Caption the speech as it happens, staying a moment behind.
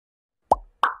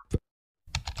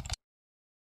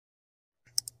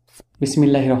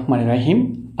বিসমিল্লাহির রহমানির রহিম।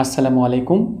 আসসালামু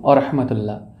আলাইকুম ওয়া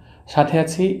রাহমাতুল্লাহ। সাথে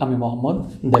আছি আমি মোহাম্মদ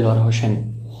দেলোয়ার হোসেন।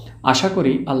 আশা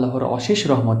করি আল্লাহর অশেষ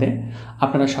রহমতে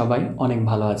আপনারা সবাই অনেক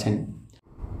ভালো আছেন।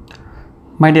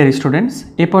 মাই ডিয়ার স্টুডেন্টস,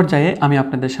 এ পর্যায়ে আমি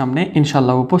আপনাদের সামনে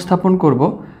ইনশাআল্লাহ উপস্থাপন করব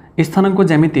স্থানাঙ্ক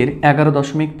জ্যামিতির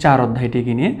 11.4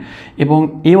 অধ্যায়টিকে নিয়ে। এবং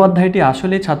এই অধ্যায়টি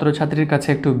আসলে ছাত্রছাত্রীর কাছে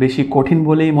একটু বেশি কঠিন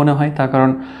বলেই মনে হয়, তার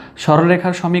কারণ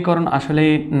সরলরেখার সমীকরণ আসলে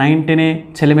 9-10-এ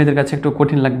ছেলেমেয়েদের কাছে একটু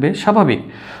কঠিন লাগবে, স্বাভাবিক।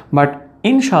 বাট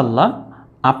ইনশাআল্লাহ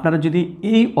আপনারা যদি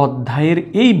এই অধ্যায়ের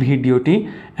এই ভিডিওটি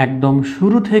একদম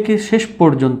শুরু থেকে শেষ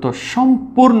পর্যন্ত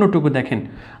সম্পূর্ণটুকু দেখেন,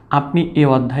 আপনি এই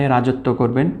অধ্যায়ে রাজত্ব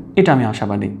করবেন, এটা আমি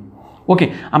আশাবাদী। ওকে,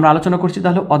 আমরা আলোচনা করছি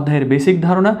তাহলে অধ্যায়ের বেসিক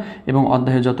ধারণা এবং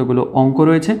অধ্যায়ে যতগুলো অঙ্ক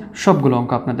রয়েছে সবগুলো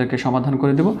অঙ্ক আপনাদেরকে সমাধান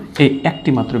করে দেব এই একটি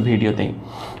মাত্র ভিডিওতেই।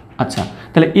 আচ্ছা,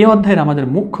 তাহলে এই অধ্যায়ের আমাদের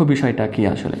মুখ্য বিষয়টা কি?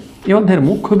 আসলে এই অধ্যায়ের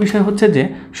মুখ্য বিষয় হচ্ছে যে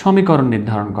সমীকরণ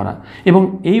নির্ধারণ করা, এবং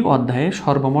এই অধ্যায়ে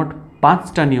সর্বমোট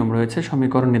 5টা নিয়ম রয়েছে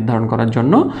সমীকরণ নির্ধারণ করার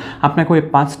জন্য। আপনাকে ওই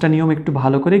 5টা নিয়ম একটু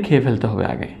ভালো করে খেয়ে ফেলতে হবে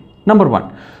আগে। নাম্বার 1,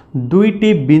 দুইটি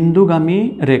বিন্দুগামী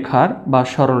রেখার বা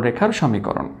সরলরেখার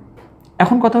সমীকরণ।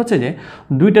 এখন কথা হচ্ছে যে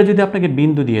দুইটা যদি আপনাকে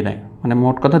বিন্দু দিয়ে দেয়, মানে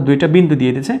মোট কথা দুইটা বিন্দু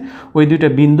দিয়ে দিয়েছে, ওই দুইটা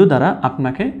বিন্দু দ্বারা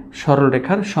আপনাকে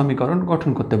সরলরেখার সমীকরণ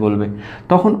গঠন করতে বলবে,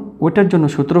 তখন ওইটার জন্য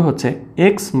সূত্র হচ্ছে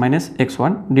x -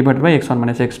 x1 divided by x1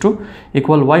 - x2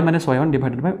 equal y - y1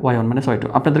 divided by y1 - y2।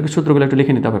 আপনাদেরকে সূত্রগুলো একটু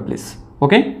লিখে নিতে হবে প্লিজ।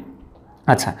 ওকে,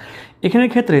 আচ্ছা, এখানের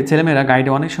ক্ষেত্রে ছেলেমেয়েরা গাইডে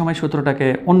অনেক সময় সূত্রটাকে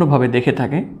অন্যভাবে দেখে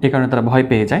থাকে, এই কারণে তারা ভয়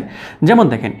পেয়ে যায়। যেমন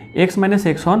দেখেন x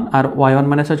 - x1 আর y1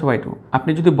 - y2,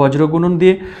 আপনি যদি বজ্রগুণন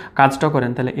দিয়ে কাজটা করেন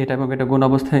তাহলে এটা এবং এটা গুণ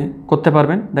অবস্থায় করতে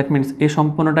পারবেন। দ্যাট মিনস এই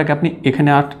সম্পূর্ণটাকে আপনি এখানে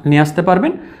নিয়ে আসতে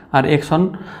পারবেন, আর x1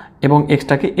 এবং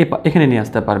এক্সটাকে এখানে নিয়ে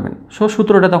আসতে পারবেন। সো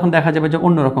সূত্রটা তখন দেখা যাবে যে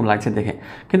অন্যরকম লাগছে দেখে,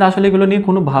 কিন্তু আসলে এগুলো নিয়ে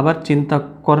কোনো ভাবার চিন্তা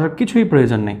করার কিছুই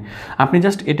প্রয়োজন নেই। আপনি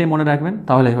জাস্ট এটাই মনে রাখবেন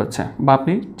তাহলেই হচ্ছে, বা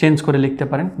আপনি চেঞ্জ করে লিখতে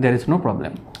পারেন, দেয়ার ইজ নো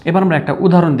প্রবলেম। এবার আমরা একটা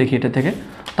উদাহরণ দেখি এটা থেকে,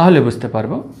 তাহলে বুঝতে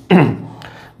পারবো।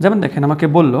 যেমন দেখেন, আমাকে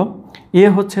বলল এ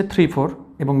হচ্ছে 3, 4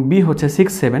 এবং বি হচ্ছে 6,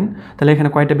 7। তাহলে এখানে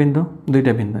কয়টা বিন্দু?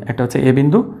 দুইটা বিন্দু, একটা হচ্ছে এ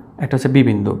বিন্দু, একটা হচ্ছে বি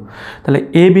বিন্দু। তাহলে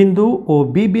এ বিন্দু ও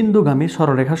বি বিন্দুগামী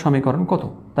সরলরেখার সমীকরণ কত?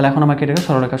 তাহলে এখন আমাকে এটাকে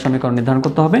সরলরেখার সমীকরণ নির্ধারণ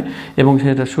করতে হবে, এবং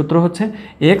সেটার সূত্র হচ্ছে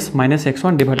x -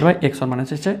 x1 divided by x1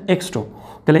 - x2।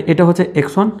 তাহলে এটা হচ্ছে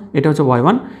x1, এটা হচ্ছে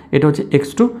y1, এটা হচ্ছে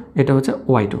x2, এটা হচ্ছে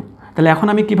y2। তাহলে এখন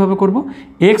আমি কিভাবে করব?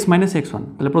 x - x1,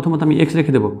 তাহলে প্রথমত আমি x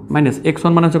রেখে দেবো, মাইনাস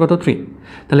x1 মানে হচ্ছে কত? 3।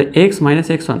 তাহলে x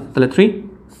 - x1 তাহলে 3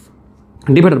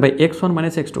 ডিভাইডেড বাই x1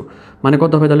 - x2 মানে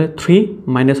কত হবে? তাহলে 3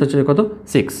 মাইনাস হচ্ছে কত?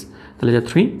 6। তাহলে যে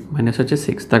 3 মাইনাস হচ্ছে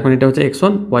 6, তার কারণ এটা হচ্ছে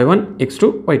x1 y1 x2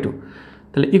 y2।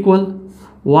 তাহলে ইকুয়াল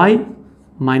y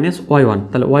 - y1,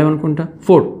 তাহলে y1 কোনটা?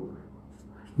 4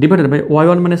 ডিভাইডেড বাই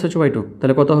y1 মাইনাস হচ্ছে y2,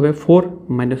 তাহলে কত হবে? 4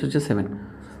 মাইনাস হচ্ছে 7,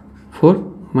 4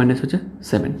 মাইনাস হচ্ছে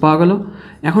 7 পাওয়া গেল।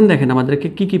 এখন দেখেন আমাদেরকে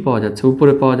কি কি পাওয়া যাচ্ছে।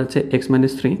 উপরে পাওয়া যাচ্ছে x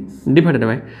 - 3 ডিভাইডেড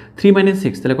বাই 3 -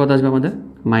 6, তাহলে কত আসবে আমাদের?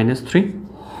 -3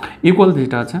 ইকুয়াল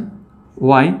যেটা আছে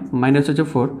y মাইনাস হচ্ছে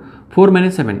 4, 4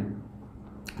 - 7,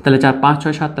 তাহলে 4 5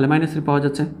 6 7, তাহলে -3 পাওয়া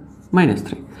যাচ্ছে,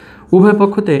 -3। উভয়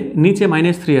পক্ষতে নিচে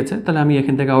 -3 আছে, তাহলে আমি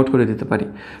এখান থেকে আউট করে দিতে পারি।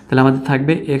 তাহলে আমাদের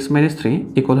থাকবে x - 3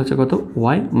 ইকুয়াল হচ্ছে কত?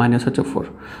 y মাইনাস হচ্ছে 4।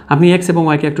 আপনি x এবং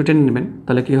y কে একটু টেনে নেবেন,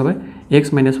 তাহলে কি হবে? x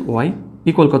 - y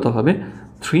ইকুয়াল কত হবে?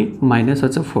 3 মাইনাস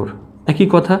হচ্ছে 4। একই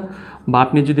কথা, বা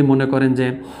আপনি যদি মনে করেন যে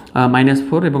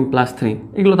 -4 এবং +3,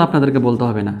 এগুলো তো আপনাদেরকে বলতে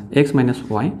হবে না। x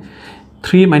 - y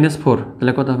 3 - 4,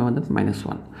 তাহলে কত হবে আমাদের?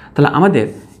 -1। তাহলে আমাদের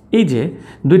এই যে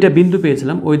দুইটা বিন্দু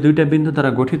পেয়েছিলাম, ওই দুইটা বিন্দু দ্বারা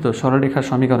গঠিত সরলরেখার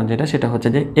সমীকরণ যেটা, সেটা হচ্ছে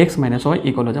যে x - y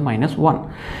ইকুয়াল হচ্ছে -1।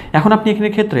 এখন আপনি এখানে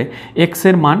ক্ষেত্রে x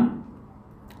এর মান,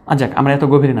 যাক আমরা এত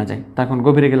গভীরে না যাই, তখন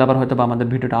গভীরে গেলে আবার হয়তো বা আমাদের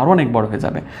ভিডিওটা আরও অনেক বড় হয়ে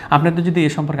যাবে। আপনাদের যদি এ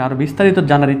সম্পর্কে আরও বিস্তারিত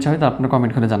জানার ইচ্ছা হয় তো আপনারা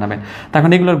কমেন্ট করে জানাবেন, তখন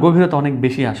এগুলোর গভীরতা অনেক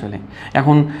বেশি আসলে।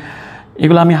 এখন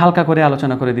এগুলো আমি হালকা করে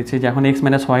আলোচনা করে দিচ্ছি যে এখন x -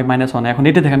 y - 1, এখন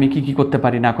এটা থেকে আমি কী কী করতে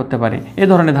পারি না করতে পারি, এই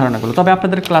ধরনের ধারণাগুলো। তবে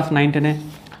আপনাদের ক্লাস 9-10-এ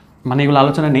মানে এগুলো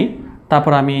আলোচনা নেই।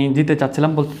 তারপর আমি দিতে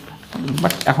চাচ্ছিলাম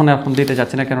বাট এখন দিতে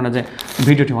চাচ্ছি না, কেননা যে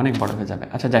ভিডিওটি অনেক বড় হয়ে যাবে।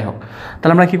 আচ্ছা, যাই হোক,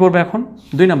 তাহলে আমরা কী করবো? এখন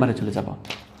 2 নম্বরে চলে যাব।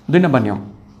 2 নম্বর নিয়ম,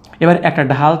 এবার একটা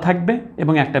ঢাল থাকবে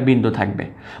এবং একটা বিন্দু থাকবে।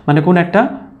 মানে কোন একটা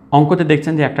অঙ্কতে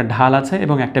দেখছেন যে একটা ঢাল আছে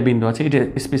এবং একটা বিন্দু আছে, এটা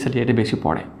স্পেশালি এটা বেশি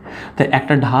পড়ে। তাই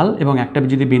একটা ঢাল এবং একটা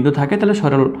যদি বিন্দু থাকে, তাহলে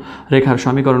সরল রেখার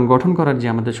সমীকরণ গঠন করার যে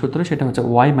আমাদের সূত্র, সেটা হচ্ছে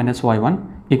y - y1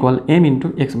 equal m into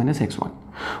x - x1,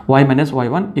 y -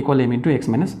 y1 equal m into x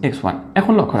 - x1।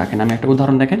 এখন লক্ষ্য রাখেন, আমি একটা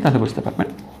উদাহরণ দেখেন তাহলে বুঝতে পারবেন।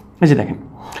 এই যে দেখেন,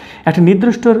 একটা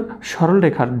নির্দিষ্ট সরল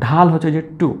রেখার ঢাল হচ্ছে যে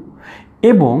 2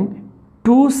 এবং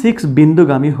 2, 6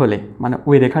 বিন্দুগামী হলে, মানে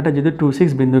ওই রেখাটা যদি 2, 6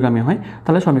 বিন্দুগামী হয়,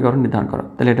 তাহলে সমীকরণ নির্ধারণ করো।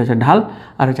 তাহলে এটা হচ্ছে ঢাল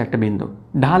আর হচ্ছে একটা বিন্দু।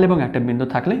 ঢাল এবং একটা বিন্দু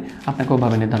থাকলে আপনাকে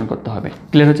ওভাবে নির্ধারণ করতে হবে।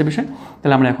 ক্লিয়ার হচ্ছে বিষয়?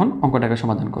 তাহলে আমরা এখন অঙ্কটাকে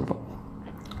সমাধান করব।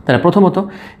 তাহলে প্রথমত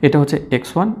এটা হচ্ছে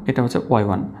x1, এটা হচ্ছে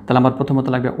y1, তাহলে আমার প্রথমত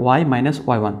লাগবে y মাইনাস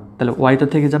y1, তাহলে y তো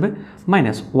থেকে যাবে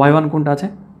মাইনাস y1 কোনটা আছে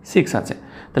 6 আছে,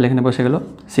 তাহলে এখানে বসে গেল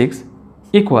 6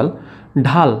 ইকুয়াল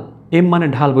ঢাল, m মানে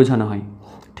ঢাল বোঝানো হয়,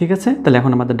 ঠিক আছে। তাহলে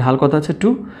এখন আমাদের ঢাল কত আছে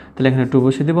 2, তাহলে এখানে 2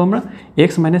 বসিয়ে দেবো আমরা,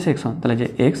 x মাইনাস x1, তাহলে যে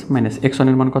x মাইনাস x1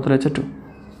 এর মান কত রয়েছে 2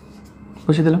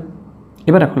 বসিয়ে দিলাম।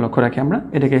 এবার এখন লক্ষ্য রাখি আমরা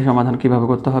এটাকে সমাধান কীভাবে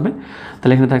করতে হবে,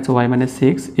 তাহলে এখানে থাকছে y মাইনাস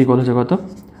 6 ইকুয়াল হচ্ছে কত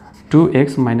 2x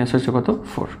মাইনাস হচ্ছে কত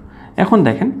 4। এখন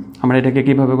দেখেন আমরা এটাকে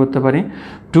কীভাবে করতে পারি,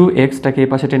 2xটাকে এই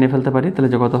পাশে টেনে ফেলতে পারি, তাহলে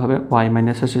যে কত হবে y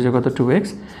মাইনাস হচ্ছে যে কত 2x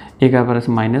এবার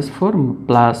মাইনাস 4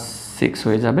 প্লাস 6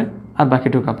 হয়ে যাবে, আর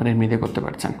বাকিটুকু আপনারা এমনিতে করতে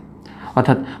পারছেন,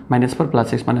 অর্থাৎ -4 +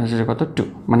 6 মানে হচ্ছে কত 2,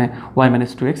 মানে y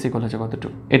 - 2x ইকুয়াল হচ্ছে কত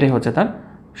 2, এটাই হচ্ছে তার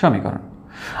সমীকরণ।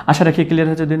 আশা রাখি ক্লিয়ার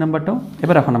হচ্ছে 2 নম্বরটাও।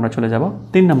 এবার এখন আমরা চলে যাব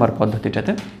 3 নম্বর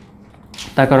পদ্ধতিটাতে,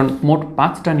 তার কারণ মোট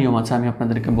 5টা নিয়ম আছে আমি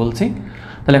আপনাদেরকে বলছি।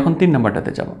 তাহলে এখন 3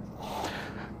 নম্বরটাতে যাব।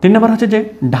 3 নম্বর হচ্ছে যে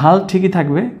ঢাল ঠিকই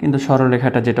থাকবে কিন্তু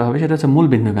সরলরেখাটা যেটা হবে সেটা হচ্ছে মূল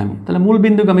বিন্দুগামী। তাহলে মূল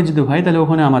বিন্দুগামী যদি হয় তাহলে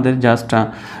ওখানে আমাদের জাস্ট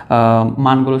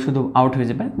মানগুলো শুধু আউট হয়ে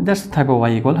যাবে, জাস্ট থাকবে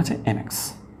y ইকুয়াল হচ্ছে mx।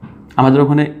 আমাদের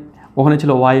ওখানে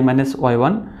ছিল y -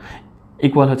 y1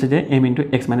 ইকুয়াল হচ্ছে যে m ×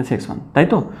 x - x1, তাই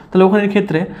তো। তাহলে ওখানের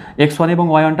ক্ষেত্রে x1 এবং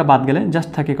y1টা বাদ গেলে জাস্ট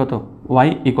থাকে কত y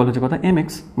ইকুয়াল হচ্ছে কত mx,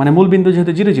 মানে মূল বিন্দু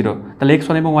যেহেতু 0 0, তাহলে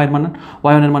x1 এবং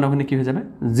y1 এর মান ওখানে কী হয়ে যাবে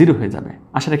 0 হয়ে যাবে।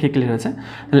 আশা রাখি ক্লিয়ার হয়েছে।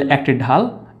 তাহলে একটি ঢাল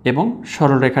এবং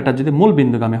সরলরেখাটা যদি মূল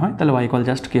বিন্দুগামী হয় তাহলে y ইকুয়াল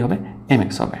জাস্ট কী হবে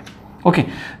mx হবে। ওকে,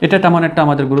 এটা তেমন একটা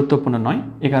আমাদের গুরুত্বপূর্ণ নয়,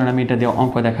 এই কারণে আমি এটা দিয়ে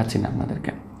অঙ্ক দেখাচ্ছি না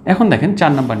আপনাদেরকে। এখন দেখেন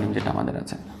 4 নম্বর নিয়ম যেটা আমাদের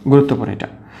আছে গুরুত্বপূর্ণ, এটা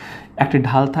একটি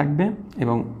ঢাল থাকবে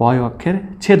এবং y অক্ষের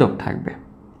ছেদক থাকবে।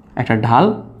 একটা ঢাল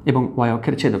এবং y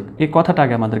অক্ষের ছেদক, এই কথাটা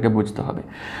আগে আমাদেরকে বুঝতে হবে।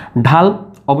 ঢাল,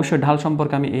 অবশ্যই ঢাল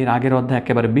সম্পর্কে আমি এর আগের অধ্যায়ে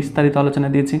একেবারে বিস্তারিত আলোচনা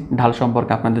দিয়েছি। ঢাল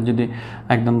সম্পর্কে আপনাদের যদি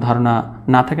একদম ধারণা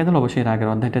না থাকে তাহলে অবশ্যই এর আগের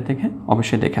অধ্যায়টা থেকে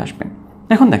অবশ্যই দেখে আসবেন।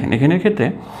 এখন দেখেন এখানের ক্ষেত্রে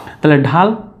তাহলে ঢাল,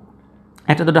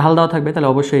 একটা তো ঢাল দেওয়া থাকবে, তাহলে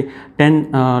অবশ্যই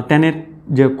টেনের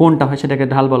যে কোণটা হয় সেটাকে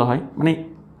ঢাল বলা হয়, মানে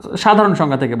সাধারণ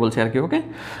সংজ্ঞা থেকে বলছি আর কি। ওকে,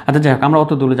 আচ্ছা যাই হোক আমরা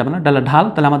অত দূরে যাবো না। ঢাল,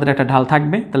 তাহলে আমাদের একটা ঢাল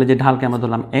থাকবে, তাহলে যে ঢালকে আমরা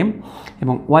ধরলাম m,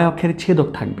 এবং y অক্ষের ছেদক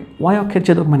থাকবে। y অক্ষের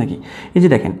ছেদক মানে কি, এই যে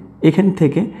দেখেন এখান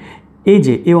থেকে এই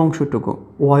যে এই অংশটুকু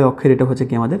y অক্ষের, এটা হচ্ছে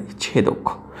কি আমাদের ছেদক।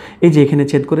 এই যে এখানে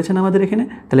ছেদ করেছেন আমাদের এখানে,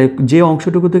 তাহলে যে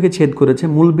অংশটুকু থেকে ছেদ করেছে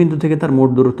মূল বিন্দু থেকে তার মোট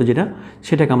দূরত্ব যেটা,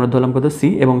 সেটাকে আমরা ধরলাম কত c,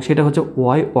 এবং সেটা হচ্ছে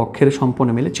y অক্ষের সম্পূর্ণ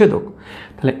মিলে ছেদক।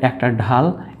 তাহলে একটা ঢাল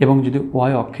এবং যদি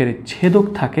y অক্ষের ছেদক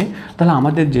থাকে তাহলে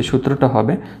আমাদের যে সূত্রটা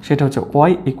হবে সেটা হচ্ছে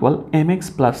y equal mx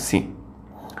plus c।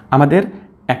 আমাদের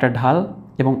একটা ঢাল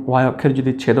এবং y অক্ষের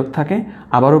যদি ছেদক থাকে,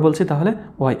 আবারও বলছি, তাহলে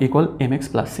y equal mx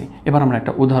plus c। এবার আমরা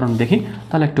একটা উদাহরণ দেখি,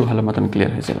 তাহলে একটু ভালো মতন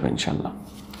ক্লিয়ার হয়ে যাবে ইনশাল্লাহ।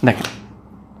 দেখেন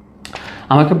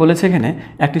আমাকে বলেছে এখানে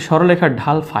একটি সরলরেখার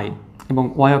ঢাল ফাই এবং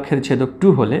y অক্ষের ছেদক 2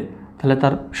 হলে তাহলে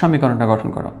তার সমীকরণটা গঠন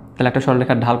করো। তাহলে একটা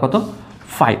সরলরেখার ঢাল কত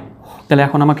 5, তাহলে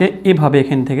এখন আমাকে এভাবে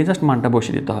এখান থেকে জাস্ট মানটা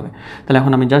বসিয়ে দিতে হবে। তাহলে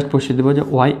এখন আমি জাস্ট বসিয়ে দেবো যে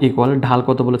y ইকুয়াল ঢাল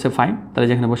কত বলেছে 5, তাহলে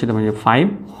যেখানে বসিয়ে দেবো যে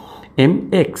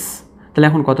 5mx। তাহলে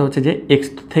এখন কথা হচ্ছে যে x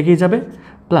থেকেই যাবে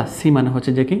প্লাস c মানে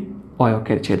হচ্ছে যে কি y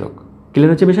অক্ষের ছেদক।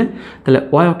 ক্লিয়ার হচ্ছে বিষয়। তাহলে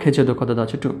y অক্ষের ছেদক কত দেওয়া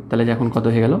হচ্ছে 2, তাহলে যে এখন কত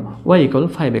হয়ে গেল y ইকুয়াল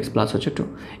 5x প্লাস হচ্ছে 2।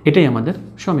 এটাই আমাদের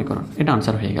সমীকরণ, এটা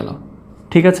আনসার হয়ে গেল।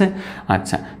 ঠিক আছে,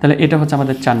 আচ্ছা তাহলে এটা হচ্ছে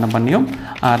আমাদের 4 নম্বর নিয়ম।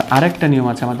 আর আরেকটা নিয়ম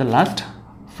আছে আমাদের লাস্ট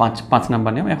 5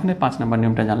 নম্বর নিয়ম। এখন এই 5 নম্বর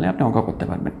নিয়মটা জানলে আপনি অঙ্ক করতে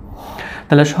পারবেন।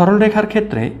 তাহলে সরলরেখার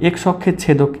ক্ষেত্রে x অক্ষের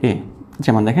ছেদক a,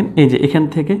 যেমন দেখেন এই যে এখান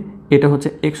থেকে এটা হচ্ছে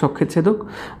x অক্ষের ছেদক,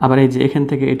 আবার এই যে এখান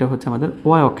থেকে এটা হচ্ছে আমাদের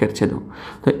y অক্ষের ছেদক।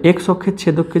 তো x অক্ষের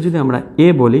ছেদককে যদি আমরা a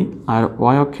বলি আর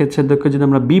y অক্ষের ছেদককে যদি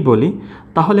আমরা b বলি,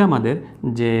 তাহলে আমাদের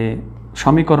যে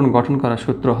সমীকরণ গঠন করার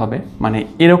সূত্র হবে, মানে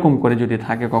এরকম করে যদি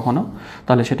থাকে কখনো,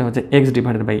 তাহলে সেটা হচ্ছে x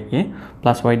divided by a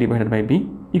plus y divided by b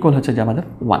equal হচ্ছে যে আমাদের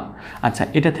 1। আচ্ছা,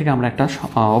 এটা থেকে আমরা একটা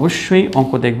অবশ্যই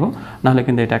অঙ্ক দেখব, নাহলে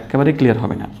কিন্তু এটা একেবারে ক্লিয়ার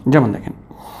হবে না। যেমন দেখেন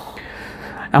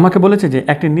আমাকে বলেছে যে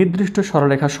একটি নির্দিষ্ট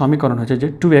সরলরেখার সমীকরণ হচ্ছে যে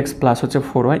 2x প্লাস হচ্ছে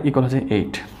 4y ইকুয়াল হচ্ছে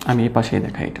 8। আমি এই পাশেই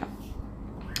দেখাই এটা।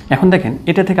 এখন দেখেন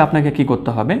এটা থেকে আপনাকে কি করতে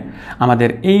হবে, আমাদের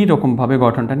এই রকমভাবে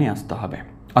গঠনটা নিয়ে আসতে হবে।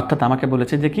 অর্থাৎ আমাকে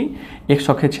বলেছে যে কি x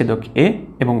অক্ষের ছেদক a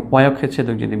এবং y অক্ষের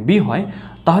ছেদক যদি b হয়,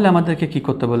 তাহলে আমাদেরকে কি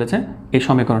করতে বলেছে, এই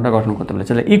সমীকরণটা গঠন করতে বলেছে।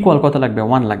 তাহলে ইকুয়াল কত লাগবে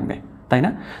 1 লাগবে, তাই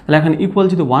না? তাহলে এখন ইকুয়াল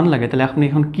যদি 1 লাগে তাহলে আপনি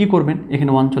এখন কি করবেন,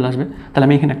 এখানে 1 চলে আসবে। তাহলে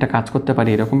আমি এখানে একটা কাজ করতে পারি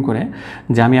এরকম করে,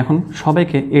 যে আমি এখন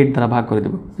সবাইকে 8 দ্বারা ভাগ করে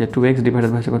দেবো, যে 2x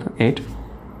ডিভাইডেড হচ্ছে কত 8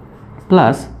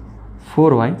 প্লাস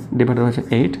 4y ডিভাইডেড হচ্ছে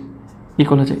 8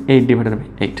 ইকুয়াল হচ্ছে 8 ডিভাইডেড বাই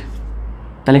 8।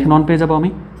 তাহলে এখানে 1 পেয়ে যাবো আমি।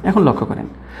 এখন লক্ষ্য করেন,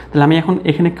 তাহলে আমি এখন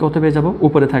এখানে কত পেয়ে যাব,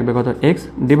 উপরে থাকবে কত x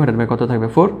ডিভাইডেড বাই কত থাকবে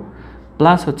 4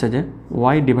 প্লাস হচ্ছে যে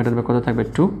y ডিভাইডেড বাই কত থাকবে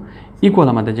 2 ইকুয়াল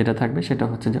আমাদের যেটা থাকবে সেটা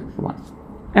হচ্ছে যে 1।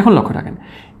 এখন লক্ষ্য রাখেন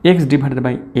x divided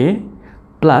by a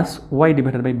plus y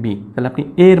divided by b, তাহলে আপনি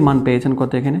a এর মান পেয়েছেন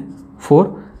কত এখানে 4,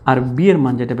 আর বি এর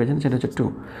মান যেটা পেয়েছেন সেটা হচ্ছে 2।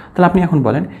 তাহলে আপনি এখন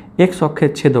বলেন এক্স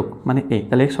অক্ষের ছেদক মানে এ,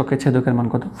 তাহলে এক্স অক্ষের ছেদকের মান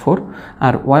কত 4,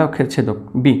 আর ওয়াই অক্ষের ছেদক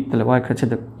বি, তাহলে ওয়াই অক্ষের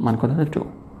ছেদক মান কত হচ্ছে 2।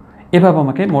 এভাবে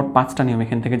আমাকে মোট 5টা নিয়ম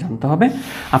এখান থেকে জানতে হবে।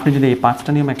 আপনি যদি এই 5টা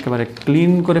নিয়ম একেবারে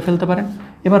ক্লিন করে ফেলতে পারেন,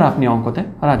 এবার আপনি অঙ্কতে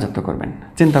রাজত্ব করবেন,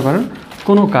 চিন্তা করার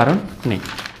কোনো কারণ নেই।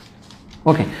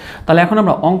 ওকে, তাহলে এখন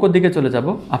আমরা অঙ্কর দিকে চলে যাব।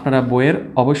 আপনারা বইয়ের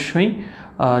অবশ্যই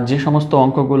যে সমস্ত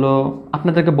অঙ্কগুলো,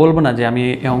 আপনাদেরকে বলবো না যে আমি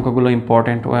এই অঙ্কগুলো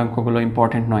ইম্পর্টেন্ট, ওই অঙ্কগুলো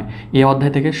ইম্পর্টেন্ট নয়, এই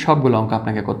অধ্যায় থেকে সবগুলো অঙ্ক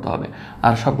আপনাকে করতে হবে।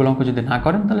 আর সবগুলো অঙ্ক যদি না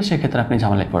করেন তাহলে সেক্ষেত্রে আপনি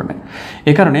ঝামেলায় পড়বেন।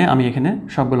 এই কারণে আমি এখানে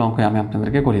সবগুলো অঙ্কই আমি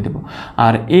আপনাদেরকে করিয়ে দেবো।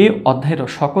 আর এই অধ্যায়ের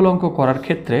সকল অঙ্ক করার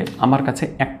ক্ষেত্রে আমার কাছে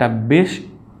একটা বেশ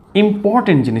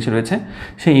ইম্পর্টেন্ট জিনিস রয়েছে,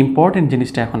 সেই ইম্পর্টেন্ট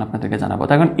জিনিসটা এখন আপনাদেরকে জানাবো।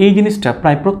 তখন এই জিনিসটা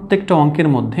প্রায় প্রত্যেকটা অঙ্কের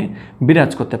মধ্যে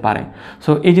বিরাজ করতে পারে,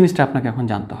 সো এই জিনিসটা আপনাকে এখন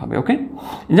জানতে হবে। ওকে,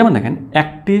 যেমন দেখেন,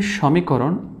 একটি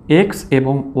সমীকরণ এক্স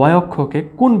এবং ওয়াই অক্ষকে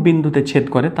কোন বিন্দুতে ছেদ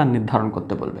করে তা নির্ধারণ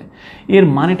করতে বলবে। এর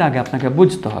মানেটা আগে আপনাকে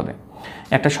বুঝতে হবে।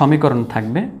 একটা সমীকরণ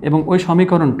থাকবে এবং ওই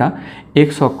সমীকরণটা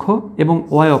এক্স অক্ষ এবং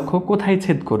ওয়াই অক্ষ কোথায়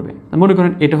ছেদ করবে। মনে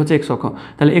করেন এটা হচ্ছে এক্স অক্ষ,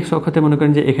 তাহলে এক্স অক্ষতে মনে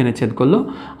করেন যে এখানে ছেদ করলো,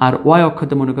 আর ওয়াই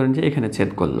অক্ষতে মনে করেন যে এখানে ছেদ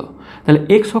করলো। তাহলে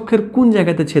এক্স অক্ষের কোন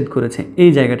জায়গাতে ছেদ করেছে, এই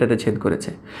জায়গাটাতে ছেদ করেছে।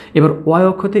 এবার ওয়াই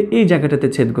অক্ষতে এই জায়গাটাতে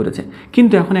ছেদ করেছে।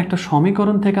 কিন্তু এখন একটা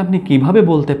সমীকরণ থেকে আপনি কিভাবে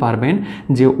বলতে পারবেন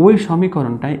যে ওই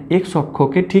সমীকরণটায় এক্স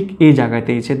অক্ষকে ঠিক এই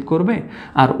জায়গাতেই ছেদ করবে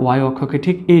আর ওয়াই অক্ষকে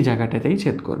ঠিক এই জায়গাটাতেই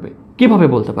ছেদ করবে? কিভাবে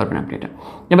বলতে পারবেন আপনি এটা?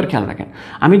 এবার খেয়াল রাখেন,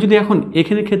 আমি যদি এখন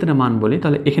এখানে ক্ষেত্রে মান বলি,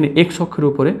 তাহলে এখানে এক্স অক্ষের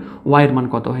উপরে ওয়াইয়ের মান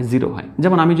কত হয়, 0 হয়।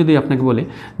 যেমন আমি যদি আপনাকে বলি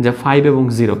যে 5 এবং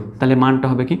 0, তাহলে মানটা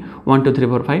হবে কি 1 2 3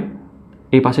 4 5,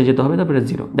 এই পাশে যেতে হবে, তারপরে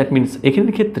 0। দ্যাট মিনস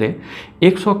এখানের ক্ষেত্রে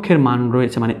এক্স অক্ষের মান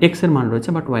রয়েছে, মানে এক্সের মান রয়েছে,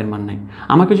 বাট ওয়াইয়ের মান নাই।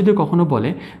 আমাকে যদি কখনো বলে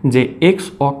যে এক্স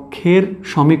অক্ষের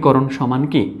সমীকরণ সমান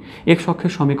কি, এক্স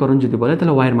অক্ষের সমীকরণ যদি বলে,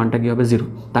 তাহলে ওয়াইয়ের মানটা কী হবে, 0।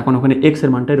 তখন ওখানে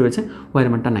এক্সের মানটাই রয়েছে,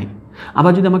 ওয়াইয়ের মানটা নাই।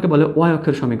 আবার যদি আমাকে বলে ওয়াই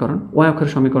অক্ষের সমীকরণ, ওয়াই অক্ষের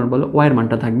সমীকরণ বলে ওয়াইয়ের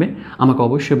মানটা থাকবে, আমাকে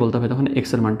অবশ্যই বলতে হবে তখন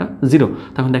এক্সের মানটা 0।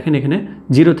 তখন দেখেন এখানে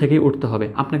 0 থেকেই উঠতে হবে।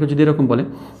 আপনাকে যদি এরকম বলে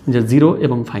যে 0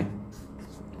 এবং 5,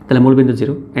 তাহলে মূলবিন্দু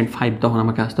 0 অ্যান্ড 5, তখন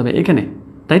আমাকে আসতে হবে এখানে,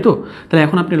 তাই তো? তাহলে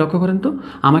এখন আপনি লক্ষ্য করেন তো,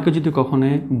 আমাকে যদি কখনো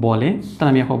বলে, তাহলে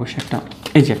আমি এখন অবশ্যই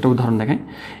একটা উদাহরণ দেখাই।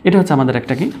 এটা হচ্ছে আমাদের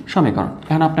একটা কি সমীকরণ।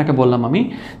 এখন আপনাকে বললাম আমি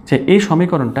যে এই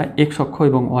সমীকরণটা এক্স অক্ষ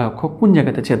এবং ওয়াই অক্ষ কোন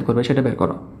জায়গাতে ছেদ করবে সেটা বের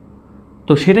করো।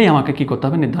 তো সেটাই আমাকে কি করতে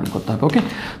হবে, নির্ধারণ করতে হবে। ওকে,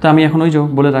 তো আমি এখন ওই যে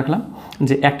বলে রাখলাম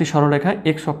যে একটি সরলরেখা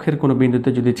এক্স অক্ষের কোনো বিন্দুতে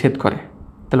যদি ছেদ করে,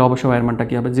 তাহলে অবশ্যই ওয়াইয়ের মানটা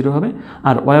কী হবে, 0 হবে।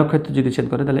 আর ওয়াই অক্ষের যদি ছেদ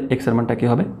করে, তাহলে এক্সের মানটা কী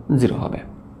হবে, 0 হবে।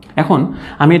 এখন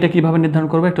আমি এটা কিভাবে নির্ধারণ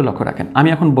করবো একটু লক্ষ্য রাখেন। আমি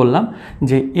এখন বললাম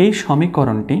যে এই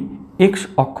সমীকরণটি এক্স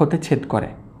অক্ষতে ছেদ করে,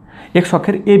 এক্স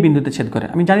অক্ষের এই বিন্দুতে ছেদ করে।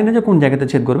 আমি জানি না যে কোন জায়গাতে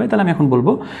ছেদ করবে, তাহলে আমি এখন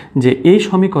বলবো যে এই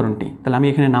সমীকরণটি, তাহলে আমি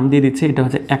এখানে নাম দিয়ে দিচ্ছি, এটা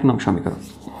হচ্ছে 1 নং সমীকরণ।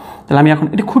 তাহলে আমি এখন,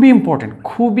 এটা খুবই ইম্পর্টেন্ট,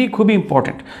 খুবই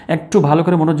ইম্পর্টেন্ট, একটু ভালো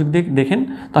করে মনোযোগ দিয়ে দেখেন,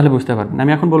 তাহলে বুঝতে পারবেন।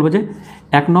 আমি এখন বলবো যে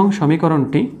 1 নং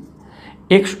সমীকরণটি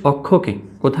এক্স অক্ষকে,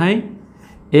 কোথায়,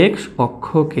 এক্স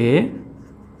অক্ষকে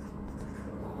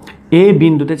এ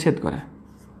বিন্দুতে ছেদ করে,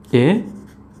 এ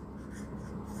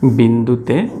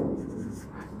বিন্দুতে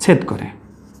ছেদ করে।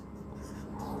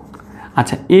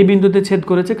 আচ্ছা, এই বিন্দুতে ছেদ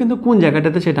করেছে, কিন্তু কোন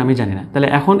জায়গাটাতে সেটা আমি জানি না। তাহলে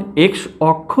এখন এক্স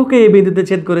অক্ষকে এই বিন্দুতে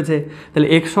ছেদ করেছে, তাহলে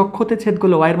এক্স অক্ষতে ছেদ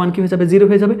করলে ওয়াইয়ের মান কী হয়ে যাবে, 0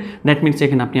 হয়ে যাবে। দ্যাট মিনস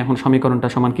এখানে আপনি এখন সমীকরণটা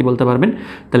সমান কি বলতে পারবেন,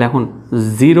 তাহলে এখন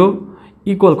 0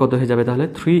 ইকুয়াল কত হয়ে যাবে, তাহলে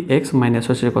 3x মাইনাস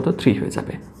হচ্ছে কত, 3 হয়ে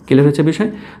যাবে। ক্লিয়ার হচ্ছে বিষয়?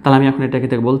 তাহলে আমি এখন এটাকে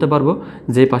থেকে বলতে পারবো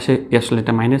যে পাশে আসলে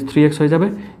এটা -3x হয়ে যাবে,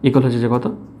 ইকুয়াল হচ্ছে যে কত,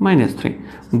 -3,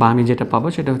 বা আমি যেটা পাবো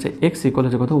সেটা হচ্ছে x ইকুয়াল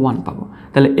হচ্ছে কত, 1 পাবো।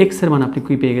 তাহলে x এর মান আপনি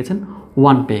কি পেয়ে গেছেন,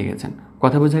 1 পেয়ে গেছেন।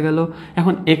 কথা বোঝা গেল?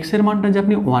 এখন x এর মানটা যে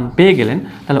আপনি 1 পেয়ে গেলেন,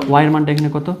 তাহলে y এর মানটা এখানে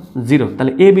কত, 0।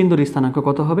 তাহলে a বিন্দুর স্থানাঙ্ক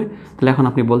কত হবে, তাহলে এখন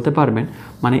আপনি বলতে পারবেন,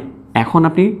 মানে এখন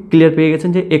আপনি ক্লিয়ার পেয়ে গেছেন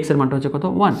যে x এর মানটা হচ্ছে কত,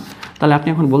 1। তাহলে আপনি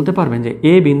এখন বলতে পারবেন যে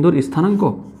a বিন্দুর স্থানাঙ্ক,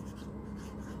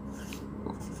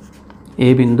 a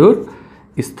বিন্দুর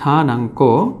স্থানাঙ্ক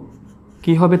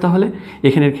কি হবে, তাহলে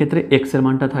এখানের ক্ষেত্রে x এর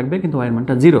মানটা থাকবে কিন্তু y এর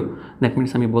মানটা 0। দ্যাট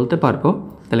মিনস আমি বলতে পারবো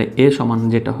তাহলে a সমান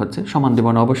যেটা হচ্ছে, সমান দেব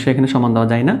না, অবশ্যই এখানে সমান দেওয়া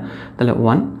যায় না, তাহলে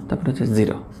 1 তারপরে হচ্ছে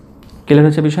 0। ক্লিয়ার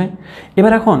হচ্ছে বিষয়?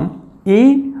 এবার এখন এই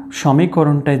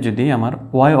সমীকরণটায় যদি আমার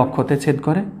y অক্ষতে ছেদ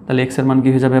করে, তাহলে x এর মান কি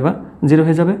হয়ে যাবে, এবার 0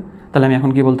 হয়ে যাবে। তাহলে আমি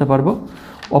এখন কি বলতে পারবো,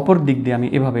 অপর দিক দিয়ে আমি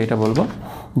এভাবে এটা বলবো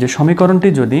যে সমীকরণটি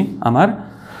যদি আমার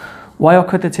y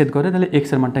অক্ষতে ছেদ করে, তাহলে x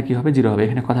এর মানটা কী হবে, 0 হবে।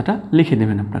 এখানে কথাটা লিখে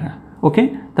দেবেন আপনারা। ওকে,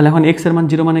 তাহলে এখন x এর মান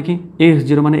 0 মানে কি, x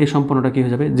 0 মানে এই সম্পূর্ণটা কী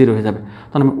হয়ে যাবে, 0 হয়ে যাবে।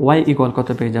 তাহলে আমি y ইকুয়াল কত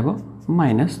পেয়ে যাব,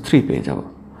 -3 পেয়ে যাব।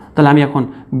 তাহলে আমি এখন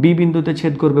b বিন্দুতে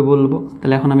ছেদ করবে বলবো,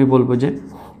 তাহলে এখন আমি বলবো যে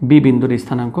b বিন্দুর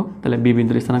স্থানাঙ্ক, তাহলে b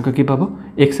বিন্দুর স্থানাঙ্ক কী পাবো,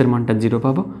 x এর মানটা 0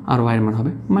 পাবো, আর y এর মান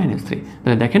হবে -3।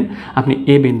 তাহলে দেখেন আপনি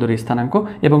a বিন্দুর স্থানাঙ্ক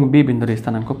এবং b বিন্দুর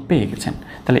স্থানাঙ্ক পেয়ে গেছেন।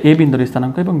 তাহলে a বিন্দুর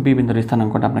স্থানাঙ্ক এবং b বিন্দুর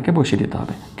স্থানাঙ্কটা আপনাকে বসিয়ে দিতে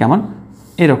হবে। কেমন?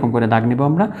 এইরকম করে দাগ নিব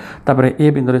আমরা। তারপরে এ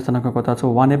বিন্দুর স্থানাঙ্ক কত আছে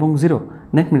 1 এবং 0,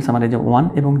 দ্যাট মিনস আমার এই যে 1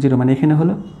 এবং 0 মানে এখানে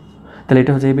হলো, তাহলে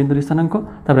এটা হচ্ছে এ বিন্দুর স্থানাঙ্ক।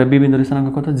 তারপরে বি বিন্দুর স্থানাঙ্ক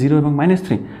কত 0 এবং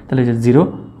 -3, তাহলে এই যে 0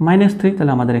 -3,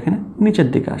 তাহলে আমাদের এখানে নিচের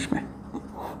দিকে আসবে,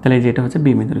 তাহলে এই যে এটা হচ্ছে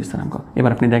বি বিন্দুর স্থানাঙ্ক।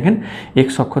 এবার আপনি দেখেন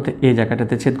এক্স অক্ষতে এই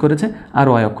জায়গাটাতে ছেদ করেছে আর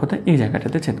ওয়াই অক্ষতে এই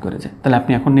জায়গাটাতে ছেদ করেছে, তাহলে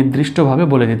আপনি এখন নির্দিষ্টভাবে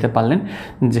বলে দিতে পারলেন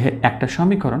যে একটা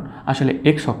সমীকরণ আসলে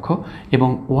এক্স অক্ষ এবং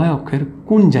ওয়াই অক্ষের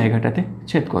কোন জায়গাটাতে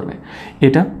ছেদ করবে।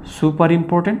 এটা সুপার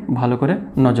ইম্পর্টেন্ট, ভালো করে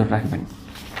নজর রাখবেন।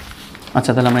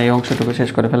 আচ্ছা, তাহলে আমরা এই অংশটুকু শেষ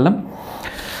করে ফেললাম।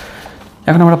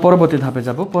 এখন আমরা পরবর্তী ধাপে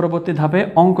যাব। পরবর্তী ধাপে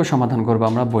অঙ্ক সমাধান করব।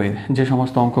 আমরা বইয়ের যে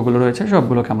সমস্ত অঙ্কগুলো রয়েছে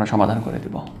সবগুলোকে আমরা সমাধান করে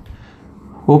দেব।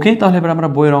 ওকে, তাহলে এবার আমরা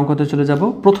বইয়ের অঙ্কতে চলে যাব।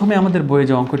 প্রথমে আমাদের বইয়ে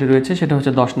যে অঙ্কটি রয়েছে সেটা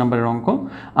হচ্ছে 10 নম্বরের অঙ্ক।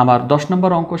 আমার 10 নম্বর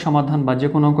অঙ্ক সমাধান বা যে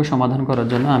কোনো অঙ্ক সমাধান করার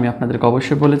জন্য আমি আপনাদেরকে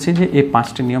অবশ্যই বলেছি যে এই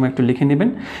 5টি নিয়ম একটু লিখে নেবেন।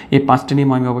 এই 5টি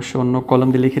নিয়ম আমি অবশ্যই অন্য কলম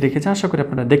দিয়ে লিখে রেখেছি, আশা করি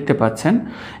আপনারা দেখতে পাচ্ছেন,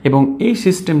 এবং এই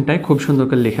সিস্টেমটাই খুব সুন্দর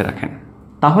করে লিখে রাখেন,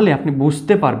 তাহলে আপনি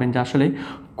বুঝতে পারবেন যে আসলে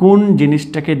কোন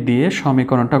জিনিসটাকে দিয়ে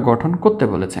সমীকরণটা গঠন করতে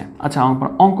বলেছে। আচ্ছা,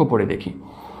 অঙ্ক পড়ে দেখি।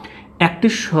 একটি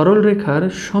সরল রেখার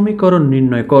সমীকরণ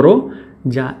নির্ণয় করো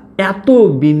যা এত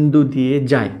বিন্দু দিয়ে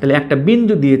যায়, তাহলে একটা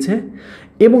বিন্দু দিয়েছে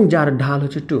এবং যার ঢাল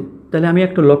হচ্ছে 2, তাহলে আমি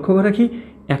একটু লক্ষ্য করে রাখি,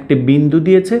 একটি বিন্দু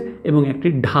দিয়েছে এবং একটি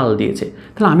ঢাল দিয়েছে।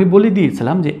 তাহলে আমি বলে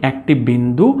দিয়েছিলাম যে একটি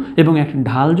বিন্দু এবং একটি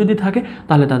ঢাল যদি থাকে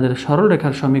তাহলে তাদের সরল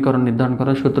রেখার সমীকরণ নির্ধারণ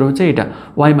করার সূত্র হচ্ছে এটা,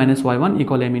 y - y1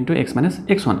 = m × x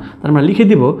 - x1। তাহলে আমরা লিখে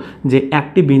দিব যে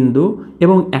একটি বিন্দু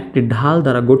এবং একটি ঢাল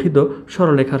দ্বারা গঠিত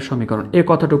সরলরেখার সমীকরণ, এই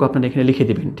কথাটুকু আপনারা এখানে লিখে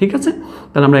দিবেন। ঠিক আছে,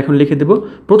 তাহলে আমরা এখন লিখে দেব।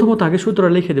 প্রথমত আগে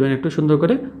সূত্রটা লিখে দেবেন একটু সুন্দর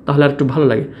করে, তাহলে আর একটু ভালো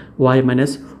লাগে। y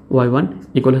 - y1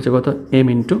 = হচ্ছে কত, m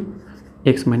 ×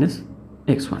 x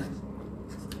 - x1।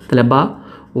 তাহলে বা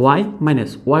y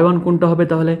 - y1 কোনটা হবে,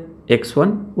 তাহলে x1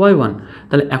 y1।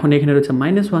 তাহলে এখন এখানে রয়েছে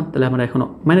 -1, তাহলে আমরা এখন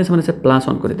 -1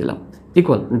 +1 করে দিলাম,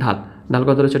 ইকুয়াল ঢাল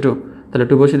কত রয়েছে 2, তাহলে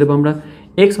 2 বসিয়ে দেবো আমরা।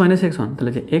 x - x1,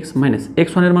 তাহলে যে x -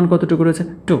 x1 এর মান কতটুকু রয়েছে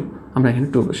 2, আমরা এখানে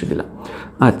 2 বসিয়ে দিলাম।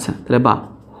 আচ্ছা, তাহলে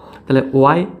তাহলে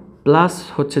y প্লাস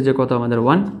হচ্ছে যে কত আমাদের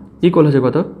 1 ইকুয়াল হচ্ছে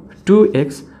কত 2x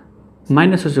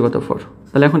মাইনাস হচ্ছে কত 4।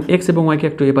 তাহলে এখন x এবং y কে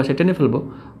একটু এই পাশে টেনে ফেলবো।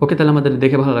 ওকে, তাহলে আমাদের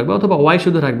দেখে ভালো লাগবে, অথবা y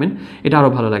শুধু রাখবেন, এটা আরও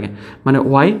ভালো লাগে। মানে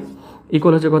y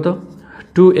ইকুয়াল হচ্ছে কত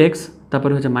 2x,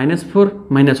 তারপরে হচ্ছে -4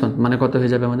 - 1 মানে কত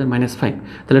হয়ে যাবে আমাদের -5,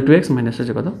 তাহলে 2x মাইনাস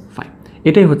হচ্ছে কত 5।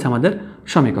 এটাই হচ্ছে আমাদের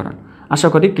সমীকরণ। আশা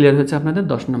করি ক্লিয়ার হচ্ছে আপনাদের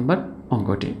 10 নম্বর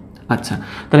অঙ্কটি। আচ্ছা,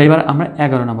 তাহলে এবার আমরা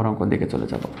 11 নম্বর অঙ্ক দিকে চলে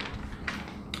যাব।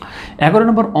 11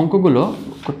 নম্বর অঙ্কগুলো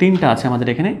 3টা আছে আমাদের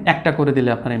এখানে, একটা করে দিলে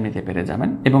আপনারা এমনিতে পেরে যাবেন,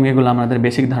 এবং এগুলো আমাদের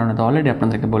বেসিক ধারণা তো অলরেডি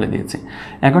আপনাদেরকে বলে দিয়েছি।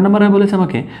 11 নম্বরে বলেছে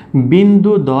আমাকে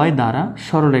বিন্দু দ্বয় দ্বারা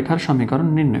সরলরেখার সমীকরণ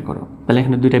নির্ণয় করো। তাহলে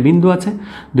এখানে দুইটা বিন্দু আছে,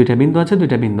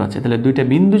 তাহলে দুইটা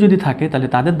বিন্দু যদি থাকে তাহলে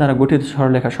তাদের দ্বারা গঠিত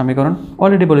সরলরেখার সমীকরণ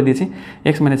অলরেডি বলে দিয়েছি,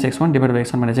 x - x1 /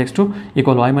 x1 - x2 = y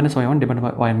 - y1 /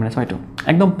 y - y2।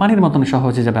 একদম পানির মতন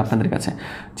সহজ হয়ে যাবে আপনাদের কাছে,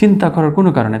 চিন্তা করার কোনো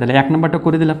কারণে। তাহলে 1 নম্বরটা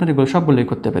করে দিলে আপনারা এগুলো সবগুলোই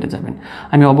করতে পেরে যাবেন।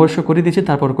 আমি অবশ্য করে দিচ্ছি,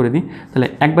 তারপর করে দিই। তাহলে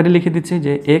একবারে লিখে দিচ্ছি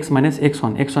যে x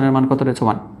 - x1 এর মান কত রয়েছে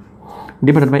 1 /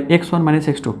 x1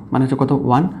 - x2 মানে হচ্ছে কত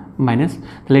 1 মাইনাস,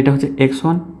 তাহলে এটা হচ্ছে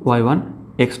x1 y1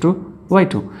 x2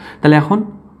 y2। তাহলে এখন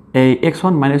এই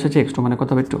x1 মাইনাস হচ্ছে x2 মানে কত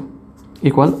হবে 2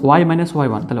 ইকুয়াল y -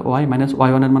 y1, তাহলে y -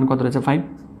 y1 এর মান কত রয়েছে 5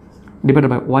 /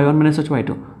 y1 মাইনাস হচ্ছে y2,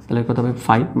 তাহলে কত হবে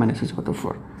 5 মাইনাস হচ্ছে কত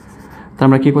 4। তাহলে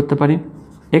আমরা কী করতে পারি,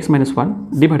 x - 1 / 1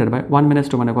 -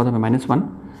 2 মানে কত হবে -1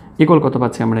 ইকুয়াল কত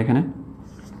পাচ্ছি আমরা এখানে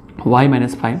y -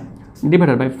 5 /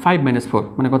 5 - 4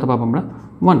 মানে কত পাবো আমরা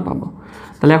 1 পাবো।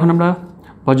 তাহলে এখন আমরা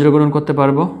বজ্রগুণন করতে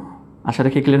পারবো, আশা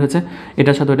রাখি ক্লিয়ার হচ্ছে।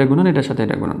 এটার সাথে এটা গুণন, এটার সাথে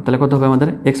এটা গুণন, তাহলে কত হবে আমাদের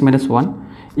x - 1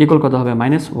 ইকুয়াল কত হবে -y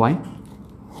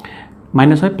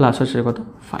প্লাস হচ্ছে কত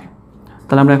 5।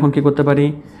 তাহলে আমরা এখন কী করতে পারি,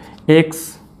 x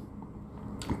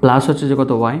প্লাস হচ্ছে যে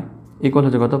কত y ইকুয়াল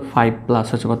হচ্ছে কত 5 প্লাস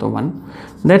হচ্ছে কত 1,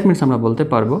 দ্যাট মিনস আমরা বলতে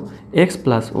পারবো x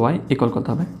 + y ইকুয়াল কত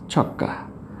হবে ছক্কা।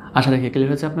 আশা রাখি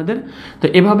ক্লিয়ার হচ্ছে আপনাদের। তো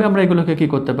এভাবে আমরা এগুলোকে কী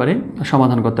করতে পারি,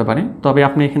 সমাধান করতে পারি। তবে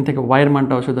আপনি এখান থেকে y এর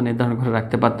মানটাও শুধু নির্ধারণ করে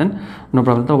রাখতে পারতেন, নো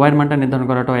প্রবলেম। তো y এর মানটা নির্ধারণ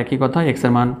করাটাও একই কথা, x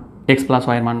এর মান x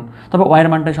 + y এর মান, তবে y এর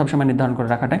মানটাই সবসময় নির্ধারণ করে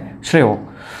রাখাটাই শ্রেয়।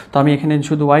 তো আমি এখানে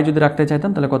শুধু y যদি রাখতে চাইতাম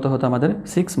তাহলে কত হতো আমাদের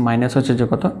 6 মাইনাস হচ্ছে যে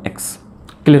কত x।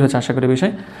 ক্লিয়ার হচ্ছে আশা করি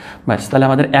বিষয়, ব্যাস। তাহলে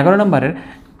আমাদের 11 নম্বরের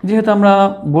যেহেতু আমরা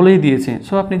বলেই দিয়েছি,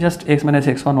 সো আপনি just x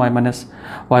 - x1 y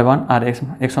 - y1 আর x1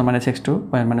 - x2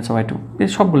 y - y2 এই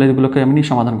সবগুলো এগুলোকে আপনি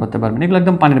সমাধান করতে পারবেন। এগুলো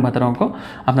একদম পানির ভাতের অঙ্ক,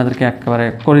 আপনাদেরকে একেবারে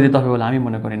করে দিতে হবে বলে আমি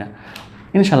মনে করি না,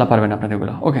 ইনশাল্লাহ পারবেন আপনারা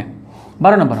এগুলো। ওকে,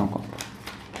 12 নম্বর অঙ্ক।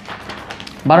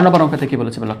 12 নম্বর অঙ্কতে কী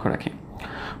বলেছে লক্ষ্য রাখি,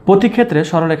 প্রতি ক্ষেত্রে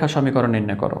সরলরেখা সমীকরণ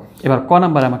নির্ণয় করো। এবার ক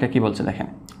নাম্বার আমাকে কি বলছে দেখেন,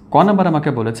 ক নাম্বার আমাকে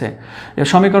বলেছে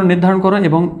সমীকরণ নির্ধারণ করো,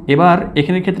 এবং এবার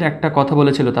এখানের ক্ষেত্রে একটা কথা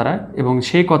বলেছিল তারা, এবং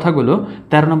সেই কথাগুলো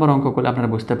 13 নম্বর অঙ্ক করলে আপনারা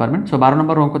বুঝতে পারবেন। সো 12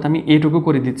 নম্বর অঙ্কতে আমি এইটুকু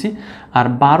করে দিচ্ছি, আর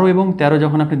 12 এবং 13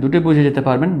 যখন আপনি দুটো বুঝে যেতে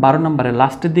পারবেন, 12 নম্বরের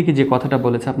লাস্টের দিকে যে কথাটা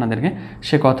বলেছে আপনাদেরকে,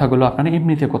 সে কথাগুলো আপনারা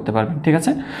এমনিতে করতে পারবেন, ঠিক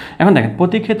আছে। এখন দেখেন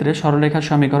প্রতি ক্ষেত্রে সরলরেখার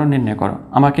সমীকরণ নির্ণয় করো।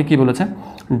 আমাকে কি বলেছে,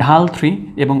 ঢাল 3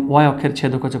 এবং ওয়াই অক্ষের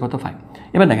ছেদক হচ্ছে কত 5।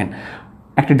 এবার দেখেন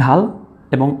একটি ঢাল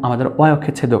এবং আমাদের ওয়াই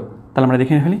অক্ষের ছেদক, তাহলে আমরা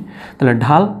দেখে ফেলি। তাহলে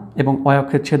ঢাল এবং ওয়াই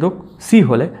অক্ষের ছেদক সি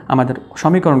হলে আমাদের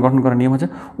সমীকরণ গঠন করার নিয়ম হচ্ছে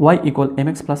Y equal M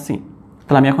x plus C.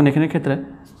 তাহলে আমি এখন এখানের ক্ষেত্রে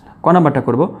ক নাম্বারটা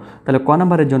করবো। তাহলে ক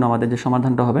নাম্বারের জন্য আমাদের যে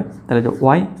সমাধানটা হবে, তাহলে যে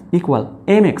Y equal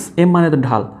M x, M মানে তো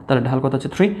ঢাল, তাহলে ঢাল কত হচ্ছে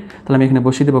 3, তাহলে আমি এখানে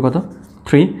বসিয়ে দেবো কত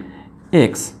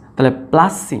 3x, তাহলে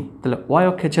প্লাস সি, তাহলে ওয়াই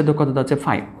অক্ষের ছেদক কত হচ্ছে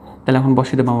 5, তাহলে এখন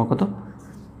বসিয়ে দেবো আমার কত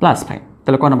 +5।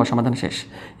 তাহলে ক নাম্বার সমাধান শেষ।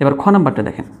 এবার খ নাম্বারটা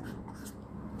দেখেন,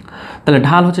 তাহলে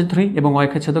ঢাল হচ্ছে 3 এবং ওয়াই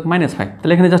অক্ষের ছেদক -5,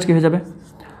 তাহলে এখানে জাস্ট কী হয়ে যাবে,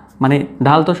 মানে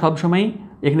ঢাল তো সবসময়ই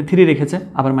এখানে 3 রেখেছে,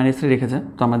 আবার -3 রেখেছে,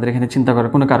 তো আমাদের এখানে চিন্তা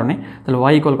করার কোনো কারণে। তাহলে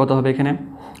ওয়াই ইকুয়াল কত হবে, এখানে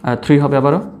 3 হবে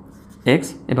আবারও x,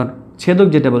 এবার ছেদক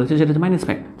যেটা বলেছে সেটা হচ্ছে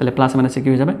 -5, তাহলে প্লাস মাইনাসে কী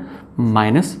হয়ে যাবে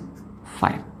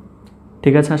 -5।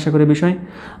 ঠিক আছে, আশা করি বিষয়।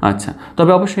 আচ্ছা,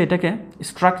 তবে অবশ্যই এটাকে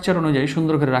স্ট্রাকচার অনুযায়ী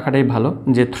সুন্দর করে রাখাটাই ভালো,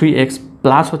 যে 3x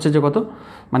প্লাস হচ্ছে যে কত,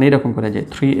 মানে এরকম করে যে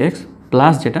 3x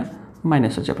প্লাস যেটা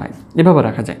মাইনাস হচ্ছে 5, এভাবে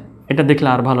রাখা যায়, এটা দেখলে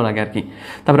আর ভালো লাগে আর কি।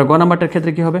 তারপরে গ নাম্বারটার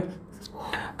ক্ষেত্রে কী হবে,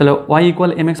 তাহলে Y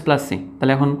equal M x plus C,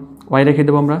 তাহলে এখন ওয়াই রেখে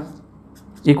দেবো আমরা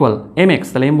ইকুয়াল এম এক্স,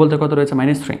 তাহলে এম বলতে কত রয়েছে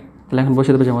 -3, তাহলে এখন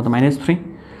বসিয়ে দেবো যে কত -3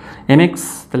 এম এক্স,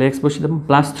 তাহলে এক্স বসিয়ে দেবো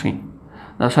 +3,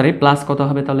 সরি প্লাস কত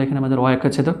হবে, তাহলে এখানে আমাদের ওয়াই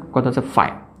অক্ষের ছেদক কত হচ্ছে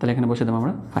 5, তাহলে এখানে বসিয়ে দেবো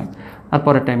আমরা 5। আর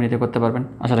পরের টাইম নিতে করতে পারবেন,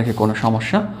 আশা রাখি কোনো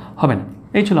সমস্যা হবে না।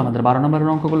 এই ছিল আমাদের 12 নম্বরের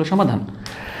অঙ্কগুলো সমাধান।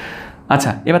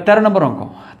 আচ্ছা, এবার 13 নম্বর অঙ্ক।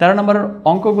 13 নম্বরের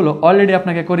অঙ্কগুলো অলরেডি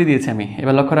আপনাকে করে দিয়েছি আমি,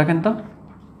 এবার লক্ষ্য রাখেন তো।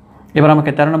 এবার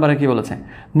আমাকে 13 নম্বরে কী বলেছে,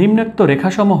 নিম্নোক্ত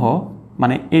রেখাসমূহ,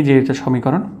 মানে এই যে এটা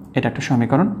সমীকরণ, এটা একটা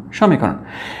সমীকরণ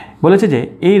বলেছে যে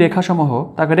এই রেখাসমূহ,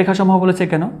 তাকে রেখাসমূহ বলেছে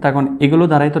কেন, তখন এগুলো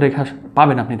দ্বারাই তো রেখা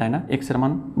পাবেন আপনি, তাই না। এক্সের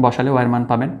মান বসালে ওয়াইয়ের মান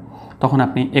পাবেন, তখন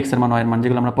আপনি এক্সের মান ওয়াইয়ের মান,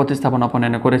 যেগুলো আমরা প্রতিস্থাপন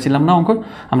অপনয়নে করেছিলাম না অঙ্ক,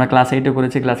 আমরা ক্লাস 8-এ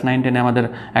করেছি, ক্লাস 9-10-এ আমাদের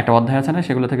একটা অধ্যায় আছে না,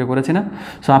 সেগুলো থেকে করেছি না।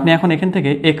 সো আপনি এখন এখান থেকে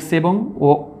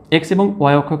এক্স এবং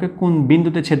ওয়াই অক্ষকে কোন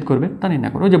বিন্দুতে ছেদ করবে তা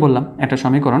নির্ণয় করো। ওই যে বললাম একটা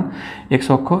সমীকরণ, এক্স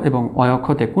অক্ষ এবং ওয়াই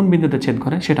অক্ষতে কোন বিন্দুতে ছেদ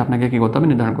করে সেটা আপনাকে কী করতে হবে,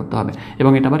 নির্ধারণ করতে হবে,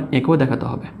 এবং এটা আবার একেও দেখাতে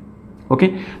হবে। ওকে,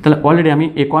 তাহলে অলরেডি আমি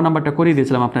এই ক নাম্বারটা করিয়ে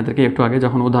দিয়েছিলাম আপনাদেরকে একটু আগে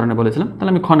যখন উদাহরণে বলেছিলাম, তাহলে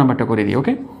আমি খ নাম্বারটা করে দিই।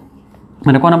 ওকে,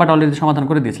 মানে ক নাম্বারটা অলরেডি সমাধান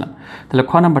করে দিয়েছিলাম। তাহলে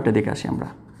খ নাম্বারটা দেখে আসি আমরা।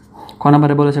 খ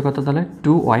নাম্বারে বলেছে কত, তাহলে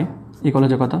 2y ইকুয়াল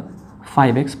হচ্ছে কত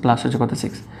 5x প্লাস হচ্ছে কত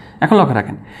 6। এখন লক্ষ্য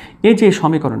রাখেন, এই যে এই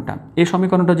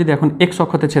সমীকরণটা যদি এখন এক্স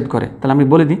অক্ষতে ছেদ করে, তাহলে আমি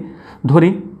বলে দিই, ধরি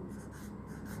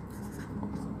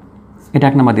এটা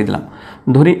 1 নাম্বার দিয়ে দিলাম,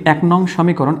 ধরি 1 নং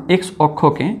সমীকরণ এক্স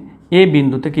অক্ষকে এ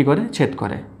বিন্দুতে কী করে ছেদ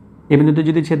করে, এই বিন্দুতে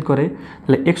যদি ছেদ করে,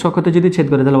 তাহলে এক্স অক্ষতে যদি ছেদ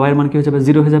করে, তাহলে ওয়াইয়ের মান কী হয়ে যাবে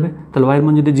 0 হয়ে যাবে। তাহলে ওয়াইয়ের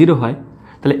মান যদি 0 হয়,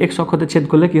 তাহলে এক্স অক্ষতে ছেদ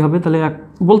করলে কী হবে, তাহলে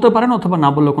বলতে পারেন অথবা না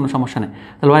বললেও কোনো সমস্যা নেই।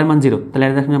 তাহলে ওয়াইয়ের মান 0, তাহলে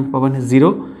এটা দেখুন পাবো 0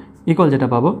 ইকুয়াল যেটা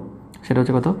পাবো সেটা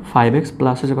হচ্ছে কত 5x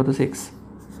প্লাস হচ্ছে কত 6।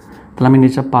 তাহলে আমি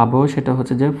নিচে পাবো সেটা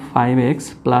হচ্ছে যে 5x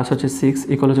প্লাস হচ্ছে 6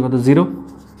 ইকুয়াল হচ্ছে কত 0,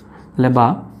 তাহলে বা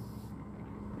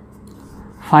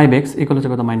 5x ইকুয়াল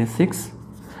হচ্ছে কত -6,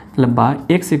 তাহলে বা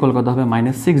x ইকুয়াল কত হবে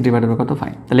 -6 ডিভাইডেড বাই কত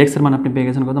 5। তাহলে x এর মান আপনি পেয়ে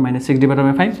গেছেন কত -6 ডিভাইডেড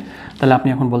বাই 5। তাহলে আপনি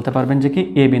এখন বলতে পারবেন যে কি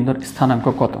এ বিন্দুর স্থানাঙ্ক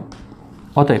কত।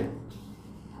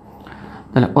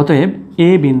 অতএব এ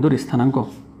বিন্দুর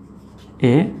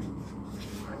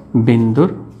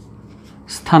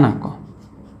স্থানাঙ্ক,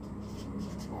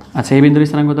 আচ্ছা এই বিন্দুর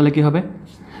স্থানাঙ্ক তাহলে কী হবে,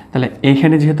 তাহলে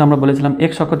এইখানে যেহেতু আমরা বলেছিলাম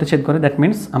এক্স অক্ষতে ছেদ করে, দ্যাট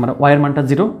মিনস আমরা ওয়াইয়ের মানটা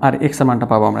 0 আর এক্স এর মানটা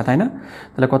পাবো আমরা, তাই না।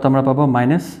 তাহলে কত আমরা পাবো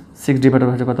 -6 ডিভাইডেড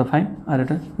হচ্ছে কত 5, আর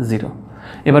এটা 0।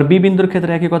 এবার বি বিন্দুর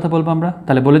ক্ষেত্রে একই কথা বলবো আমরা,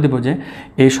 তাহলে বলে দেবো যে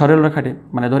এই সরলরেখাটি,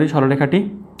 মানে ধরি সরলরেখাটি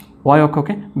ওয়াই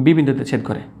অক্ষকে বি বিন্দুতে ছেদ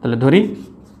করে, তাহলে ধরি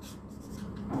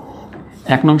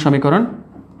 1 নং সমীকরণ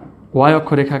ওয়াই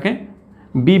অক্ষরেখাকে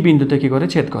বি বিন্দুতে কী করে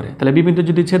ছেদ করে, তাহলে বি বিন্দু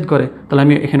যদি ছেদ করে, তাহলে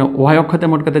আমি এখানে ওয়াই অক্ষতে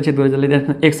মোট কথা ছেদ করে, তাহলে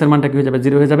এক্স এর মানটা কী হয়ে যাবে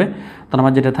 0 হয়ে যাবে। তাহলে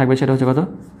আমার যেটা থাকবে সেটা হচ্ছে কত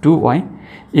 2y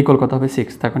ইকুয়াল কত হবে 6,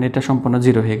 তখন এটা সম্পূর্ণ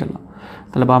 0 হয়ে গেল।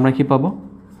 তাহলে বা আমরা কী পাবো,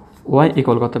 y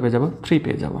ইকুয়াল কত পেয়ে যাবো 3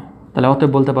 পেয়ে যাবো। তাহলে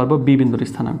অতএব বলতে পারবো বি বিন্দুর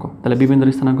স্থানাঙ্ক, তাহলে বি বিন্দুর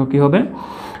স্থানাঙ্ক কী হবে,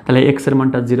 তাহলে এক্স এর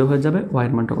মানটা 0 হয়ে যাবে, ওয়াই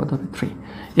এর মানটা কত হবে 3।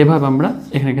 এভাবে আমরা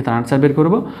এখানে ক্ষেত্রে আনসার বের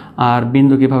করবো। আর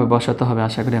বিন্দু কীভাবে বসাতে হবে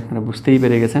আশা করি আপনারা বুঝতেই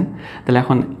পেরে গেছেন। তাহলে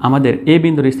এখন আমাদের এ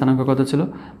বিন্দুর স্থানাঙ্ক কত ছিল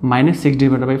 -6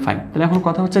 ডিভাইডেড বাই 5। তাহলে এখন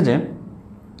কথা হচ্ছে যে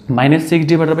 -6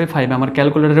 ডিভাইডেড বাই 5 আমার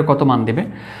ক্যালকুলেটরে কত মান দেবে,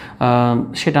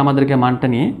 সেটা আমাদেরকে মানটা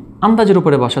নিয়ে আন্দাজের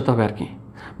উপরে বসাতে হবে আর কি।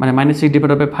 মানে -6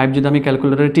 ডিভাইডেড বাই 5 যদি আমি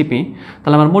ক্যালকুলেটরে টিপি,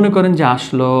 তাহলে আমার মনে করেন যে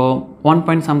আসলো 1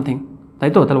 পয়েন্ট সামথিং, তাই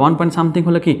তো? তাহলে 1 পয়েন্ট সামথিং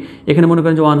হলে কি এখানে মনে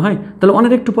করেন যে 1 হয়, তাহলে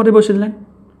 1-এর একটু পরে বসে দিলেন।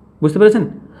 বুঝতে পেরেছেন?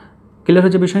 ক্লিয়ার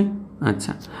হচ্ছে বিষয়?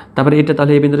 আচ্ছা, তারপরে এটা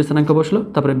তাহলে এই বিন্দুর স্থানাঙ্ক বসলো,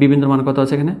 তারপরে বি বিন্দুর মান কত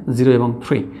আছে এখানে 0 এবং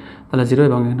 3, তাহলে 0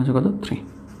 এবং এখানে হচ্ছে কত 3,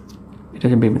 এটা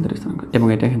হচ্ছে বি বিন্দুর স্থানাঙ্ক এবং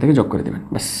এটা এখান থেকে যোগ করে দেবেন,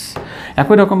 ব্যাস।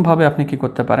 একই রকমভাবে আপনি কি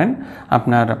করতে পারেন,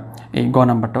 আপনার এই গ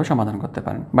নাম্বারটাও সমাধান করতে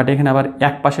পারেন। বাট এখানে আবার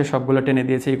এক পাশে সবগুলো টেনে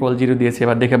দিয়েছে, ইকুয়াল 0 দিয়েছে,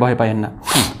 এবার দেখে ভয় পাবেন না।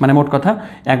 মানে মোট কথা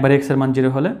একবার এক্সের মান 0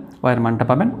 হলে ওয়াইয়ের মানটা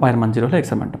পাবেন, ওয়াইয়ের মান 0 হলে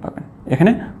এক্সের মানটা পাবেন,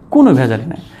 এখানে কোনো ভেজালি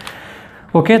নাই।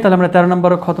 ওকে, তাহলে আমরা 13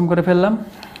 নম্বরও খতম করে ফেললাম।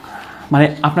 মানে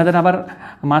আপনাদের আবার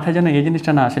মাথায় যেন এই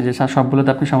জিনিসটা না আসে যে স্যার সবগুলো তো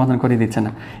আপনি সমাধান করে দিচ্ছেন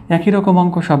না, একই রকম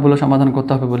অঙ্ক সবগুলো সমাধান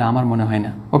করতে হবে বলে আমার মনে হয়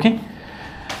না। ওকে,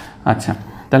 আচ্ছা,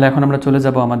 তাহলে এখন আমরা চলে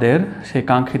যাব আমাদের সেই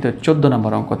কাঙ্ক্ষিত 14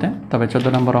 নম্বর অঙ্কতে। তবে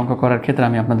 14 নম্বর অঙ্ক করার ক্ষেত্রে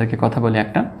আমি আপনাদেরকে কথা বলি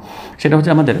একটা, সেটা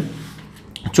হচ্ছে আমাদের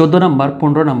 14 নম্বর,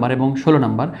 15 নম্বর এবং 16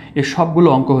 নম্বর এই সবগুলো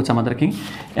অঙ্ক হচ্ছে আমাদের কি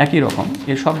একই রকম।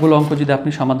 এই সবগুলো অঙ্ক যদি আপনি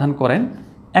সমাধান করেন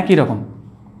একই রকম।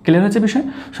 ক্লিয়ার হচ্ছে বিষয়?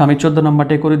 সো আমি 14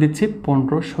 নম্বরটাই করে দিচ্ছি,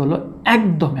 15, 16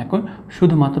 একদম একই,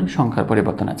 শুধুমাত্র সংখ্যার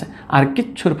পরিবর্তন আছে, আর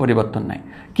কিচ্ছুর পরিবর্তন নাই।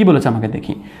 কি বলেছে আমাকে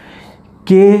দেখি,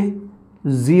 কে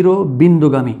 0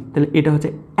 বিন্দুগামী, তাহলে এটা হচ্ছে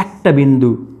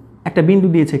একটা বিন্দু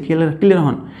দিয়েছে, ক্লিয়ার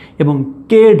হন, এবং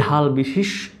কে ঢাল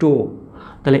বিশিষ্ট,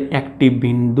 তাহলে একটি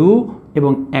বিন্দু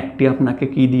এবং একটি আপনাকে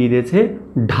কি দিয়ে দিয়েছে,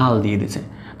 ঢাল দিয়ে দিয়েছে।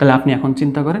 তাহলে আপনি এখন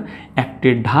চিন্তা করেন একটি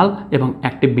ঢাল এবং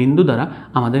একটি বিন্দু দ্বারা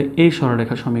আমাদের এই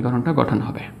সরলরেখার সমীকরণটা গঠন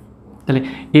হবে। তাহলে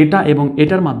এটা এবং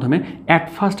এটার মাধ্যমে অ্যাট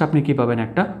ফার্স্ট আপনি কী পাবেন,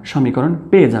 একটা সমীকরণ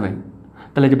পেয়ে যাবেন।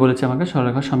 তাহলে যে বলেছে আমাকে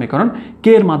সরলরেখার সমীকরণ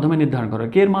কে এর মাধ্যমে নির্ধারণ করো,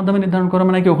 কে এর মাধ্যমে নির্ধারণ করো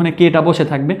মানে কি ওখানে কেটা বসে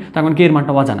থাকবে, তখন কে এর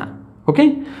মানটা অজানা। ওকে,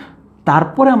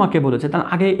 তারপরে আমাকে বলেছে, তার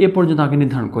আগে এ পর্যন্ত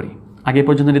নির্ধারণ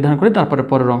করি, তারপরে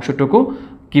পরের অংশটুকু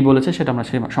কি বলেছে সেটা আমরা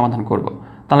সমাধান করব।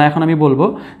 তাহলে এখন আমি বলবো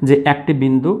যে একটি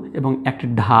বিন্দু এবং একটি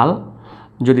ঢাল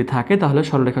যদি থাকে তাহলে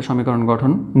সরলরেখার সমীকরণ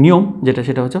গঠন নিয়ম যেটা,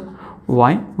 সেটা হচ্ছে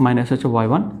y মাইনাস হচ্ছে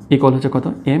y1 ইকুয়াল হচ্ছে কত,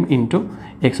 m ইন্টু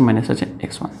x মাইনাস হচ্ছে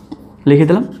x1। লিখে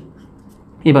দিলাম।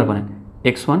 এবার বলেন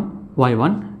x1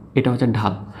 y1 এটা হচ্ছে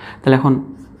ঢাল, তাহলে এখন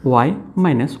y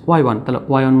মাইনাস y1, তাহলে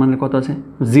y1 মানের কত আছে,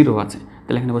 0 আছে,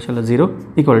 তাহলে এখানে বসে হলো 0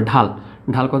 ইকুয়াল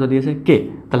ঢাল কত দিয়েছে, কে,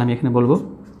 তাহলে আমি এখানে বলবো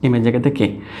m এর জায়গাতে কে,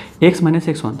 x মাইনাস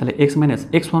x1, তাহলে x মাইনাস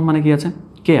x1 মানে কি আছে,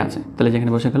 কে আছে, তাহলে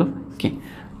যেখানে বসে গেল কে।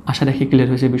 আশা রাখি ক্লিয়ার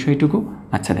হয়েছে বিষয়টুকু।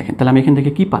 আচ্ছা দেখেন, তাহলে আমি এখান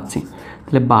থেকে কি পাচ্ছি,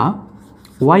 তাহলে বা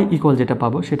y ইকুয়াল যেটা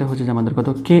পাবো সেটা হচ্ছে যে আমাদের কত,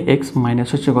 কে এক্স মাইনাস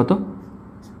হচ্ছে কত,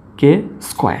 কে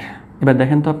স্কোয়ার। এবার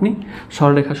দেখেন তো আপনি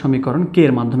সরলরেখার সমীকরণ কে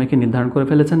এর মাধ্যমে কি নির্ধারণ করে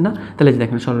ফেলেছেন না, তাহলে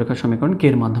দেখেন সরলরেখার সমীকরণ কে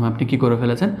এর মাধ্যমে আপনি কি করে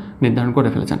ফেলেছেন, নির্ধারণ করে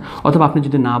ফেলেছেন। অথবা আপনি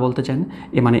যদি না বলতে চান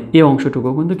মানে এই অংশটুকু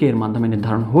কিন্তু কে এর মাধ্যমে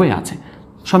নির্ধারণ হয়ে আছে,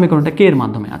 সমীকরণটা কে এর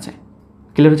মাধ্যমে আছে।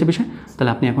 ক্লিয়ার হচ্ছে বিষয়?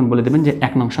 তাহলে আপনি এখন বলে দেবেন যে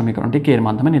 1 নং সমীকরণটি কে এর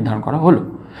মাধ্যমে নির্ধারণ করা হলো।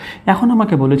 এখন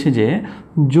আমাকে বলেছে যে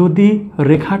যদি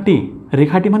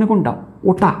রেখাটি মানে কোনটা,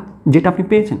 ওটা যেটা আপনি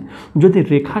পেয়েছেন, যদি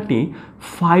রেখাটি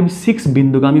 5, 6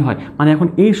 বিন্দুগামী হয়, মানে এখন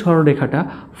এই সরলরেখাটা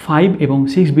 5 এবং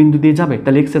 6 বিন্দু দিয়ে যাবে,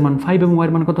 তাহলে x এর মান 5 এবং y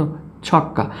এর মান কত,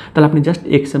 ছক্কা। তাহলে আপনি জাস্ট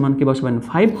x এর মান কি বসাবেন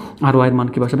 5 আর y এর মান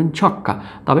কি বসাবেন ছক্কা,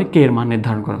 তবে কে এর মান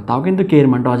নির্ধারণ করো। তাও কিন্তু কে এর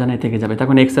মানটা অজানাই থেকে যাবে,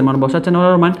 তখন x এর মান বসাচ্ছেন y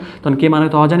এর মান, তখন কে মানে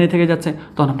তো অজানাই থেকে যাচ্ছে,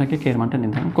 তখন আপনাকে কে এর মানটা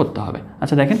নির্ধারণ করতে হবে।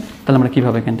 আচ্ছা দেখেন তাহলে আমরা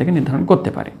কীভাবে এখান থেকে নির্ধারণ করতে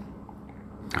পারি।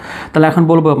 তাহলে এখন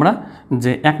বলবো আমরা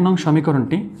যে 1 নং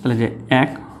সমীকরণটি, তাহলে যে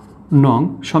 1 নং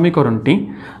সমীকরণটি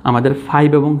আমাদের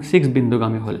 5 এবং 6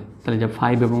 বিন্দুগামী হলে, তাহলে যে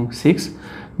 5 এবং 6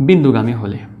 বিন্দুগামী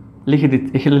হলে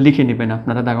এখানে লিখে নেবেন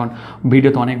আপনারা, দেখুন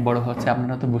ভিডিও তো অনেক বড় হচ্ছে,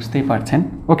 আপনারা তো বুঝতেই পারছেন।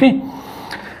 ওকে,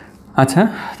 আচ্ছা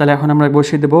তাহলে এখন আমরা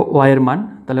বসিয়ে দেবো y এর মান,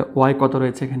 তাহলে y কত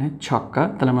রয়েছে এখানে ছক্কা,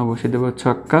 তাহলে আমরা বসিয়ে দেবো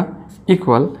ছক্কা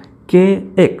ইকুয়াল কে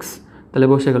এক্স, তাহলে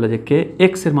বসে গেলো যে কে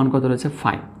এক্স এর মান কত রয়েছে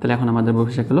 5, তাহলে এখন আমাদের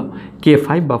বসে গেলো কে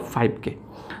 5 বা 5k,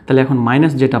 তাহলে এখন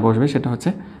মাইনাস যেটা বসবে সেটা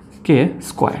হচ্ছে কে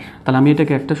স্কোয়ার। তাহলে আমি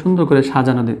এটাকে একটা সুন্দর করে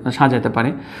সাজাতে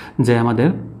পারি যে আমাদের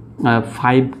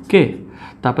 5k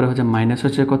তারপরে হচ্ছে মাইনাস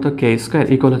হচ্ছে কত কে স্কোয়ার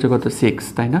ইকুয়াল হচ্ছে কত 6,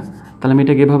 তাই না? তাহলে আমি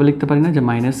এটাকে এভাবে লিখতে পারি না যে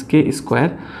মাইনাস কে স্কোয়ার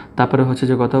তারপরে হচ্ছে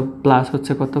যে কত প্লাস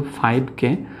হচ্ছে কত 5k,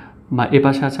 বা এ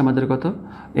পাশে আছে আমাদের কত,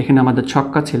 এখানে আমাদের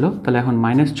ছক্কা ছিল, তাহলে এখন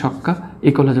মাইনাস ছক্কা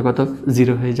ইকুয়াল হচ্ছে কত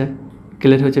 0 হয়ে যায়।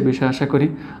 ক্লিয়ার হয়েছে বিষয় আশা করি।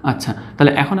 আচ্ছা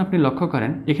তাহলে এখন আপনি লক্ষ্য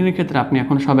করেন এখানের ক্ষেত্রে আপনি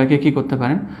এখন সবাইকে কি করতে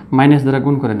পারেন, মাইনাস দ্বারা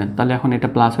গুণ করে দেন, তাহলে এখন এটা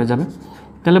প্লাস হয়ে যাবে,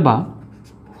 তাহলে বা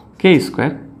কে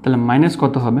স্কোয়ার, তাহলে মাইনাস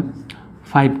কত হবে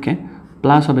 5k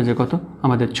প্লাস হবে যে কত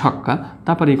আমাদের ছক্কা,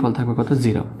 তারপরে ইকুয়াল থাকবে কত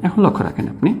 0। এখন লক্ষ্য রাখেন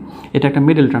আপনি এটা একটা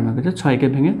মিডল টার্ম হয়ে গেছে, 6কে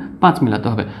ভেঙে 5 মিলাতে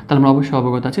হবে, তাহলে আমরা অবশ্যই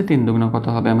অবগত আছি 3 দুগুণ কত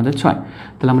হবে আমাদের 6,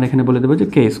 তাহলে আমরা এখানে বলে দেবো যে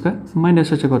কে স্কোয়ার মাইনাস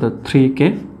হচ্ছে কত 3k,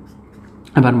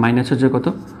 এবার মাইনাস হচ্ছে কত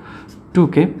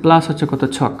 2k প্লাস হচ্ছে কত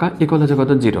ছক্কা ইকুয়াল হচ্ছে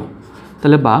কত 0,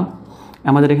 তাহলে বা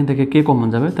আমাদের এখান থেকে কে কমন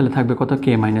যাবে, তাহলে থাকবে কত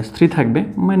কে মাইনাস 3 থাকবে,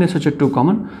 মাইনাস হচ্ছে 2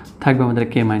 কমন থাকবে আমাদের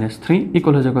কে মাইনাস 3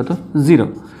 ইকুয়াল হচ্ছে কত 0।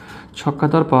 ছক্কা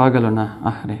তো আর পাওয়া গেল না,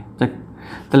 আরে দেখ।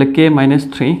 তাহলে কে মাইনাস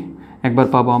থ্রি একবার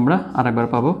পাবো আমরা, আর একবার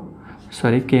পাবো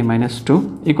সরি কে মাইনাস টু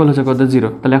ইকুয়াল হচ্ছে কত 0।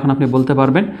 তাহলে এখন আপনি বলতে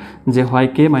পারবেন যে হয়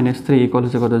কে মাইনাস থ্রি ইকুয়াল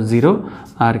হচ্ছে কত 0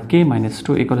 আর কে মাইনাস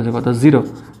টু ইকুয়াল হচ্ছে কত 0।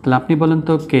 তাহলে আপনি বলেন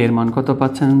তো কে এর মান কত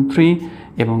পাচ্ছেন 3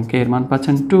 এবং কে এর মান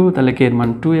পাচ্ছেন 2, তাহলে কে এর মান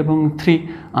 2 এবং 3,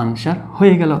 আনসার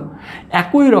হয়ে গেল।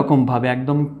 একই রকমভাবে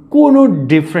একদম কোনো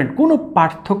ডিফারেন্ট, কোনো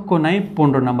পার্থক্য নাই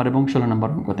 15 নম্বর এবং 16 নম্বর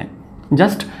অঙ্কতে,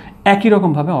 জাস্ট একই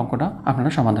রকমভাবে অঙ্কটা আপনারা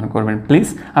সমাধান করবেন। প্লিজ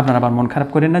আপনারা আবার মন খারাপ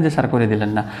করেন না যে স্যার করে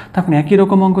দিলেন না, তখন একই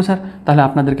রকম অঙ্ক স্যার, তাহলে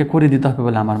আপনাদেরকে করে দিতে হবে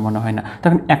বলে আমার মনে হয় না।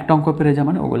 তখন একটা অঙ্ক পেরে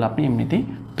যাবেন, ওগুলো আপনি এমনিতেই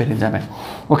পেরে যাবেন।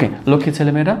 ওকে লক্ষ্মী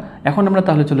ছেলেমেয়েরা, এখন আমরা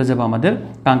তাহলে চলে যাব আমাদের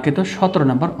কাঙ্ক্ষিত 17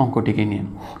 নম্বর অঙ্কটিকে নিয়ে।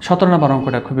 17 নম্বর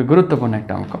অঙ্কটা খুবই গুরুত্বপূর্ণ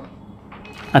একটা অঙ্ক।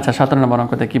 আচ্ছা 17 নম্বর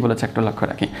অঙ্কতে কী বলেছে একটু লক্ষ্য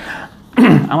রাখি।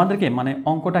 আমাদেরকে মানে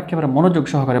অঙ্কটা একেবারে মনোযোগ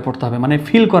সহকারে পড়তে হবে, মানে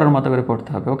ফিল করার মতো করে পড়তে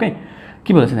হবে। ওকে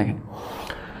কী বলেছে দেখেন,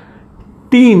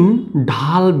 3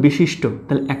 ঢাল বিশিষ্ট,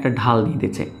 তাহলে একটা ঢাল দিয়ে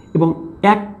দিচ্ছে এবং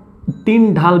 3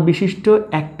 ঢাল বিশিষ্ট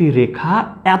একটি রেখা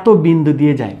এত বিন্দু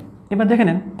দিয়ে যায়। এবার দেখে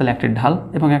নেন, তাহলে একটি ঢাল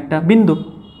এবং একটা বিন্দু,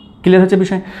 ক্লিয়ার হচ্ছে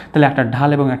বিষয়। তাহলে একটা ঢাল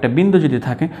এবং একটা বিন্দু যদি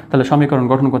থাকে তাহলে সমীকরণ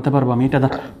গঠন করতে পারবো আমি, এটা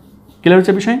ক্লিয়ার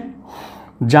হচ্ছে বিষয়।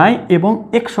 যায় এবং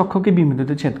এক্স অক্ষকে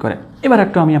বিন্দুতে ছেদ করে। এবার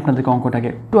একটু আমি আপনাদেরকে অঙ্কটাকে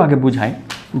একটু আগে বুঝাই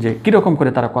যে কীরকম করে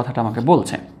তারা কথাটা আমাকে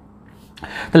বলছে।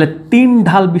 তাহলে 3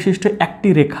 ঢাল বিশিষ্ট একটি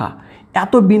রেখা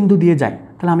এত বিন্দু দিয়ে যায়,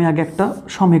 তাহলে আমি আগে একটা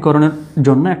সমীকরণের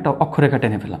জন্য একটা অক্ষরেখা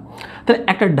টেনে ফেলাম। তাহলে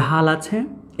একটা ঢাল আছে,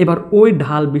 এবার ওই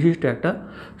ঢাল বিশিষ্ট একটা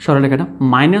সরলরেখাটা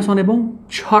 -1 এবং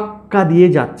ছক্কা দিয়ে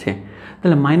যাচ্ছে।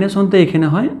 তাহলে -1 তো এখানে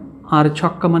হয়, আর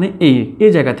ছক্কা মানে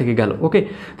এই জায়গা থেকে গেল। ওকে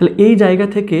তাহলে এই জায়গা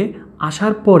থেকে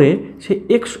আসার পরে সে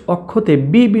এক্স অক্ষতে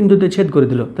বি বিন্দুতে ছেদ করে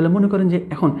দিল। তাহলে মনে করেন যে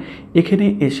এখন এখানে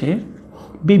এসে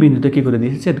বি বিন্দুতে কী করে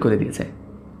দিয়েছে, ছেদ করে দিয়েছে।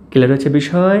 ক্লিয়ার হচ্ছে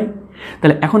বিষয়।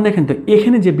 তাহলে এখন দেখেন তো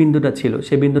এখানে যে বিন্দুটা ছিল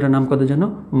সেই বিন্দুটার নাম কত যেন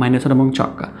 -1 এবং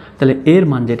ছক্কা। তাহলে এর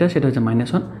মান যেটা সেটা হচ্ছে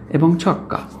 -1 এবং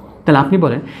ছক্কা। তাহলে আপনি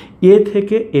বলেন এ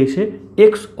থেকে এসে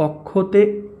এক্স অক্ষতে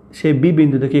সে বি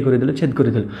বিন্দুতে কী করে দিল, ছেদ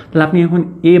করে দিল। তাহলে আপনি এখন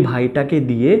এ ভাইটাকে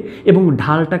দিয়ে এবং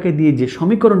ঢালটাকে দিয়ে যে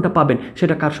সমীকরণটা পাবেন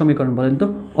সেটা কার সমীকরণ বলেন তো?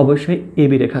 অবশ্যই এ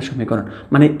বি রেখার সমীকরণ।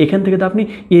 মানে এখান থেকে তো আপনি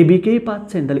এ বিকেই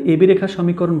পাচ্ছেন, তাহলে এ বি রেখার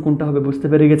সমীকরণ কোনটা হবে বুঝতে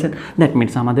পেরে গেছেন। দ্যাট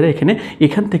মিনস আমাদের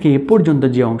এখান থেকে এ পর্যন্ত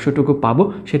যে অংশটুকু পাবো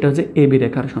সেটা হচ্ছে এ বি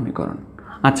রেখার সমীকরণ।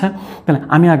 আচ্ছা তাহলে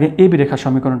আমি আগে এ বি রেখার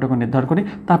সমীকরণটুকু নির্ধারণ করি,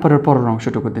 তারপরে পরের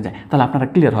অংশটুকুতে যাই, তাহলে আপনারা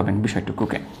ক্লিয়ার হবেন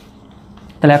বিষয়টুকুকে।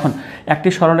 তাহলে এখন একটি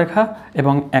সরলরেখা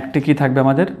এবং একটি কি থাকবে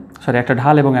আমাদের, একটা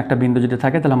ঢাল এবং একটা বিন্দু যদি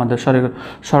থাকে তাহলে আমাদের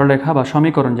সরলরেখা বা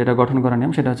সমীকরণ যেটা গঠন করার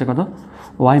নিয়ম সেটা হচ্ছে কত,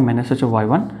 y মাইনাস হচ্ছে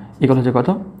y1 ইকুয়াল হচ্ছে কত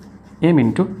m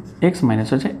ইন্টু এক্স মাইনাস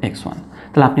হচ্ছে x1।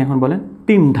 তাহলে আপনি এখন বলেন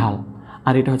 3 ঢাল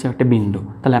আর এটা হচ্ছে একটা বিন্দু,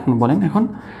 তাহলে আপনি বলেন এখন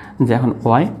যে এখন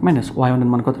y মাইনাস y1 এর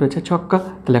মান কত রয়েছে ছক্কা।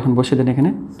 তাহলে এখন বসিয়ে দেন এখানে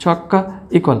ছক্কা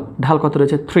ইকুয়াল ঢাল কত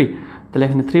রয়েছে 3, তাহলে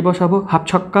এখানে 3 বসাবো, হাফ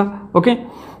ছক্কা। ওকে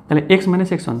তাহলে x মাইনাস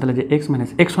x1, তাহলে যে x মাইনাস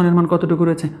x1 এর মান কতটুকু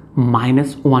রয়েছে,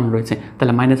 -1 রয়েছে।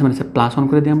 তাহলে মাইনাস মাইনাসে +1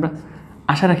 করে দিই আমরা।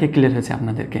 আশা রাখি ক্লিয়ার হয়েছে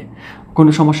আপনাদেরকে, কোনো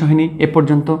সমস্যা হয়নি এ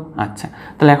পর্যন্ত। আচ্ছা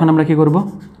তাহলে এখন আমরা কি করব,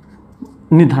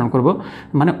 নির্ধারণ করব,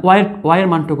 মানে y এর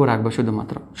মানটুকু রাখবো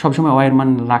শুধুমাত্র। সবসময় y এর মান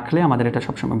রাখলে আমাদের এটা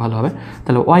সবসময় ভালো হবে।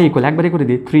 তাহলে y ইকুয়াল একবারই করে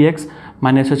দিই 3x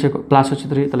মাইনাস হচ্ছে প্লাস হচ্ছে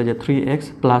 3, তাহলে যে 3x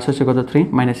প্লাস হচ্ছে কত 3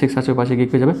 -6 আছে পাশে গিয়ে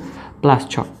হয়ে যাবে প্লাস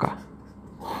ছক্কা।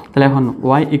 তাহলে এখন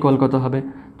y ইকুয়াল কত হবে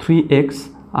 3x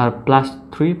আর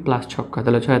 +3 প্লাস ছক্কা,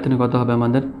 তাহলে 6 3 কত হবে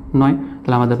আমাদের 9,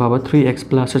 তাহলে আমাদের পাবো 3x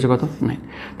প্লাস হচ্ছে কত 9।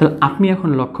 তাহলে আপনি এখন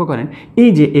লক্ষ্য করেন এই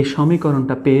যে এই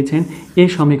সমীকরণটা পেয়েছেন, এই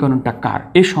সমীকরণটা কার,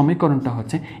 এই সমীকরণটা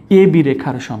হচ্ছে এ বি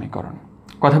রেখার সমীকরণ।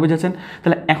 কথা বুঝেছেন?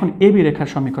 তাহলে এখন এ বি রেখার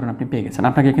সমীকরণ আপনি পেয়ে গেছেন।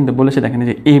 আপনাকে কিন্তু বলেছে দেখেন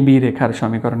যে এ বি রেখার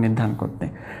সমীকরণ নির্ধারণ করতে।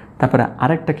 তারপরে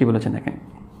আরেকটা কি বলেছে দেখেন,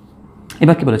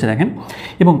 এবার কি বলেছে দেখেন,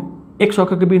 এবং এক্স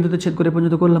অক্ষকে বিন্দুতে ছেদ করে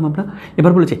পর্যন্ত করলাম আমরা।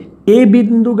 এবার বলেছে এ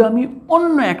বিন্দুগামী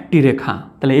অন্য একটি রেখা,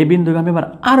 তাহলে এ বিন্দুগামী এবার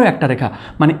আরও একটা রেখা,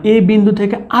 মানে এ বিন্দু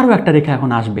থেকে আরও একটা রেখা এখন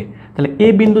আসবে। তাহলে এ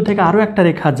বিন্দু থেকে আরও একটা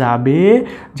রেখা যাবে,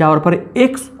 যাওয়ার পরে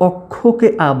এক্স অক্ষকে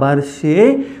আবার সে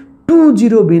 2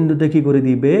 0 বিন্দুতে কী করে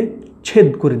দিবে, ছেদ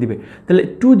করে দিবে। তাহলে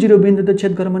 2 0 বিন্দুতে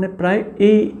ছেদ করা মানে প্রায়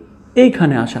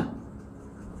এইখানে আসা।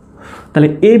 তাহলে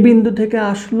এ বিন্দু থেকে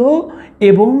আসলো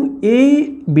এবং এই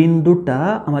বিন্দুটা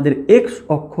আমাদের এক্স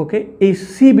অক্ষকে এই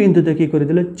সি বিন্দুতে কী করে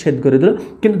দিল, ছেদ করে দিল।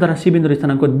 কিন্তু তারা সি বিন্দুর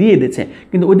স্থানাঙ্ক দিয়ে দিয়েছে,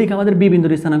 কিন্তু ওদিকে আমাদের বি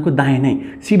বিন্দুর স্থানাঙ্ক দেয় নাই।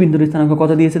 সি বিন্দুর স্থানাঙ্ক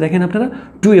কত দিয়েছে দেখেন আপনারা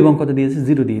 2 এবং কত দিয়েছে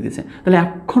 0 দিয়ে দিয়েছে। তাহলে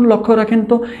এখন লক্ষ্য রাখেন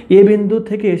তো এ বিন্দু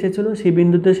থেকে এসেছিল, সি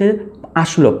বিন্দুতে সে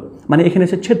আসলো, মানে এখানে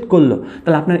এসে ছেদ করলো।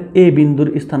 তাহলে আপনার এ বিন্দুর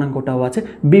স্থানাঙ্কটাও আছে,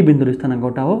 বি বিন্দুর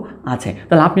স্থানাঙ্কটাও আছে।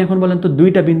 তাহলে আপনি এখন বলেন তো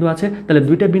 2টা বিন্দু আছে, তাহলে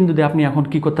 2টা বিন্দু দিয়ে আপনি এখন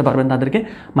কি করতে পারবেন তাদেরকে,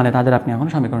 মানে তাদের আপনি এখন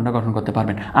সমীকরণটা গঠন করতে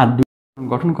পারবেন। আর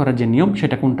গঠন করার যে নিয়ম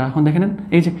সেটা কোনটা এখন দেখে নেন।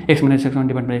 এই যে x minus x one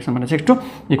divide by x one minus x two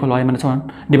equal Y minus one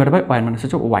divide by Y minus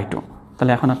হচ্ছে ওয়াই টু।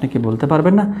 তাহলে এখন আপনি কি বলতে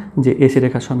পারবেন না যে এসি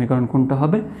রেখার সমীকরণ কোনটা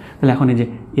হবে? তাহলে এখন এই যে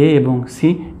এ এবং সি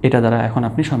এটা দ্বারা এখন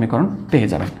আপনি সমীকরণ পেয়ে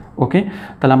যাবেন। ওকে,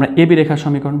 তাহলে আমরা এ বি রেখার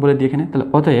সমীকরণ বলে দিই এখানে। তাহলে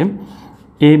অতএব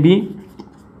এ বি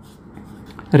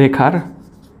রেখার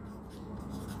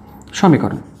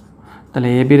সমীকরণ, তাহলে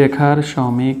এ বি রেখার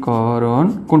সমীকরণ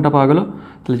কোনটা পাওয়া গেল?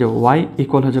 তাহলে যে ওয়াই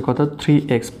ইকুয়াল হচ্ছে কত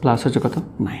 3x প্লাস হচ্ছে কত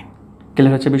 9।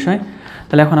 ক্লিয়ার হচ্ছে বিষয়?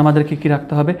 তাহলে এখন আমাদেরকে কী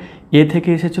রাখতে হবে? এ থেকে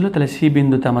এসেছিলো, তাহলে সি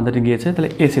বিন্দুতে আমাদের গিয়েছে, তাহলে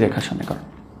এসি রেখার সমীকরণ।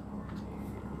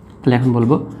 তাহলে এখন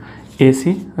বলবো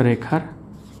এসি রেখার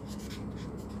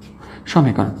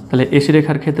সমীকরণ। তাহলে এসি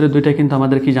রেখার ক্ষেত্রে দুইটাই কিন্তু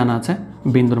আমাদের কি জানা আছে?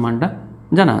 বিন্দুর মানটা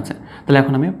জানা আছে। তাহলে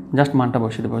এখন আমি জাস্ট মানটা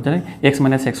বসিয়ে দেবো। তাহলে এক্স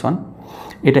মাইনাস এক্স ওয়ান,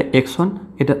 এটা এক্স ওয়ান,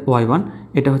 এটা ওয়াই ওয়ান,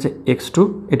 এটা হচ্ছে এক্স টু,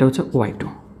 এটা হচ্ছে ওয়াই টু।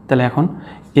 তাহলে এখন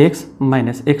এক্স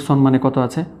মাইনাস এক্স ওয়ান মানে কত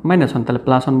আছে? মাইনাস ওয়ান, তাহলে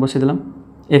প্লাস ওয়ান বসিয়ে দিলাম।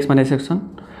 X minus x one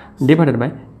divided by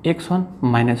x one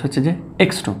minus হচ্ছে যে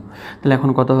এক্স টু। তাহলে এখন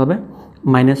কত হবে?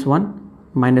 মাইনাস ওয়ান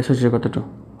মাইনাস হচ্ছে কত টু,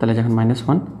 তাহলে যখন মাইনাস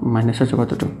ওয়ান মাইনাস হচ্ছে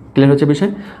কত টু। ক্লিয়ার হচ্ছে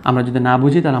বিষয়? আমরা যদি না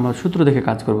বুঝি তাহলে আমরা সূত্র দেখে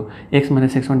কাজ করবো। X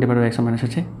minus x one divide by x one minus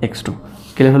হচ্ছে এক্স টু।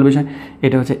 ক্লিয়ার হল বিষয়?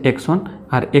 এটা হচ্ছে এক্স ওয়ান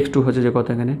আর এক্স টু হচ্ছে যে কত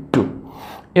এখানে 2।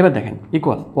 এবার দেখেন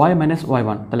equal Y minus Y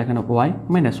one, তাহলে এখানে ওয়াই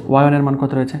মাইনাস ওয়াই ওয়ানের মান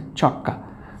কত রয়েছে? ছক্কা,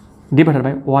 divided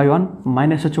by Y one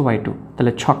minus হচ্ছে ওয়াই টু,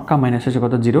 তাহলে ছক্কা মাইনাস হচ্ছে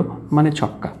কত 0 মানে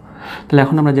ছক্কা। তাহলে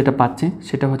এখন আমরা যেটা পাচ্ছি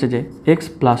সেটা হচ্ছে যে এক্স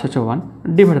প্লাস হচ্ছে 1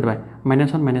 divided by minus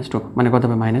one minus two মানে কত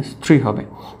হবে? -3 হবে।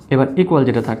 এবার ইকুয়াল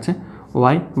যেটা থাকছে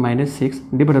ওয়াই মাইনাস 6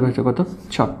 ডিভাইডেড বাই হচ্ছে কত?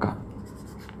 ছক্কা,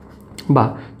 বা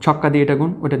ছক্কা দিয়ে এটা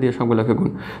গুণ, ওটা দিয়ে সবগুলোকে গুণ।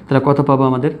 তাহলে কত পাবো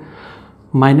আমাদের?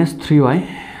 -3y,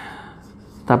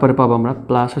 তারপরে পাবো আমরা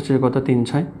প্লাস হচ্ছে কত 3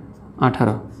 6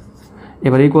 18।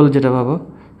 এবার ইকুয়াল যেটা পাবো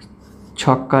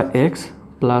ছক্কা এক্স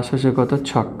প্লাস হচ্ছে কত?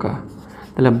 ছক্কা।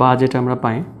 তাহলে বা যেটা আমরা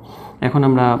পাই, এখন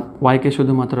আমরা ওয়াইকে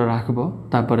শুধুমাত্র রাখবো,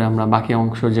 তারপরে আমরা বাকি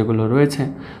অংশ যেগুলো রয়েছে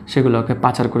সেগুলোকে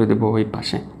পাচার করে দেবো ওই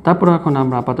পাশে। তারপরে এখন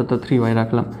আমরা আপাতত 3y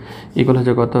রাখলাম, ইকুয়াল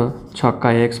হচ্ছে কত? ছক্কা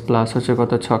এক্স প্লাস হচ্ছে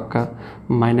কত? ছক্কা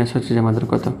মাইনাস হচ্ছে যে আমাদের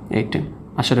কত? 18।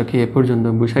 আশা রাখি এ পর্যন্ত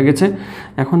বুঝে গেছে।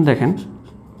 এখন দেখেন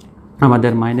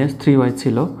আমাদের -3y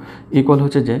ছিল, ইকুয়াল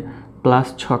হচ্ছে যে প্লাস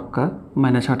ছক্কা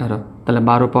মাইনাস 18, তাহলে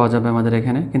 12 পাওয়া যাবে আমাদের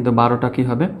এখানে, কিন্তু 12টা কী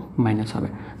হবে? মাইনাস হবে।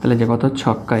 তাহলে যে কত?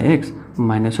 ছক্কা এক্স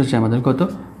মাইনাস হচ্ছে আমাদের কত?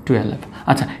 12।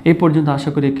 আচ্ছা, এই পর্যন্ত আশা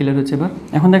করি ক্লিয়ার হচ্ছে। এবার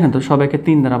এখন দেখেন তো সবাইকে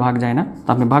 3 দ্বারা ভাগ যায় না, তো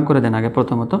আপনি ভাগ করে দেন আগে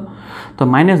প্রথমত, তো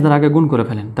মাইনাস দ্বারা আগে গুণ করে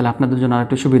ফেলেন, তাহলে আপনাদের জন্য আর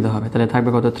একটু সুবিধা হবে। তাহলে থাকবে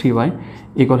কত? 3y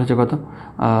ইকুয়াল হচ্ছে কত?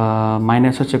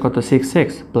 মাইনাস হচ্ছে কত? 6x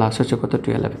প্লাস হচ্ছে কত?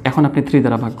 12। এখন আপনি 3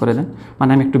 দ্বারা ভাগ করে দেন, মানে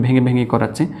আমি একটু ভেঙে ভেঙে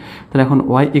করাচ্ছি। তাহলে এখন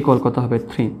y ইকুয়াল কত হবে?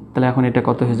 3। তাহলে এখন এটা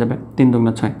কত হয়ে যাবে? 3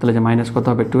 দুগুণে 6, তাহলে যে মাইনাস কত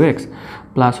হবে? 2x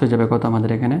প্লাস হয়ে যাবে কত? আমাদের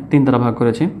এখানে 3 দ্বারা ভাগ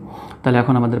করেছি, তাহলে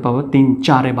এখন আমাদের পাবো 3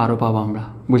 4 এ 12 পাবো আমরা,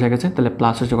 বুঝা গেছে? তাহলে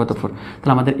প্লাস হচ্ছে কত? 4।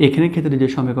 তাহলে আমাদের এখানের ক্ষেত্রে যে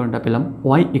সমীকরণটা পেলাম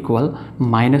y ইকুয়াল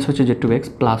মাইনাস হচ্ছে যে 2x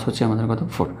প্লাস হচ্ছে আমাদের কত?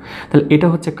 4। তাহলে এটা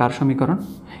হচ্ছে কার সমীকরণ?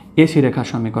 এসি রেখার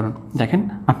সমীকরণ। দেখেন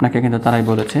আপনাকে কিন্তু তারাই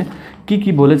বলেছে,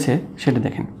 কি বলেছে সেটা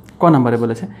দেখেন। ক নম্বরে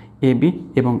বলেছে এ বি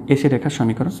এবং এসি রেখার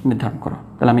সমীকরণ নির্ধারণ করো।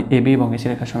 তাহলে আমি এ বি এবং এসি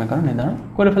রেখার সমীকরণ নির্ধারণ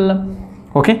করে ফেললাম।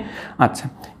 ওকে, আচ্ছা,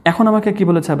 এখন আমাকে কি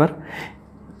বলেছে আবার?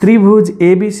 ত্রিভুজ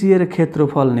এবিসি এর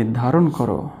ক্ষেত্রফল নির্ধারণ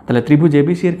করো। তাহলে ত্রিভুজ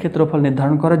এবিসি এর ক্ষেত্রফল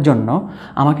নির্ধারণ করার জন্য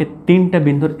আমাকে 3টা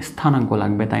বিন্দুর স্থানাঙ্ক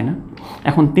লাগবে, তাই না?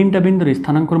 এখন 3টা বিন্দুর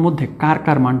স্থানাঙ্কর মধ্যে কার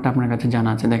কার মানটা আপনার কাছে জানা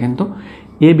আছে? দেখেন তো,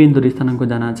 এ বিন্দুর স্থানাঙ্ক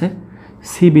জানা আছে,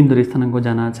 সি বিন্দুর স্থানাঙ্ক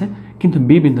জানা আছে, কিন্তু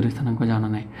বি বিন্দুর স্থানাঙ্ক জানা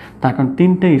নাই। তার কারণ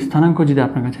 3টে স্থানাঙ্ক যদি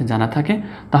আপনার কাছে জানা থাকে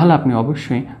তাহলে আপনি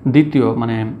অবশ্যই দ্বিতীয়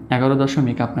মানে 11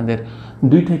 দশমিক আপনাদের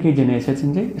 2 থেকেই জেনে এসেছেন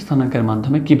যে স্থানাঙ্কের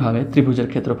মাধ্যমে কিভাবে ত্রিভুজের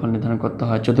ক্ষেত্রফল নির্ধারণ করতে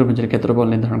হয়, চতুর্ভুজের ক্ষেত্রফল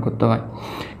নির্ধারণ করতে হয়।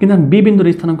 কিন্তু আমি বি বিন্দুর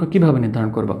স্থানাঙ্ক কীভাবে নির্ধারণ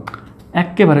করব?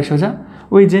 একেবারে সোজা,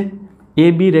 ওই যে এ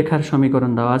বি রেখার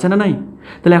সমীকরণ দেওয়া আছে না নাই?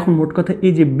 তাহলে এখন মোট কথা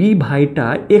এই যে বি ভাইটা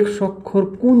এক্স অক্ষর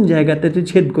কোন জায়গাতে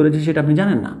ছেদ করেছে সেটা আপনি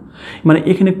জানেন না, মানে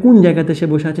এখানে কোন জায়গাতে সে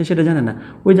বসে আছে সেটা জানেন না।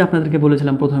 ওই যে আপনাদেরকে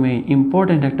বলেছিলাম প্রথমে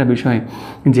ইম্পর্ট্যান্ট একটা বিষয়,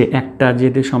 যে একটা যে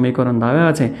সমীকরণ দেওয়া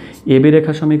আছে এ বি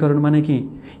রেখার সমীকরণ মানে কি,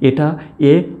 এটা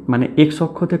এ মানে এক্স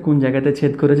অক্ষতে কোন জায়গাতে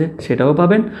ছেদ করেছে সেটাও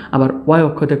পাবেন, আবার ওয়াই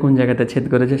অক্ষতে কোন জায়গাতে ছেদ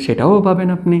করেছে সেটাও পাবেন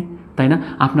আপনি, তাই না?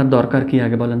 আপনার দরকার কি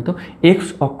আগে বলেন তো? এক্স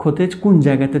অক্ষতে কোন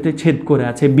জায়গাতে ছেদ করে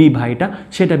আছে বি ভাইটা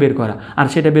সেটা বের করা, আর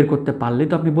সেটা বের করতে পারলেই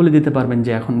তো আপনি বলে দিতে পারবেন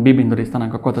যে এখন বি বিন্দুর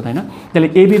স্থানাঙ্ক কত, তাই না? তাহলে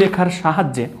এ বি রেখার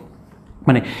সাহায্যে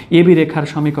মানে এ বি রেখার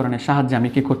সমীকরণের সাহায্যে আমি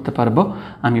কি করতে পারবো?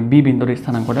 আমি বি বিন্দুর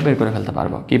স্থানাঙ্কটা বের করে ফেলতে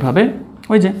পারবো। কিভাবে?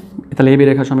 ওই যে তাহলে এ বি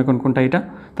রেখার সমীকরণ কোনটা? এটা।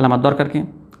 তাহলে আমার দরকার কি?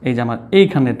 এই যে আমার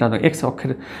এইখানেটা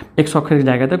এক্স অক্ষের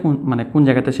জায়গাতে কোন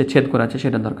জায়গাতে সে ছেদ করে আছে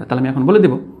সেটা দরকার। তাহলে আমি এখন বলে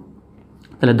দেব।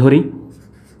 তাহলে ধরি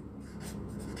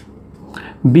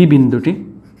বি বিন্দুটি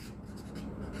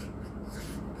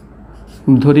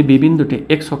ধরি বি বিন্দুটি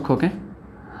এক্স অক্ষকে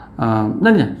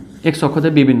জানি না এক্স অক্ষতে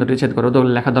বি বিন্দুটি ছেদ করো,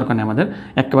 ওগুলো লেখার দরকার নেই আমাদের,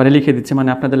 একেবারে লিখে দিচ্ছি, মানে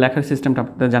আপনাদের লেখার সিস্টেমটা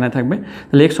আপনাদের জানা থাকবে।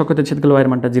 তাহলে এক্স অক্ষতে ছেদ করলে ওয়াইয়ের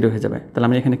মানটা 0 হয়ে যাবে। তাহলে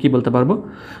আমি এখানে কী বলতে পারবো,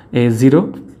 এই 0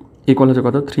 ইকুয়াল হচ্ছে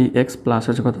কত 3x প্লাস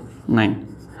হচ্ছে কত 9।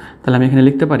 তাহলে আমি এখানে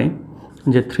লিখতে পারি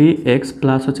যে 3x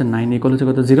প্লাস হচ্ছে 9 ইকুয়াল হচ্ছে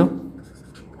কত 0।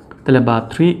 তাহলে বা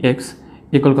 3x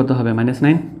ইকুয়াল কত হবে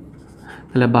 -9।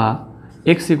 তাহলে বা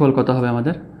x ইকুয়াল কত হবে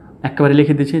আমাদের, একেবারে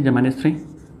লিখে দিচ্ছি যে -3।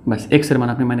 বাস এক্সের মান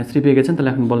আপনি -3 পেয়ে গেছেন। তাহলে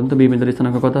এখন বলুন তো বি বিন্দুর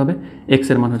স্থানাঙ্ক কত হবে,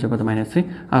 এক্সের মান হচ্ছে কত -3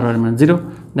 আর ওয়াইয়ের মান 0।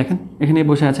 দেখেন এখানেই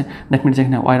বসে আছে, দ্যাট মিনস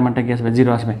এখানে ওয়াইয়ের মানটা কি আসবে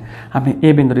 0 আসবে। আপনি এ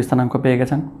বিন্দুর স্থানাঙ্ক পেয়ে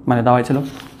গেছেন, মানে দেওয়াই ছিল।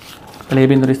 তাহলে এ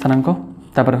বিন্দুর স্থানাঙ্ক,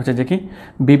 তারপরে হচ্ছে যে কি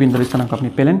বি বিন্দুর স্থানাঙ্ক আপনি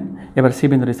পেলেন, এবার সি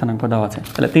বিন্দুর স্থানাঙ্ক দেওয়া আছে।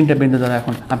 তাহলে তিনটা বিন্দু দ্বারা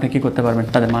এখন আপনি কী করতে পারবেন,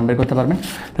 তাদের মান বের করতে পারবেন।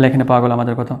 তাহলে এখানে পাওয়া গেল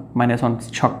আমাদের কত -1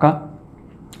 ছক্কা,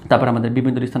 তারপর আমাদের বি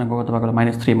বিন্দুর স্থানাঙ্ক কত পাওয়া গেল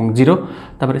 -3 এবং 0,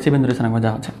 তারপরে সি বিন্দুর স্থানাঙ্ক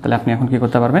যা আছে। তাহলে আপনি এখন কী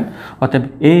করতে পারবেন, অতএব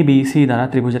এ বি সি দ্বারা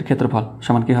ত্রিভুজের ক্ষেত্রফল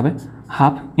সমান কী হবে,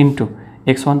 half into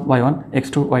x1 y1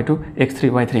 x2 y2 x3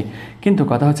 y3। কিন্তু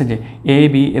কথা হচ্ছে যে এ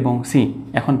বি এবং সি,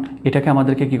 এখন এটাকে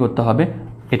আমাদেরকে কী করতে হবে,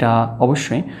 এটা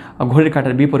অবশ্যই ঘড়ির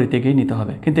কাঁটার বিপরীতে গিয়ে নিতে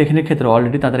হবে। কিন্তু এখানের ক্ষেত্রে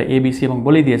অলরেডি তাদের এ বি সি এবং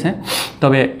বলেই দিয়েছে,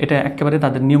 তবে এটা একেবারে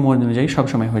তাদের নিয়ম অনুযায়ী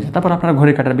সবসময় হয়ে যায়। তারপর আপনারা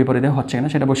ঘড়ির কাঁটার বিপরীতে হচ্ছে কিনা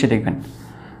সেটা বসিয়ে দেখবেন।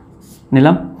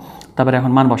 নিলাম, তারপরে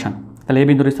এখন মান বসান। তাহলে এ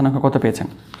বিন্দুর স্থানাঙ্ক কত পেয়েছেন,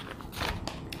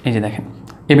 এই যে দেখেন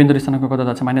এ বিন্দুর স্থানাঙ্ক কত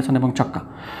আছে -1 এবং ছক্কা।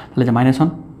 তাহলে যে -1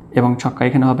 এবং ছক্কা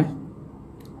এখানে হবে,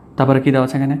 তারপরে কী দেওয়া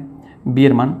আছে এখানে বি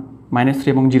এর মান -3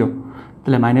 এবং 0।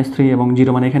 তাহলে -3 এবং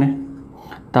 0 মানে এখানে,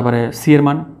 তারপরে সি এর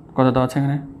মান কত দেওয়া আছে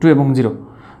এখানে 2 এবং 0।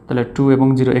 তাহলে 2 এবং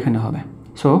 0 এখানে হবে।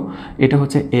 সো এটা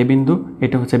হচ্ছে এ বিন্দু,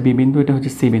 এটা হচ্ছে বি বিন্দু, এটা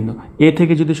হচ্ছে সি বিন্দু। এ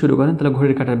থেকে যদি শুরু করেন তাহলে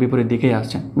ঘড়ির কাঁটার বিপরীত দিকেই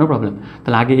আসছেন, নো প্রবলেম।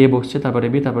 তাহলে আগে এ বসছে, তারপরে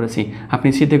বি, তারপরে সি। আপনি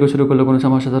সি থেকে শুরু করলে কোনো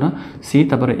সমস্যা তো না, সি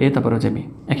তারপরে এ তারপরে হচ্ছে বি,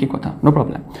 একই কথা, নো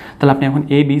প্রবলেম। তাহলে আপনি এখন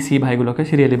এ বি সি ভাইগুলোকে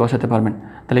সিরিয়ালি বসাতে পারবেন।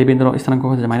 তাহলে এই বিন্দুর স্থানাঙ্ক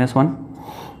হচ্ছে -1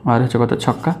 আর হচ্ছে কত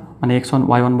ছক্কা, মানে x1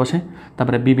 y1 বসে,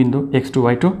 তারপরে বি বিন্দু x2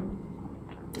 y2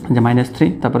 যে -3,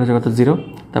 তারপরে হচ্ছে কত 0,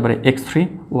 তারপরে x3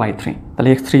 y3। তাহলে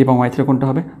x3 এবং y3 কোনটা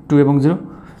হবে, 2 এবং 0,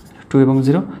 2 এবং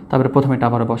 0, তারপরে প্রথমে এটা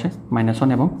আবারও বসে -1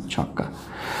 এবং ছক্কা।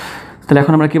 তাহলে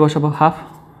এখন আমরা কি বসাবো, হাফ।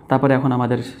 তারপরে এখন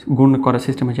আমাদের গুণ করার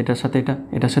সিস্টেম হচ্ছে এটার সাথে এটা,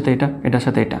 এটার সাথে এটা, এটার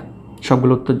সাথে এটা,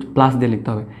 সবগুলো তো প্লাস দিয়ে লিখতে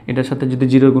হবে। এটার সাথে যদি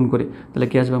 0 গুণ করি তাহলে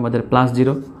কী আসবে আমাদের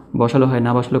 +0, বসালো হয়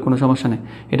না বসালেও কোনো সমস্যা নেই।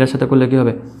 এটার সাথে করলে কী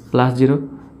হবে +0,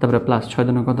 তারপরে প্লাস 6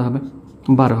 দুগুণে কত হবে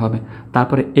 12 হবে।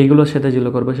 তারপরে এইগুলোর সাথে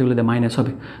যেগুলো করবো সেগুলো দিয়ে মাইনাস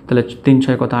হবে। তাহলে 3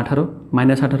 6 কত 18,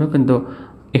 -18, কিন্তু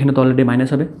এখানে তো অলরেডি মাইনাস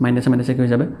হবে, মাইনাসে মাইনাসে কী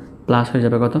হয়ে যাবে প্লাস হয়ে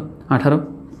যাবে কত 18।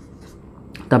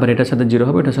 তারপরে এটার সাথে 0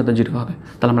 হবে, এটার সাথে 0 হবে।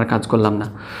 তাহলে আমরা কাজ করলাম না।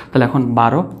 তাহলে এখন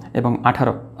 12 এবং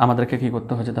 18 আমাদেরকে কী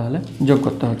করতে হচ্ছে, তাহলে যোগ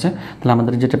করতে হচ্ছে। তাহলে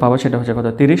আমাদের যেটা পাবো সেটা হচ্ছে কত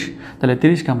 30। তাহলে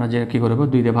 30কে আমরা যে কী করবো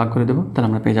 2 দিয়ে ভাগ করে দেবো, তাহলে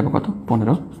আমরা পেয়ে যাবো কত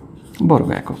 15 বর্গ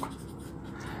একক।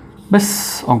 বেশ,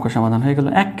 অঙ্ক সমাধান হয়ে গেল,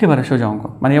 একেবারে সোজা অঙ্ক।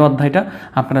 মানে এই অধ্যায়টা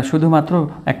আপনারা শুধুমাত্র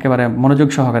একেবারে মনোযোগ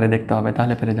সহকারে দেখতে হবে,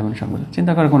 তাহলে পেরে যাবেন সবগুলো,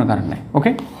 চিন্তা করার কোনো কারণ নেই।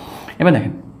 ওকে, এবার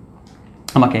দেখেন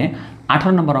আমাকে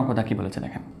 18 নম্বর অঙ্কটা কী বলেছে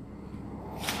দেখেন।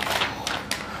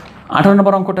 18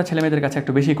 নম্বর অঙ্কটা ছেলেমেয়েদের কাছে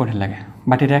একটু বেশি কঠিন লাগে,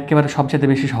 বাট এটা একেবারে সবচেয়ে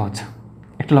বেশি সহজ।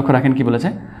 একটু লক্ষ্য রাখেন কি বলেছে,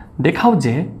 দেখাও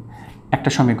যে একটা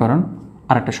সমীকরণ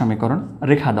আর একটা সমীকরণ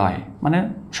রেখাদ্বয়, মানে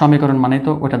সমীকরণ মানে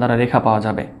তো ওটা দ্বারা রেখা পাওয়া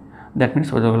যাবে, দ্যাট মিনস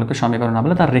ওইগুলোকে সমীকরণ না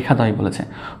বলে তার রেখাদ্বয় বলেছে,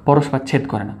 পরস্পর ছেদ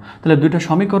করে না। তাহলে দুইটা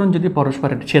সমীকরণ যদি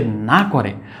পরস্পরের ছেদ না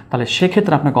করে তাহলে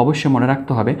সেক্ষেত্রে আপনাকে অবশ্যই মনে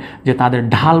রাখতে হবে যে তাদের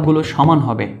ঢালগুলো সমান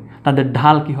হবে। তাদের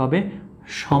ঢাল কি হবে,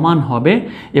 সমান হবে,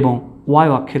 এবং ওয়াই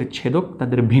অক্ষের ছেদক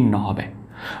তাদের ভিন্ন হবে।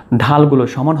 ঢালগুলো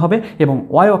সমান হবে এবং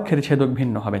ওয়াই অক্ষের ছেদক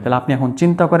ভিন্ন হবে। তাহলে আপনি এখন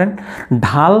চিন্তা করেন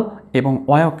ঢাল এবং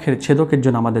ওয়াই অক্ষের ছেদকের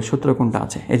জন্য আমাদের সূত্র কোনটা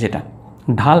আছে, এই যেটা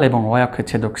ঢাল এবং ওয়াই অক্ষের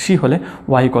ছেদক সি হলে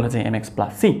ওয়াই ইকুয়াল হচ্ছে mx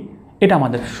প্লাস সি, এটা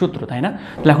আমাদের সূত্র, তাই না?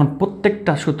 তাহলে এখন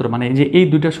প্রত্যেকটা সূত্র মানে যে এই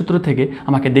দুইটা সূত্র থেকে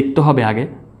আমাকে দেখতে হবে আগে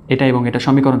এটা এবং এটা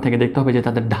সমীকরণ থেকে দেখতে হবে যে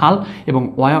তাদের ঢাল এবং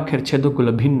ওয়াই অক্ষের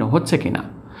ছেদকগুলো ভিন্ন হচ্ছে কিনা।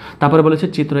 তারপরে বলেছে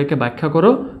চিত্র এঁকে ব্যাখ্যা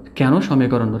করো কেন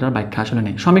সমীকরণ দুটার ব্যাখ্যা আসলে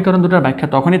নেই। সমীকরণ দুটার ব্যাখ্যা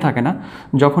তখনই থাকে না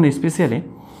যখন স্পেশালি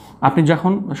আপনি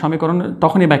যখন সমীকরণ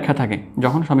তখনই ব্যাখ্যা থাকে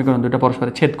যখন সমীকরণ দুটো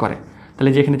পরস্পরে ছেদ করে।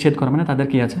 তাহলে যেখানে ছেদ করে মানে তাদের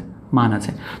কি আছে, মান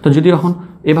আছে। তো যদি এখন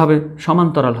এভাবে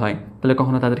সমান্তরাল হয় তাহলে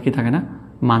কখনো তাদের কি থাকে না,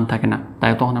 মান থাকে না। তাই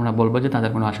তখন আমরা বলবো যে তাদের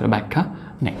কোনো আসলে ব্যাখ্যা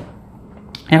নেই।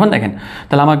 এখন দেখেন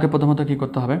তাহলে আমাকে প্রথমত কী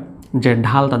করতে হবে, যে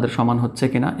ঢাল তাদের সমান হচ্ছে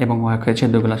কিনা এবং ওয়াই অক্ষের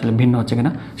ছেদগুলো আসলে ভিন্ন হচ্ছে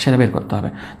কিনা সেটা বের করতে হবে।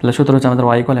 তাহলে সূত্র হচ্ছে আমাদের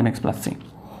Y equal mx plus C.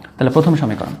 তাহলে প্রথম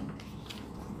সমীকরণ,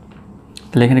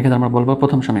 তাহলে এখানে ক্ষেত্রে আমরা বলবো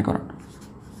প্রথম সমীকরণ,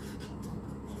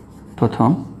 প্রথম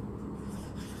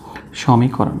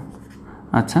সমীকরণ।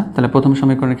 আচ্ছা, তাহলে প্রথম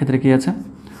সমীকরণের ক্ষেত্রে কী আছে,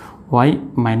 ওয়াই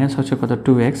মাইনাস হচ্ছে কত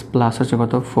 2x প্লাস হচ্ছে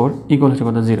কত 4 ইকুয়াল হচ্ছে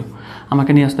কত 0।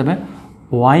 আমাকে নিয়ে আসতে হবে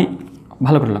ওয়াই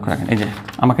ভালো করে লক্ষ্য রাখেন, এই যে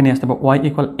আমাকে নিয়ে আসতে হবে Y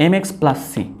equal M x plus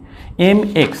C, M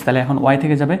x তাহলে এখন ওয়াই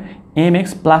থেকে যাবে এম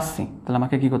এক্স প্লাস সি, তাহলে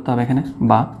আমাকে কী করতে হবে এখানে,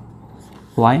 বা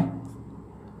ওয়াই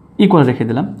ইকুয়াল রেখে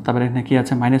দিলাম, তারপরে এখানে কী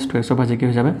আছে মাইনাস টু এক্স, ও পাশে কী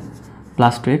হয়ে যাবে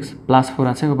plus two x, plus four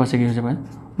আছে ও পাশে কী হয়ে যাবে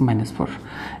মাইনাস ফোর।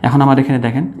 এখন আমার এখানে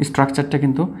দেখেন স্ট্রাকচারটা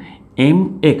কিন্তু এম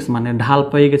এক্স মানে ঢাল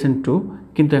পেয়ে গেছেন টু,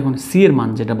 কিন্তু এখন সি এর মান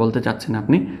যেটা বলতে চাচ্ছেন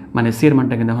আপনি, মানে সি এর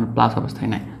মানটা কিন্তু এখন প্লাস অবস্থায়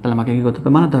নাই, তাহলে আমাকে কী করতে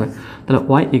হবে বানাতে হবে, তাহলে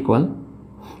ওয়াই ইকুয়াল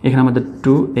এখানে আমাদের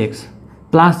টু এক্স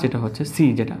প্লাস যেটা হচ্ছে সি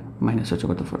যেটা মাইনাস হচ্ছে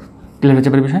কত ফোর। ক্লিয়ার হচ্ছে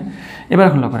এবার বিষয়। এবার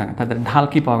এখন লক্ষ্য রাখেন তাদের ঢাল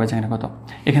কী পাওয়া গেছে এখানে কত,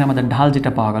 এখানে আমাদের ঢাল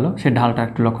যেটা পাওয়া গেল সেই ঢালটা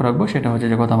একটু লক্ষ্য রাখবো, সেটা হচ্ছে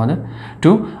যে কত আমাদের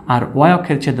টু, আর ওয়াই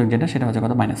অক্ষের ছেদক যেটা সেটা হচ্ছে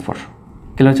কত মাইনাস ফোর।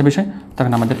 ক্লিয়ার হচ্ছে বিষয়।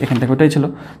 তখন আমাদের এখান থেকে ওটাই ছিল,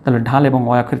 তাহলে ঢাল এবং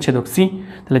ওয়াই অক্ষের ছেদক সি,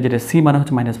 তাহলে যেটা সি মানে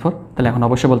হচ্ছে মাইনাস ফোর, তাহলে এখন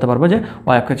অবশ্যই বলতে পারবো যে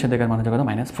ওয়াই অক্ষের ছেদকের মানে হচ্ছে কত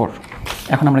মাইনাস ফোর।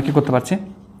 এখন আমরা কী করতে পারছি,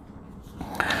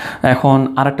 এখন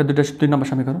আরেকটা দুই নম্বর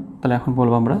সমীকরণ, তাহলে এখন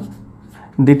বলবো আমরা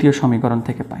দ্বিতীয় সমীকরণ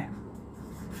থেকে পাই।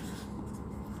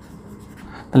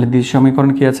 তাহলে দ্বিতীয়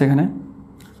সমীকরণ কী আছে এখানে,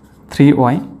 থ্রি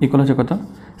ওয়াই ইকুয়াল হচ্ছে কত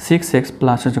সিক্স এক্স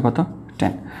প্লাস হচ্ছে কত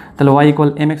টেন, তাহলে Y equal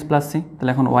M x plus C, তাহলে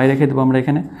এখন ওয়াই রেখে দেবো আমরা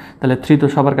এখানে, তাহলে থ্রি তো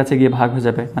সবার কাছে গিয়ে ভাগ হয়ে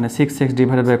যাবে, মানে সিক্স এক্স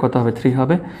ডিভাইডেড বাই কত হবে থ্রি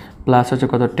হবে, প্লাস হচ্ছে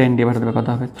কত টেন ডিভাইডেড বাই কত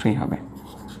হবে থ্রি হবে,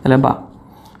 তাহলে বা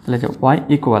তাহলে যে ওয়াই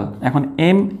ইকুয়াল এখন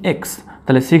এম এক্স,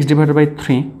 তাহলে six divided by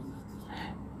three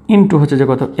into হচ্ছে যে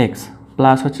কত এক্স,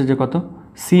 প্লাস হচ্ছে যে কত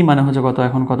সি মানে হচ্ছে কত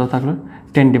এখন কত থাকলো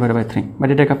ten divide by three, but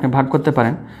এটাকে আপনি ভাগ করতে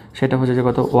পারেন, সেটা হচ্ছে যে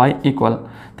কত ওয়াই ইকুয়াল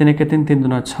তিনকে তিন, তিন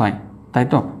দুনো ছয়, তাই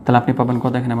তো, তাহলে আপনি পাবেন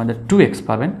কত এখানে আমাদের টু এক্স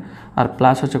পাবেন, আর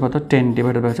প্লাস হচ্ছে কত টেন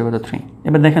ডিভাইডেড বাই হচ্ছে কত থ্রি।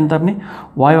 এবার দেখেন তো আপনি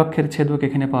ওয়াই অক্ষের ছেদক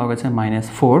এখানে পাওয়া গেছে মাইনাস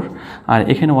ফোর, আর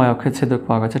এখানে ওয়াই অক্ষের ছেদক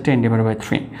পাওয়া গেছে টেন ডিভাইড বাই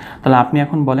থ্রি। তাহলে আপনি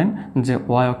এখন বলেন যে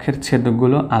ওয়াই অক্ষের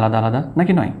ছেদকগুলো আলাদা আলাদা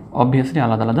নাকি নয়, অবভিয়াসলি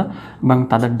আলাদা আলাদা, এবং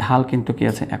তাদের ঢাল কিন্তু কী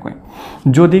আছে একই।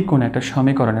 যদি কোনো একটা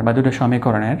সমীকরণের বা দুটো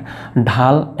সমীকরণের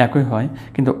ঢাল একই হয়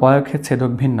কিন্তু ওয়াই অক্ষের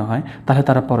ছেদক ভিন্ন হয়, তাহলে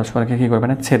তারা পরস্পরকে কী করবে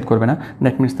না, ছেদ করবে না,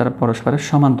 দ্যাট মিনস তারা পরস্পরের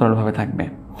সমান্তরালভাবে থাকবে।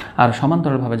 আর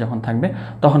সমান্তরালভাবে যখন থাকবে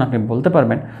তখন আপনি বলতে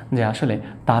পারবেন যে আসলে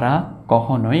তারা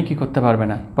কখনোই কী করতে পারবে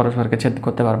না, পরস্পরকে ছেদ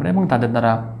করতে পারবে না, এবং তাদের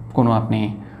দ্বারা কোনো আপনি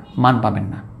মান পাবেন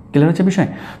না। ক্লিয়ার হচ্ছে বিষয়।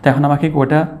 তো এখন আমাকে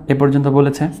ওটা এ পর্যন্ত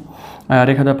বলেছে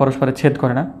রেখা দ্বয় পরস্পরের ছেদ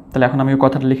করে না, তাহলে এখন আমি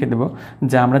কথাটা লিখে দেবো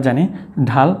যে আমরা জানি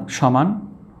ঢাল সমান,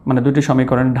 মানে দুটি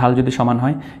সমীকরণের ঢাল যদি সমান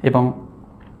হয় এবং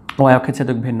ওয়াই অক্ষের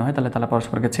ছেদক ভিন্ন হয়, তাহলে তারা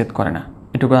পরস্পরকে ছেদ করে না।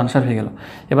 এটুকু আনসার হয়ে গেল।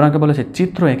 এবার আমাকে বলেছে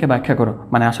চিত্র এঁকে ব্যাখ্যা করো,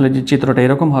 মানে আসলে যে চিত্রটা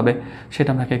এরকম হবে সেটা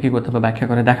আমাকে কী করতে হবে, ব্যাখ্যা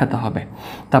করে দেখাতে হবে।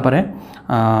 তারপরে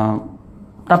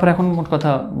এখন মোট কথা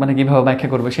মানে কীভাবে ব্যাখ্যা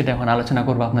করবে সেটা এখন আলোচনা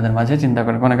করবো আপনাদের মাঝে, চিন্তা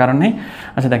করার কোনো কারণ নেই।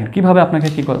 আচ্ছা দেখেন কীভাবে আপনাকে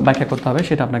কী ব্যাখ্যা করতে হবে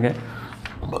সেটা আপনাকে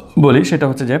বলি, সেটা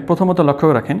হচ্ছে যে প্রথমত লক্ষ্য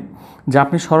রাখেন যে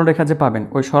আপনি সরলরেখা যে পাবেন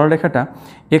ওই সরলরেখাটা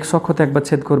এক্স অক্ষতে একবার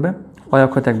ছেদ করবে, ওয়াই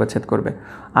অক্ষতে একবার ছেদ করবে,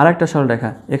 আর একটা সরলরেখা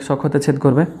এক্স অক্ষতে ছেদ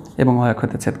করবে এবং ওয়াই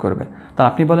অক্ষতে ছেদ করবে। তা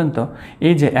আপনি বলেন তো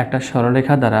এই যে একটা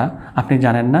সরলরেখা দ্বারা আপনি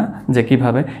জানেন না যে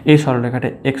কিভাবে এই সরলরেখাটা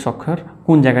এক্স অক্ষর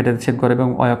কোন জায়গাটাতে ছেদ করে এবং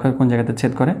ওয়াই অক্ষর কোন জায়গাতে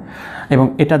ছেদ করে, এবং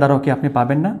এটা দ্বারাও কি আপনি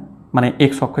পাবেন না মানে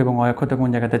এক্স অক্ষ এবং ওয়াই অক্ষতে কোন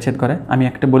জায়গাতে ছেদ করে। আমি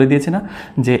একটা বলে দিয়েছি না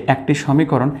যে একটি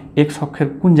সমীকরণ এক্স অক্ষের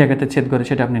কোন জায়গাতে ছেদ করে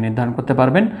সেটা আপনি নির্ধারণ করতে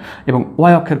পারবেন, এবং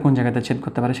ওয়াই অক্ষের কোন জায়গাতে ছেদ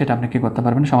করতে পারে সেটা আপনি কী করতে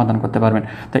পারবেন, সমাধান করতে পারবেন।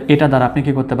 তো এটা দ্বারা আপনি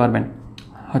কী করতে পারবেন,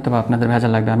 হয়তো বা আপনাদের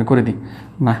ভেজাল লাগবে, আমি করে দিই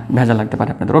না, ভেজাল লাগতে পারে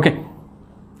আপনাদের। ওকে,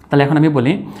 তাহলে এখন আমি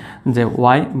বলি যে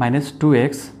Y minus two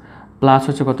x plus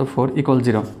হচ্ছে কত ফোর ইকুয়াল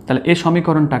জিরো। তাহলে এই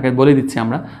সমীকরণটাকে বলে দিচ্ছি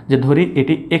আমরা যে ধরি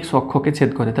এটি এক্স অক্ষকে ছেদ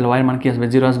করে, তাহলে ওয়াইয়ের মান কী আসবে,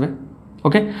 জিরো আসবে।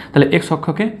 ওকে, তাহলে এক্স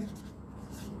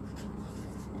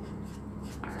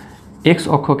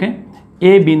অক্ষকে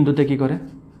এ বিন্দুতে কী করে,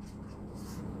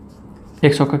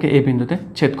 এক্স অক্ষকে এ বিন্দুতে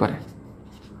ছেদ করে।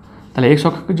 তাহলে এক্স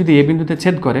অক্ষকে যদি এ বিন্দুতে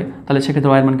ছেদ করে তাহলে সেক্ষেত্রে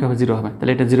ওয়াইয়ের মান কী হবে, জিরো হবে।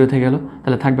 তাহলে এটা জিরো থেকে গেল,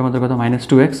 তাহলে থাকবে আমাদের কত মাইনাস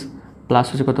টু এক্স প্লাস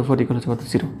হচ্ছে কত ফোর ইকুয়াল হচ্ছে কত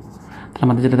জিরো। তাহলে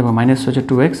আমাদের যেটা দেবো মাইনাস হচ্ছে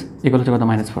টু এক্স ইকুয়াল হচ্ছে কত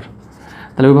মাইনাস ফোর।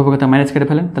 তাহলে ওইভাবে কত মাইনাস কেটে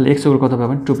ফেলেন, তাহলে এক্স ইকুয়াল কত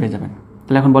পাবেন, টু পেয়ে যাবেন।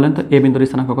 তাহলে এখন বলেন তো এ বিন্দুর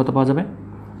স্থানাঙ্ক কত পাওয়া যাবে,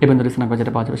 এ বিন্দুর স্থানাঙ্ক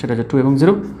যেটা পাওয়া যাবে সেটা হচ্ছে টু এবং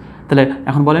জিরো। তাহলে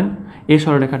এখন বলেন এই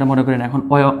সরলরেখাটা মনে করেন এখন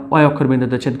ওয়াই অক্ষর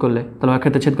বিন্দুতে ছেদ করলে, তাহলে ওয়াই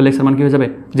অক্ষের ছেদ করলে এক্সের মান কী হয়ে যাবে,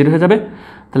 জিরো হয়ে যাবে।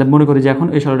 তাহলে মনে করি যে এখন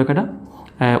এই সরলরেখাটা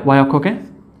ওয়াই অক্ষকে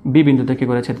বি বিন্দুতে কী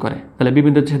করে ছেদ করে, তাহলে বি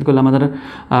বিন্দুতে ছেদ করলে আমাদের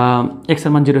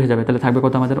এক্সের মান জিরো হয়ে যাবে। তাহলে থাকবে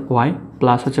কত আমাদের ওয়াই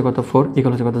প্লাস হচ্ছে কত ফোর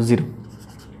ইকুয়াল হচ্ছে কত জিরো,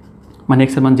 মানে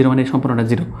এক্সের মান জিরো মানে সম্পূর্ণটা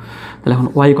জিরো। তাহলে এখন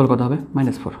ওয়াই ইকুয়াল কত হবে,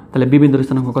 মাইনাস ফোর। তাহলে বি বিন্দুর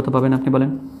স্থানাঙ্ক কত পাবেন আপনি বলেন,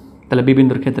 তাহলে বি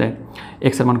বিন্দুর ক্ষেত্রে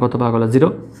এক্সের মান কত পাওয়া গেল, জিরো।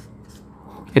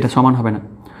 এটা সমান হবে না,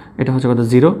 এটা হচ্ছে কত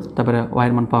জিরো, তারপরে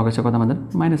ওয়াইয়ের মান পাওয়া গেছে কত আমাদের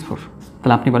মাইনাস ফোর।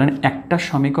 তাহলে আপনি বলেন একটা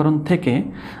সমীকরণ থেকে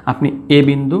আপনি এ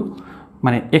বিন্দু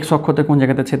মানে এক্স অক্ষতে কোন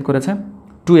জায়গাতে ছেদ করেছে,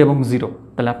 টু এবং জিরো।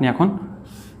 তাহলে আপনি এখন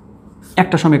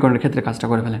একটা সমীকরণের ক্ষেত্রে কাজটা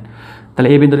করে ফেলেন। তাহলে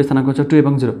এ বিন্দুর স্থানাঙ্ক হচ্ছে টু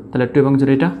এবং জিরো, তাহলে টু এবং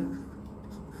জিরো এটা,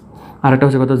 আর এটা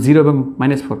হচ্ছে কত জিরো এবং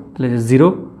মাইনাস ফোর। তাহলে যে জিরো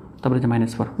তারপরে যে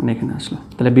 -4 মানে এখানে আসলো,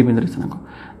 তাহলে বি বিন্দুর স্থানাঙ্ক।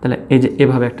 তাহলে এই যে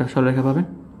এভাবে একটা সরলরেখা পাবেন,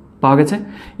 পাওয়া গেছে।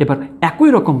 এবার একই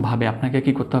রকমভাবে আপনাকে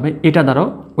কী করতে হবে, এটা দ্বারাও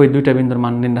ওই দুইটা বিন্দুর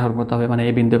মান নির্ধারণ করতে হবে, মানে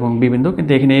এ বিন্দু এবং বি বিন্দু।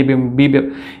 কিন্তু এখানে এ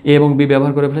এবং বি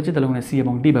ব্যবহার করে ফেলেছি, তাহলে ওখানে সি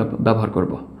এবং ডি ব্যবহার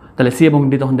করব। তাহলে সি এবং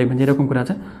ডি তখন দেখবেন যে এরকম করে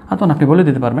আছে, আর তখন আপনি বলে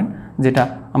দিতে পারবেন যেটা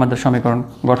আমাদের সমীকরণ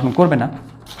গঠন করবে না।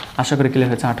 আশা করি ক্লিয়ার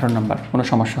হয়েছে। 18 নম্বর, কোনো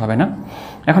সমস্যা হবে না।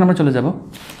 এখন আমরা চলে যাব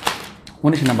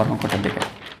 19 নম্বর অঙ্কটার দিকে।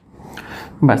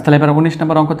 ব্যাস, তাহলে এবার 19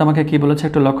 নম্বর অঙ্কতে আমাকে কী বলেছে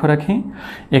একটু লক্ষ্য রাখি।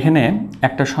 এখানে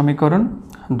একটা সমীকরণ,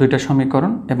 দুইটা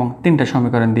সমীকরণ এবং তিনটা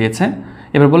সমীকরণ দিয়েছে।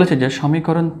 এবার বলেছে যে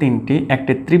সমীকরণ তিনটি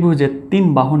একটি ত্রিভুজের 3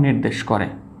 বাহু নির্দেশ করে।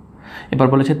 এবার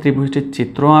বলেছে ত্রিভুজটির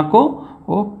চিত্র আঁকো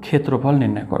ও ক্ষেত্রফল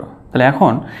নির্ণয় করো। তাহলে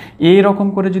এখন এই রকম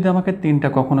করে যদি আমাকে তিনটা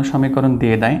কখনো সমীকরণ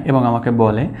দিয়ে দেয় এবং আমাকে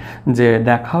বলে যে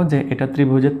দেখাও যে এটা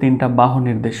ত্রিভুজের 3টা বাহু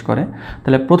নির্দেশ করে,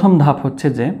 তাহলে প্রথম ধাপ হচ্ছে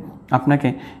যে আপনাকে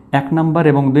 1 নম্বর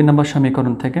এবং 2 নম্বর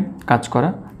সমীকরণ থেকে কাজ করা,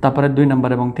 তারপরে 2 নম্বর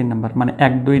এবং 3 নম্বর, মানে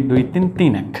 1 2 2 3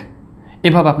 3 1,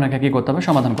 এভাবে আপনাকে কী করতে হবে,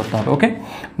 সমাধান করতে হবে। ওকে,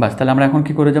 বাস, তাহলে আমরা এখন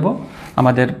কি করে যাব,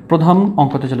 আমাদের প্রথম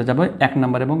অঙ্কতে চলে যাব। 1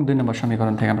 নম্বর এবং 2 নম্বর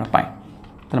সমীকরণ থেকে আমরা পাই,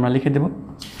 তাহলে আমরা লিখে দেব,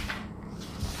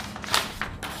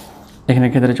 এখানে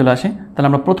ক্ষেত্রে চলে আসি। তাহলে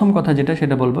আমরা প্রথম কথা যেটা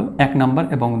সেটা বলবো 1 নম্বর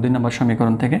এবং 2 নম্বর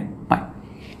সমীকরণ থেকে পাই।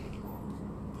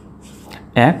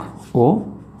 1 ও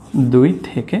 2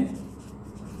 থেকে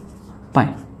পাই।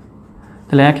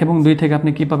 তাহলে 1 এবং 2 থেকে আপনি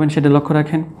কি পাবেন সেটা লক্ষ্য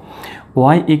রাখেন।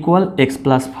 y = x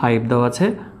 + 5 দেওয়া আছে,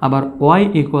 আবার y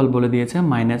বলে দিয়েছে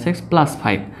 -x +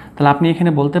 5। তাহলে আপনি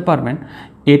এখানে বলতে পারবেন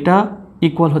এটা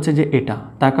ইকুয়াল হচ্ছে যে এটা,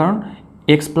 তার কারণ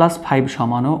x + 5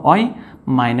 সমানও y,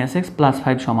 -x +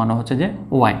 5 সমানও হচ্ছে যে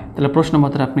y। তাহলে প্রশ্ন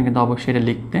মতে আপনি কিন্তু অবশ্যই এটা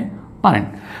লিখতে পারেন।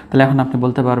 তাহলে এখন আপনি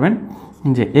বলতে পারবেন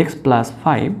যে x +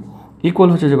 5 ইকুয়াল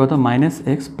হচ্ছে যে কত,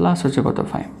 -x প্লাস হচ্ছে কত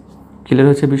 5। ক্লিয়ার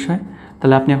হচ্ছে বিষয়।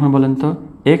 তাহলে আপনি এখন বলেন তো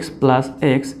x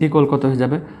 + x ইকুয়াল কত হয়ে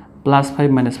যাবে, +5 -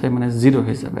 5 মানে 0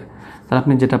 হয়ে যাবে। তাহলে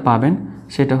আপনি যেটা পাবেন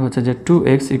সেটা হচ্ছে যে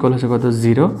 2x ইকুয়াল হচ্ছে কত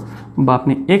 0, বা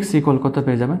আপনি x ইকুয়াল কত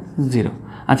পেয়ে যাবেন 0।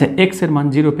 আচ্ছা, x এর মান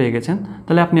 0 পেয়ে গেছেন,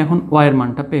 তাহলে আপনি এখন y এর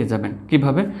মানটা পেয়ে যাবেন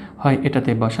কিভাবে, হয়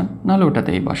এটাতেই বসান নাহলে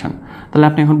ওটাতেই বসান। তাহলে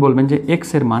আপনি এখন বলবেন যে x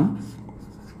এর মান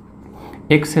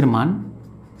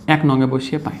 1 নঙে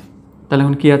বসিয়ে পাই। তাহলে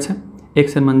এখন কি আছে, x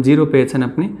এর মান 0 পেয়েছেন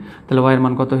আপনি, তাহলে y এর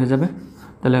মান কত হয়ে যাবে,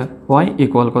 তাহলে y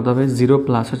ইকুয়াল কত হবে 0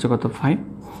 প্লাস হচ্ছে কত 5।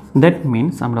 দ্যাট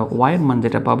মিনস আমরা y এর মান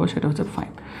যেটা পাবো সেটা হচ্ছে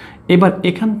 5। এবার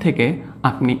এখান থেকে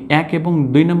আপনি 1 এবং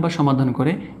 2 নম্বর সমাধান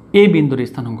করে a বিন্দুর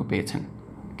স্থানাঙ্ক পেয়েছেন।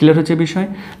 ক্লিয়ার হচ্ছে বিষয়।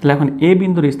 তাহলে এখন a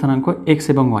বিন্দুর স্থানাঙ্ক x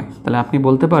এবং y, তাহলে আপনি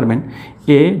বলতে পারবেন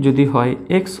a যদি হয়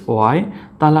x y,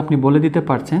 তাহলে আপনি বলে দিতে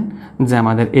পারছেন যে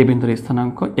আমাদের a বিন্দুর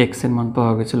স্থানাঙ্ক x এর মান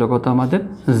পাওয়া গেছিল কত আমাদের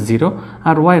 0,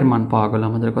 আর y এর মান পাওয়া গেল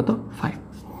আমাদের কত 5।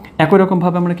 একই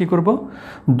রকমভাবে আমরা কি করব,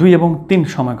 2 এবং 3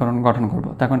 সমীকরণ গঠন করব।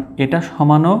 তখন এটা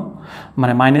সমানও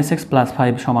মানে -x +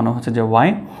 5 সমানও হচ্ছে যে y,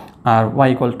 আর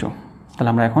y = 2। তাহলে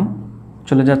আমরা এখন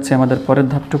চলে যাচ্ছি আমাদের পরের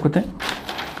ধাপটুকুতে।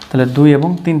 তাহলে 2 এবং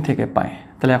 3 থেকে পাই।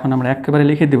 তাহলে এখন আমরা একেবারে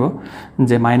লিখে দিব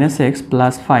যে -x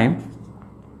 + 5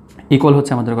 ইকুয়াল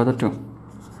হচ্ছে আমাদের কত 2।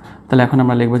 তাহলে এখন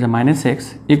আমরা লিখব যে -x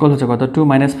ইকুয়াল হচ্ছে কত 2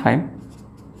 - 5।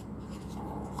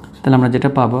 তাহলে আমরা যেটা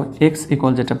পাবো x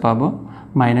ইকুয়াল যেটা পাবো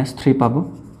 -3 পাবো,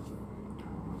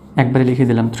 একবারে লিখে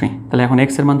দিলাম 3। তাহলে এখন x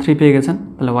এর মান 3 পেয়ে গেছেন,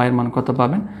 তাহলে y এর মান কত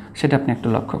পাবেন সেটা আপনি একটু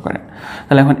লক্ষ্য করেন।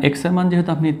 তাহলে এখন x এর মান যেহেতু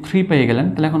আপনি 3 পেয়ে গেলেন,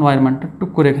 তাহলে এখন y এর মানটা টুক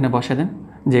করে এখানে বসে দেন,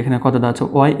 যে এখানে কত দেওয়া আছে,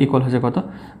 y ইকুয়াল হচ্ছে কত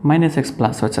 -x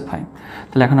প্লাস হচ্ছে 5।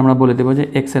 তাহলে এখন আমরা বলে দেবো যে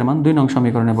x এর মান 2 নং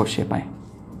সমীকরণে বসিয়ে পাই।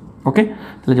 ওকে,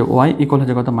 তাহলে যে y ইকুয়াল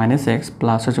হচ্ছে কত -x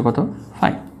প্লাস হচ্ছে কত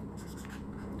 5।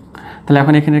 তাহলে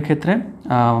এখন এখানের ক্ষেত্রে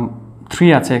 3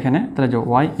 আছে এখানে, তাহলে যে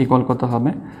y ইকুয়াল কত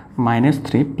হবে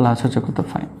 -3 প্লাস হচ্ছে কত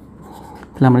 5।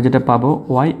 তাহলে আমরা যেটা পাবো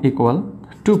y ইকুয়াল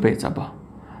 2 পেয়ে যাব।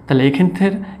 তাহলে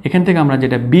এখান থেকে আমরা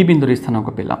যেটা b বিন্দুর স্থানাঙ্ক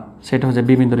পেলাম সেটা হচ্ছে b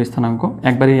বিন্দুর স্থানাঙ্ক,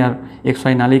 একবারই আর x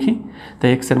y না লিখি। তাই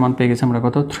x এর মান পেয়ে গেছি আমরা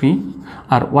কত 3,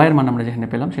 আর y এর মান আমরা যেখানে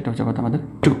পেলাম সেটা হচ্ছে কত আমাদের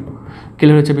 2।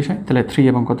 ক্লিয়ার হচ্ছে বিষয়। তাহলে 3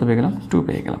 এবং কত পেয়ে গেলাম 2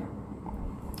 পেয়ে গেলাম।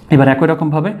 এবার একই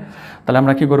রকমভাবে তাহলে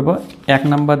আমরা কি করব, 1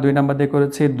 নাম্বার 2 নাম্বার দিয়ে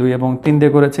করেছি, 2 এবং 3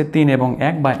 দিয়ে করেছি, 3 এবং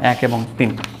 1 বা 1 এবং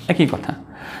 3 একই কথা।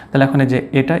 তাহলে এখন যে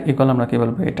এটা ইকুয়াল আমরা কি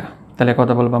বলবো এটা, তাহলে কত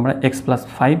বলবো আমরা x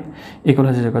 + 5 ইকুয়াল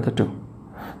হচ্ছে কত 2।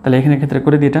 তাহলে এখানে ক্ষেত্রে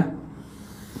করে দিই এটা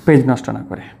পেজ নষ্ট না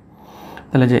করে।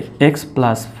 তাহলে যে x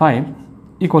 + 5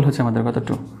 ইকুয়াল হচ্ছে আমাদের কত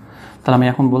 2। তাহলে আমি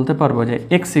এখন বলতে পারবো যে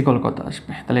x ইকুয়াল কত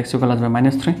আসবে, তাহলে x ইকুয়াল আসবে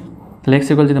 -3। তাহলে x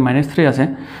ইকুয়াল যদি -3 আছে,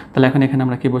 তাহলে এখন এখানে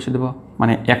আমরা কি বসিয়ে দেবো,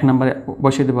 মানে 1 নম্বরে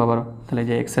বসিয়ে দেবো আবারও। তাহলে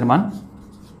যে x এর মান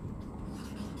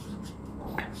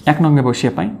 1 নঙ্গে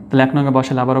বসিয়ে পাই, তাহলে 1 নঙ্গে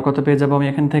বসালে আবারও কত পেয়ে যাবো আমি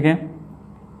এখান থেকে,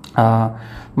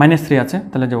 -3 আছে।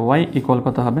 তাহলে যে y ইকুয়াল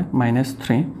কত হবে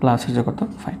 -3 প্লাস হচ্ছে কত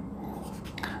 5।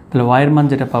 তাহলে y এর মান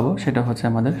যেটা পাবো সেটা হচ্ছে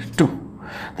আমাদের 2।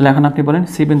 তাহলে এখন আপনি বলেন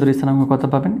সি বিন্দুর স্থানাঙ্ক কত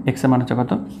পাবেন, এক্সের মান হচ্ছে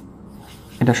কত,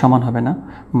 এটা সমান হবে না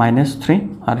 -3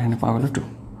 আর এখানে পাওয়া গেল 2।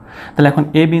 তাহলে এখন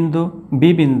এ বিন্দু, বি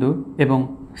বিন্দু এবং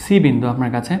সি বিন্দু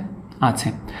আপনার কাছে আছে।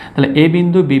 তাহলে এ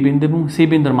বিন্দু, বি বিন্দু এবং সি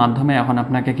বিন্দুর মাধ্যমে এখন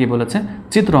আপনাকে কি বলেছে,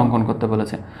 চিত্র অঙ্কন করতে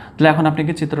বলেছে। তাহলে এখন আপনি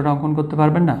কি চিত্রটা অঙ্কন করতে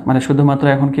পারবেন না, মানে শুধুমাত্র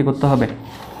এখন কি করতে হবে,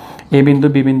 এ বিন্দু,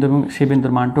 বি বিন্দু এবং সি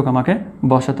বিন্দুর মানটুকু আমাকে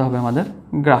বসাতে হবে আমাদের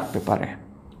গ্রাফ পেপারে।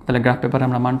 তাহলে গ্রাফ পেপারে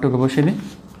আমরা মানটুকু বসিয়ে দিই।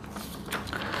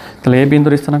 তাহলে এ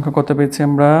বিন্দুর স্থানাঙ্ক কত পেয়েছি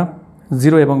আমরা,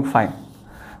 0 এবং 5।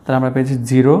 তাহলে আমরা পেয়েছি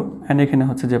 0 অ্যান্ড এখানে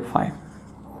হচ্ছে যে 5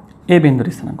 এ বিন্দুর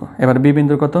স্থানাঙ্ক। এবার বি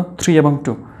বিন্দুর কত, 3 এবং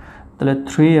 2। তাহলে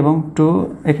 3 এবং 2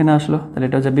 এখানে আসলো, তাহলে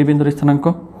এটা হচ্ছে বি বিন্দুর স্থানাঙ্ক।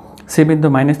 সি বিন্দু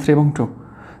 -3 এবং 2,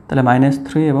 তাহলে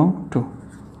 -3 এবং 2,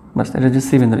 বাস এটা হচ্ছে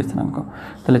সি বিন্দুর স্থানাঙ্ক।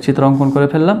 তাহলে চিত্র অঙ্কন করে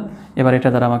ফেললাম। এবার এটা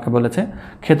দ্বারা আমাকে বলেছে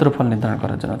ক্ষেত্রফল নির্ধারণ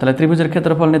করার জন্য। তাহলে ত্রিভুজের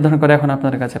ক্ষেত্রফল নির্ধারণ করে এখন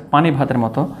আপনাদের কাছে পানি ভাতের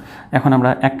মতো। এখন আমরা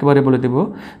একেবারে বলে দেব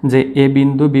যে এ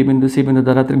বিন্দু, বি বিন্দু, সি বিন্দু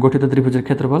দ্বারা গঠিত ত্রিভুজের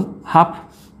ক্ষেত্রফল হাফ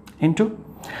ইন্টু,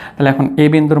 তাহলে এখন এ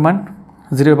বিন্দুর মান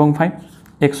 0 এবং 5,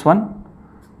 x1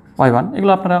 y1,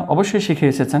 এগুলো আপনারা অবশ্যই শিখে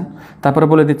এসেছেন। তারপরে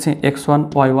বলে দিচ্ছি x1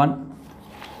 y1,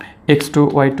 x2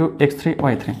 y2, x3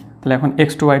 y3। তাহলে এখন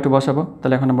x2 y2 বসাবো,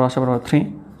 তাহলে এখন আমরা বসাবো 3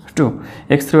 2,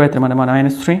 x3 y3 মানে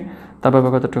 -3, তারপর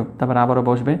কত 2, তারপরে আবারও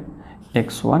বসবে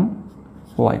x1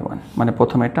 y1, মানে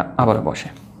প্রথমে এটা আবারও বসে।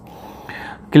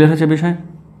 ক্লিয়ার হচ্ছে বিষয়,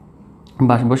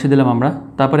 বাস বসিয়ে দিলাম আমরা।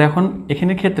 তারপরে এখন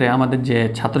এখানে ক্ষেত্রে আমাদের যে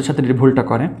ছাত্রছাত্রীর ভুলটা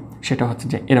করে সেটা হচ্ছে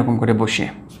যে এরকম করে বসিয়ে,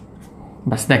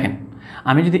 বাস দেখেন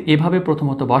আমি যদি এভাবে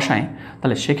প্রথমত বসাই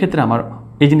তাহলে সেক্ষেত্রে আমার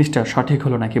এই জিনিসটা সঠিক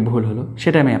হলো নাকি ভুল হলো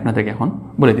সেটা আমি আপনাদেরকে এখন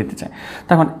বলে দিতে চাই।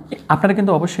 তখন আপনারা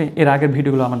কিন্তু অবশ্যই এর আগের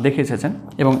ভিডিওগুলো আমার দেখে এসেছেন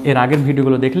এবং এর আগের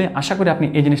ভিডিওগুলো দেখলে আশা করি আপনি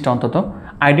এই জিনিসটা অন্তত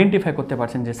আইডেন্টিফাই করতে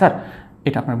পারছেন যে স্যার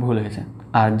এটা আপনার ভুল হয়েছে।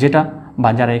 আর যেটা বা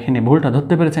যারা এখানে ভুলটা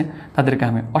ধরতে পেরেছে তাদেরকে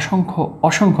আমি অসংখ্য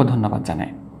অসংখ্য ধন্যবাদ জানাই।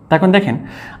 তখন দেখেন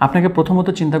আপনাকে প্রথমত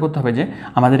চিন্তা করতে হবে যে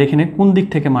আমাদের এখানে কোন দিক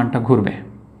থেকে মানটা ঘুরবে,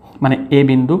 মানে এ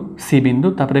বিন্দু, সি বিন্দু,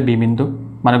 তারপরে বি বিন্দু,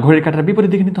 মানে ঘড়ির কাঁটার বিপরীত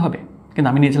দিকে নিতে হবে। কিন্তু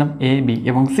আমি নিয়েছিলাম এ, বি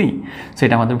এবং সি,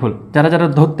 সেটা আমাদের ভুল। যারা যারা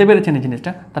ধরতে পেরেছেন এই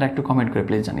জিনিসটা তারা একটু কমেন্ট করে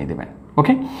প্লিজ জানিয়ে দেবেন।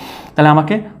 ওকে, তাহলে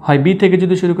আমাকে হয় বি থেকে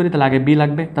যদি শুরু করি তাহলে আগে বি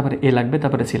লাগবে, তারপরে এ লাগবে,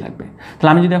 তারপরে সি লাগবে। তাহলে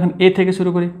আমি যদি এখন এ থেকে শুরু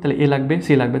করি তাহলে এ লাগবে,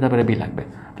 সি লাগবে, তারপরে বি লাগবে।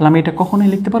 তাহলে আমি এটা কখনোই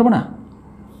লিখতে পারবো না।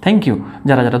 থ্যাংক ইউ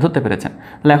যারা যারা ধরতে পেরেছেন।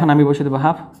 তাহলে এখন আমি বসে দেবো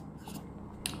হাফ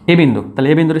এ বিন্দু। তাহলে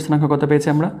এ বিন্দুর স্থানাঙ্ক কত পেয়েছি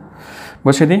আমরা,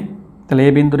 বসে দিই। তাহলে এ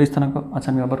বিন্দুর স্থানাঙ্ক, আচ্ছা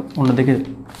আমি আবার অন্যদিকে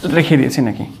রেখে দিয়েছি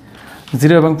নাকি,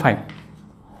 0 এবং 5।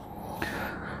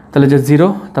 তাহলে যে 0,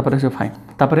 তারপরে হচ্ছে 5,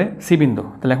 তারপরে সি বিন্দু।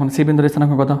 তাহলে এখন সি বিন্দুর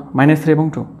স্থানাঙ্ক কত, -3 এবং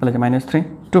 2, তাহলে যে -3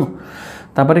 2,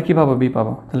 তারপরে কী পাবো, বি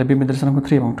পাবো। তাহলে বি বিন্দুর স্থানাঙ্ক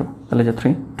 3 এবং 2, তাহলে যে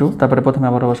 3 2, তারপরে প্রথমে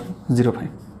আবার বসবো 0 5।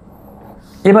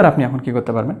 এবার আপনি এখন কী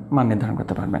করতে পারবেন, মান নির্ধারণ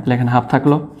করতে পারবেন। তাহলে এখানে হাফ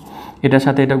থাকলো, এটার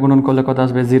সাথে এটা গুণন করলে কত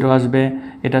আসবে, 0 আসবে।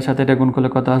 এটার সাথে এটা গুণ করলে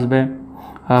কত আসবে,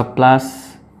 প্লাস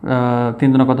 3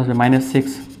 দুনা কত আসবে, -6,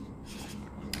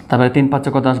 তারপরে 3 5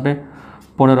 কত আসবে,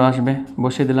 15 আসবে,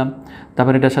 বসিয়ে দিলাম।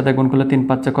 তারপরে এটার সাথে গুণ করলে 3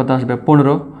 5 কত আসবে,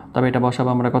 15, তবে এটা বসাবো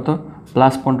আমরা কত,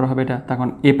 +15 হবে এটা। তখন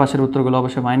এই পাশের উত্তরগুলো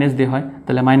অবশ্যই মাইনাস দিয়ে হয়,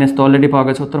 তাহলে মাইনাস তো অলরেডি পাওয়া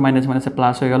গেছে উত্তর, মাইনাস মাইনাসে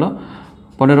প্লাস হয়ে গেল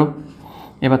 15।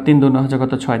 এবার 3 2 হচ্ছে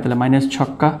কত, 6, তাহলে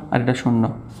 -6 আর এটা 0।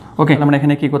 ওকে, আমরা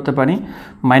এখানে কী করতে পারি,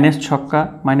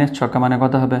 -6 মানে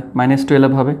কত হবে,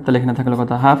 -12 হবে। তাহলে এখানে থাকলে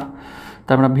কত, হাফ।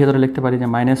 তারপর আমরা ভিতরে লিখতে পারি যে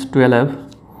 -12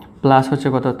 প্লাস হচ্ছে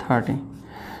কত, 30।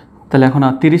 তাহলে এখন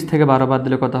 30 থেকে 12 বাদ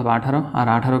দিলে কত হবে, 18, আর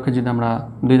 18কে যদি আমরা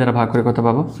 2 দ্বারা ভাগ করে কত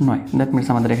পাবো, 9। দ্যাট মিনস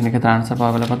আমাদের এখানে ক্ষেত্রে আনসার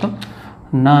পাওয়া গেলে কত,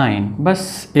 9। বাস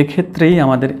এক্ষেত্রেই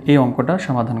আমাদের এই অঙ্কটা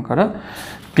সমাধান করা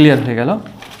ক্লিয়ার হয়ে গেল।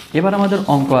 এবার আমাদের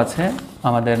অঙ্ক আছে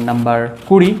আমাদের নাম্বার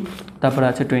 20, তারপরে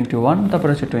আছে 21,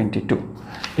 তারপরে আছে 22।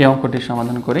 এই অঙ্কটি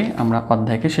সমাধান করে আমরা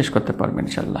অধ্যায়কে শেষ করতে পারবো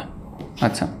ইনশাল্লাহ।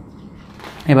 আচ্ছা,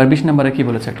 এবার 20 নম্বরে কী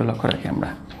বলেছে একটু লক্ষ্য রাখি আমরা।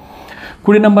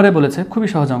 20 নম্বরে বলেছে, খুবই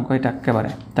সহজ অঙ্ক এটা একেবারে,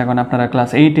 তখন আপনারা ক্লাস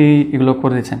 8-এই এগুলো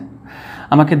করে দিয়েছেন।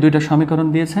 আমাকে 2টা সমীকরণ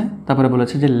দিয়েছে, তারপরে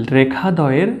বলেছে যে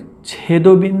রেখাদ্বয়ের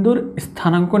ছেদবিন্দুর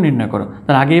স্থানাঙ্ক নির্ণয় করো।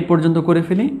 তার আগে এই পর্যন্ত করে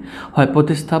ফেলি, হয়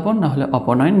প্রতিস্থাপন না হলে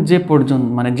অপনয়ন, যে পর্যন্ত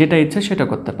মানে যেটা ইচ্ছে সেটা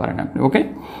করতে পারেন আপনি। ওকে,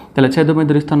 তাহলে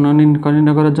ছেদবিন্দুর স্থানাঙ্ক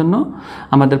নির্ণয় করার জন্য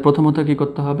আমাদের প্রথমত কী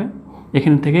করতে হবে,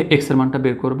 এখান থেকে এক্সের মানটা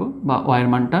বের করব বা ওয়াইয়ের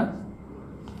মানটা,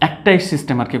 একটাই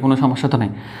সিস্টেম আর কি, কোনো সমস্যা তো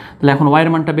নেই। তাহলে এখন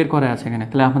ওয়াইয়ের মানটা বের করা আছে এখানে।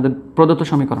 তাহলে আমাদের প্রদত্ত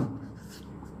সমীকরণ,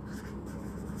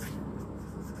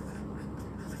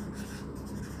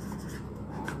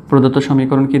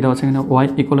 কী দেওয়া আছে এখানে, ওয়াই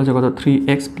ইকুয়াল হচ্ছে কত,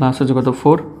 3x প্লাস হচ্ছে কত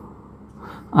 4,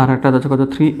 আর একটা হচ্ছে কত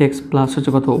 3x প্লাস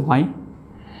হচ্ছে কত ওয়াই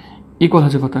ইকুয়াল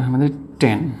হচ্ছে কত আমাদের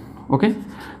 10। ওকে,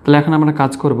 তাহলে এখন আমরা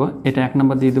কাজ করব, এটা 1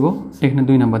 নম্বর দিয়ে দেবো, এখানে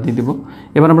 2 নম্বর দিয়ে দেবো।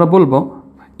 এবার আমরা বলবো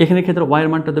এখানে ক্ষেত্রে ওয়াইয়ের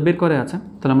মানটা তো বের করে আছে,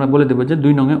 তাহলে আমরা বলে দেবো যে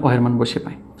 2 নংয়ে ওয়াইয়ের মান বসে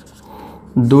পাই,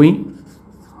 2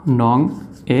 নং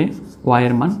এ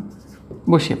ওয়াইয়ের মান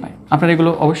বসিয়ে পাই। আপনারা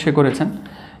এগুলো অবশ্যই করেছেন,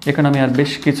 এখানে আমি আর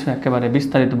বেশ কিছু একেবারে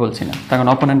বিস্তারিত বলছি না, কারণ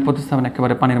অপোনেন্ট প্রতিস্থাপন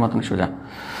একেবারে পানির মতন সোজা।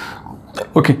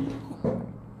 ওকে,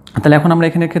 তাহলে এখন আমরা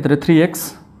এখানের ক্ষেত্রে 3x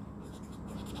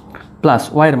প্লাস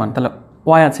ওয়াইয়ের মান, তাহলে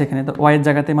ওয়াই আছে এখানে, তো ওয়াইয়ের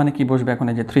জায়গাতে মানে কি বসবে এখন,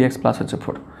 এই যে 3x প্লাস হচ্ছে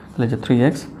 4, তাহলে যে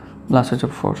 3x প্লাস হচ্ছে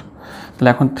 4, তাহলে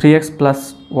এখন 3x প্লাস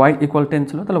ওয়াই ইকুয়াল 10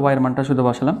 ছিল, তাহলে ওয়াইয়ের মানটা শুধু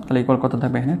বসালাম, তাহলে ইকুয়াল কত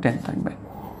থাকবে এখানে 10 থাকবে।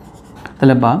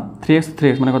 তাহলে বা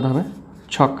 3x মানে কত হবে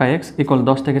 6x ইকুয়াল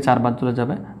 10 থেকে 4 বাদ চলে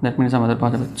যাবে, দ্যাট মিনস আমাদের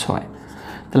পাওয়া যাবে 6।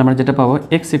 তাহলে আমরা যেটা পাবো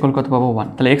x ইকুয়াল কত পাবো 1,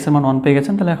 তাহলে x এর মান 1 পেয়ে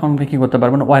গেছেন, তাহলে এখন আপনি কী করতে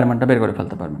পারবেন, ওয়াইয়ের মানটা বের করে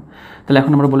ফেলতে পারবেন। তাহলে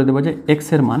এখন আমরা বলে দেবো যে x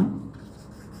এর মান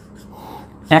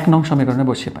 1 নং সমীকরণে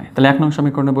বসিয়ে পাই। তাহলে 1 নং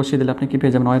সমীকরণে বসিয়ে দিলে আপনি কী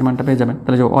পেয়ে যাবেন, ওয়াইয়ের মানটা পেয়ে যাবেন।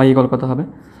 তাহলে যে ওয়াই ইকুয়াল কত হবে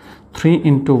 3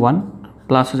 × 1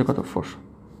 প্লাস হচ্ছে কত 4,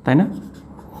 তাই না?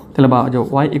 তাহলে বা যে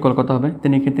ওয়াই ইকুয়াল কত হবে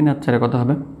 3 × 3 আর 4 কত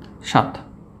হবে 7,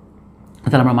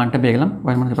 তাহলে আমরা মানটা পেয়ে গেলাম,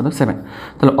 ওয়াইয়ের মান কত 7।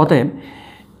 তাহলে অতএব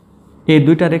এই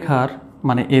দুইটা রেখার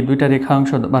মানে এই দুইটা রেখাংশ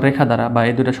বা রেখা দ্বারা বা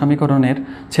এই দুইটা সমীকরণের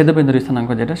ছেদবিন্দুর স্থানাঙ্ক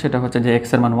যেটা, সেটা হচ্ছে যে x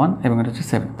এর মান 1 এবং এটা হচ্ছে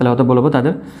 7। তাহলে অত বলবো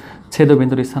তাদের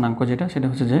ছেদবিন্দুর স্থানাঙ্ক যেটা, সেটা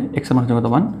হচ্ছে যে x এর মান হচ্ছে কত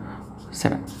 1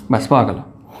 7, ব্যাস পাওয়া গেল।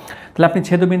 তাহলে আপনি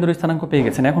ছেদবিন্দুর স্থানাঙ্ক পেয়ে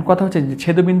গেছেন। এখন কথা হচ্ছে যে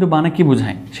ছেদবিন্দু মানে কি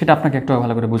বোঝায় সেটা আপনাকে একটু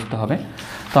ভালো করে বুঝতে হবে।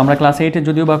 তো আমরা ক্লাস 8-এ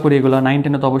যদিও বা করি, এগুলো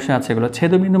 9-10-এ তো অবশ্যই আছে এগুলো।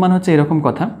 ছেদবিন্দু মানে হচ্ছে এরকম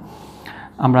কথা,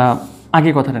 আমরা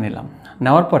আগে কথাটা নিলাম,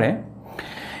 নেওয়ার পরে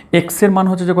x এর মান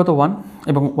হচ্ছে যে কত 1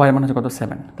 এবং y এর মান হচ্ছে কত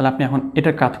 7। তাহলে আপনি এখন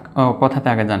এটার কথাতে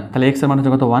আগে যান। তাহলে x এর মান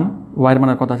হচ্ছে কত 1, y এর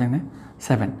মানের কত আছে এখানে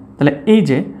 7। তাহলে এই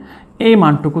যে এই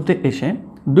মানটুকুতে এসে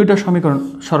দুইটা সমীকরণ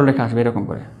সরলরেখা আসবে এরকম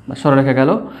করে, বা সরলরেখা গেল।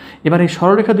 এবার এই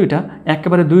সরলরেখা দুইটা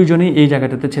একেবারে দুইজনেই এই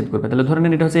জায়গাটাতে ছেদ করবে। তাহলে ধরে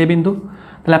নেন এটা হচ্ছে a বিন্দু।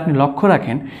 তাহলে আপনি লক্ষ্য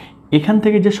রাখেন এখান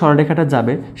থেকে যে সরলরেখাটা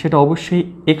যাবে সেটা অবশ্যই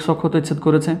x অক্ষতে ছেদ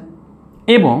করেছে,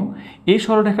 এবং এই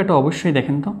সরলরেখাটা অবশ্যই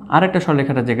দেখেন তো আরেকটা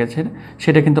সরলরেখাটা যে গেছে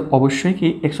সেটা কিন্তু অবশ্যই কি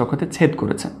x অক্ষতে ছেদ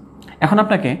করেছে। এখন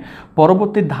আপনাকে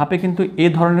পরবর্তী ধাপে কিন্তু এই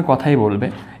ধরনের কথাই বলবে,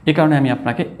 এই কারণে আমি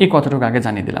আপনাকে এই কথাটুকু আগে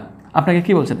জানিয়ে দিলাম। আপনাকে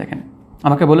কি বলছে দেখেন,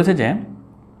 আমাকে বলেছে যে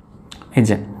এই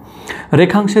যে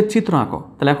রেখাংশের চিত্র আঁকো।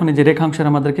 তাহলে এখন এই যে রেখাংশের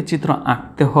আমাদেরকে চিত্র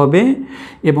আঁকতে হবে,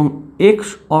 এবং এক্স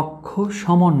অক্ষ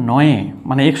সমন্বয়ে,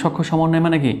 মানে এক্স অক্ষ সমন্বয়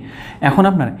মানে কি, এখন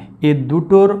আপনার এই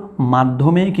দুটোর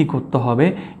মাধ্যমে কি করতে হবে,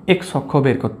 এক্স অক্ষ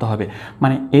বের করতে হবে।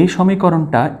 মানে এই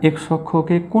সমীকরণটা এক্স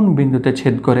অক্ষকে কোন বিন্দুতে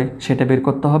ছেদ করে সেটা বের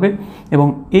করতে হবে, এবং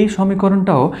এই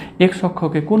সমীকরণটাও এক্স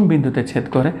অক্ষকে কোন বিন্দুতে ছেদ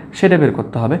করে সেটা বের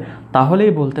করতে হবে।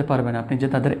 তাহলেই বলতে পারবেন আপনি যে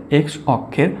তাদের এক্স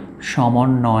অক্ষের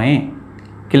সমন্বয়ে।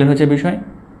 ক্লিয়ার হয়েছে বিষয়?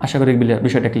 আশা করি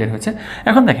বিষয়টা ক্লিয়ার হয়েছে।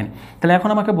 এখন দেখেন, তাহলে এখন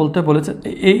আমাকে বলতে বলেছে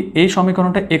এই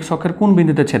সমীকরণটা এক্স অক্ষের কোন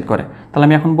বিন্দুতে ছেদ করে। তাহলে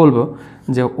আমি এখন বলবো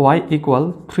যে ওয়াই ইকুয়াল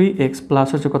 3x প্লাস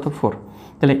হচ্ছে কত 4।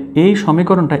 তাহলে এই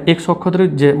সমীকরণটা এক্স অক্ষ ধরে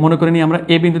যে মনে করে নিই আমরা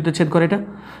এ বিন্দুতে ছেদ করে এটা,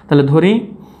 তাহলে ধরি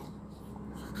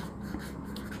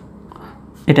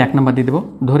এটা 1 নম্বর দিয়ে দেবো।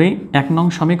 ধরি 1 নং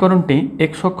সমীকরণটি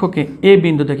এক্স অক্ষকে এ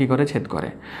বিন্দুতে কী করে ছেদ করে।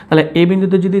 তাহলে এ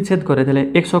বিন্দুতে যদি ছেদ করে তাহলে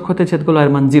এক্স অক্ষতে ছেদ করলে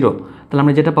এর মান 0। তাহলে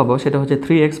আমরা যেটা পাবো সেটা হচ্ছে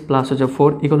 3x প্লাস হচ্ছে 4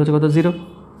 ইকুয়াল হচ্ছে কত 0,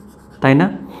 তাই না?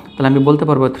 তাহলে আমি বলতে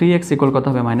পারবো 3x ইকুয়াল কত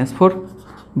হবে -4,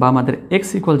 বা আমাদের x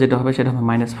ইকুয়াল যেটা হবে সেটা হবে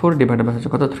 -4 ডিভাইডেড বাই হচ্ছে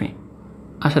কত 3।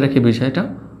 আশা রাখি বিষয়টা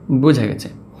বোঝা গেছে।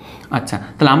 আচ্ছা,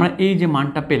 তাহলে আমরা এই যে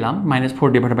মানটা পেলাম -4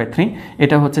 ডিভাইডেড বাই 3,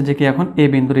 এটা হচ্ছে যে কি এখন এ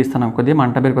বিন্দুর স্থানাঙ্ক দিয়ে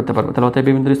মানটা বের করতে পারবো। তাহলে অতএব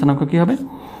এ বিন্দুর স্থানাঙ্ক কী হবে,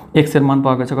 x এর মান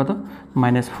পাওয়া গেছে কত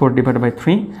 -4 ডিভাইডেড বাই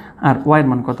 3, আর y এর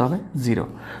মান কত হবে 0।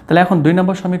 তাহলে এখন 2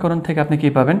 নম্বর সমীকরণ থেকে আপনি কি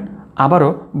পাবেন, আবারও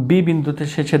বি বিন্দুতে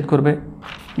সে ছেদ করবে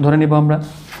ধরে নিব আমরা।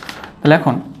 তাহলে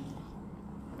এখন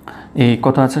এই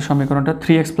কত আছে সমীকরণটা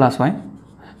 3x প্লাস ওয়াই,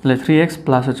 তাহলে 3x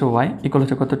প্লাস হচ্ছে ওয়াই ইকুয়াল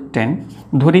হচ্ছে কত 10।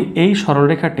 ধরি এই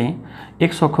সরলরেখাটি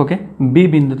এক্স অক্ষকে বি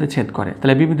বিন্দুতে ছেদ করে,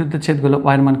 তাহলে বি বিন্দুতে ছেদ করলে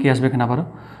ওয়াইয়ের মান কি আসবে এখানে আবারও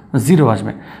 0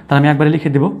 আসবে। তাহলে আমি একবারে লিখে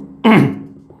দেব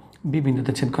বি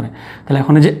বিন্দুতে ছেদ করে। তাহলে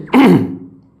এখন যে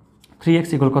 3x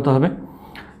ইকুয়াল কত হবে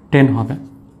 10 হবে।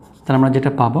 তাহলে আমরা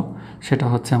যেটা পাবো সেটা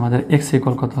হচ্ছে আমাদের x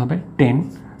ইকুয়াল কত হবে 10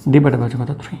 ডিভাইডেড বাই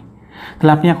কত 3।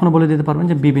 তাহলে আপনি এখনও বলে দিতে পারবেন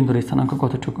যে বি বিন্দুর স্থানাঙ্ক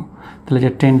কতটুকু। তাহলে যে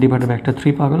 10 ডিভাইডেড বাই একটা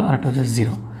 3 পাওয়া গেল, আর একটা হচ্ছে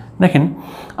 0। দেখেন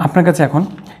আপনার কাছে এখন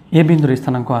এ বিন্দুর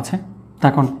স্থানাঙ্ক আছে,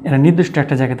 তখন এরা নির্দিষ্ট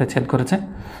একটা জায়গাতে ছেদ করেছে,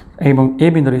 এবং এ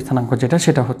বিন্দুর স্থানাঙ্ক যেটা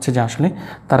সেটা হচ্ছে যে আসলে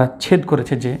তারা ছেদ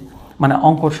করেছে যে মানে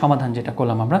অঙ্কর সমাধান যেটা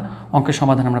করলাম আমরা, অঙ্কের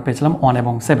সমাধান আমরা পেয়েছিলাম 1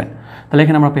 এবং 7। তাহলে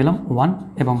এখানে আমরা পেলাম 1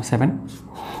 এবং 7।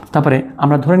 তারপরে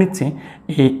আমরা ধরে নিচ্ছি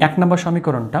এই 1 নম্বর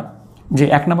সমীকরণটা, যে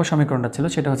 1 নম্বর সমীকরণটা ছিল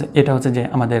সেটা হচ্ছে এটা হচ্ছে যে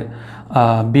আমাদের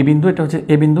বি বিন্দু, এটা হচ্ছে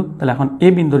এ বিন্দু। তাহলে এখন এ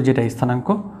বিন্দুর যেটা স্থানাঙ্ক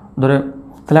ধরে,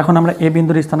 তাহলে এখন আমরা এ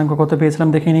বিন্দুর স্থানাঙ্ক কত পেয়েছিলাম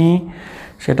দেখে নিই,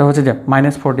 সেটা হচ্ছে যে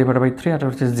 -4 ডিভাইডেড বাই 3, আর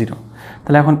হচ্ছে 0।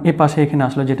 তাহলে এখন এ পাশে এখানে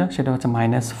আসলো যেটা সেটা হচ্ছে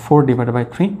 -4 ডিভাইডেড বাই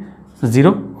 3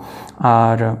 0,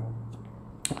 আর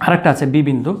আরেকটা আছে বি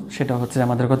বিন্দু সেটা হচ্ছে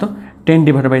আমাদের কত 10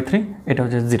 ডিভাইডেড বাই 3, এটা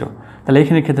হচ্ছে 0। তাহলে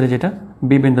এখানের ক্ষেত্রে যেটা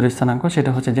বি বিন্দুর স্থানাঙ্ক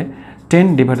সেটা হচ্ছে যে 10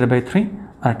 ডিভাইডেড বাই 3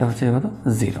 আর একটা হচ্ছে কত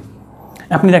 0।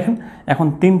 আপনি দেখেন এখন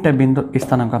 3টা বিন্দুর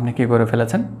স্থানাঙ্ক আপনি কী করে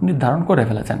ফেলেছেন, নির্ধারণ করে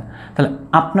ফেলেছেন। তাহলে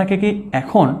আপনাকে কি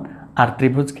এখন আর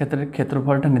ত্রিভুজ ক্ষেত্রের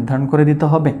ক্ষেত্রফলটা নির্ধারণ করে দিতে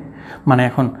হবে? মানে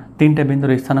এখন 3টা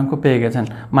বিন্দুর স্থানাঙ্ক পেয়ে গেছেন,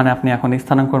 মানে আপনি এখন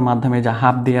স্থানাঙ্কর মাধ্যমে যা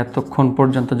হাফ দিয়ে এতক্ষণ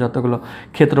পর্যন্ত যতগুলো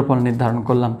ক্ষেত্রফল নির্ধারণ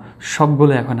করলাম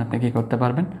সবগুলো এখন আপনি কী করতে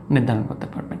পারবেন, নির্ধারণ করতে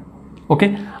পারবেন। ওকে,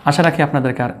 আশা রাখি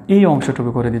আপনাদেরকে আর এই অংশটুকু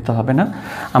করে দিতে হবে না,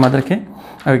 আমাদেরকে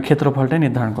ওই ক্ষেত্রফলটাই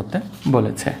নির্ধারণ করতে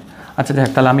বলেছে। আচ্ছা দেখ,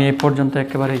 তাহলে আমি এই পর্যন্ত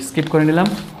একেবারে স্কিপ করে নিলাম।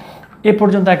 এ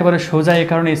পর্যন্ত একেবারে সোজা এই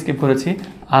কারণে স্কিপ করেছি,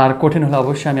 আর কঠিন হলে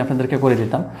অবশ্যই আমি আপনাদেরকে করে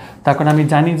দিতাম, তার কারণ আমি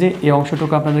জানি যে এই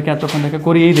অংশটুকু আপনাদেরকে এতক্ষণ থেকে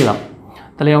করিয়েই দিলাম,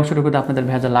 তাহলে এই অংশটুকুতে আপনাদের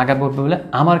ভেজা লাগাবো বলে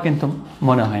আমার কিন্তু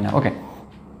মনে হয় না। ওকে,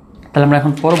 তাহলে আমরা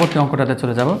এখন পরবর্তী অঙ্কটাতে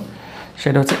চলে যাব,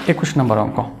 সেটা হচ্ছে 21 নম্বর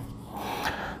অঙ্ক।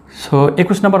 সো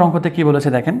 21 নম্বর অঙ্কতে কী বলেছে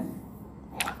দেখেন,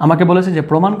 আমাকে বলেছে যে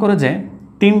প্রমাণ করে যে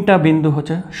 3টা বিন্দু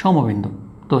হচ্ছে সমবিন্দু।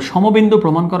 তো সমবিন্দু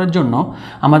প্রমাণ করার জন্য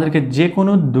আমাদেরকে যে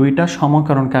কোনো 2টা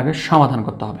সমীকরণকে আগে সমাধান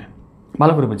করতে হবে।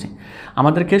 ভালো করে বুঝি,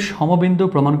 আমাদেরকে সমবিন্দু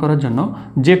প্রমাণ করার জন্য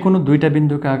যে কোনো 2টা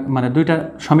বিন্দুকে মানে 2টা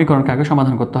সমীকরণকে আগে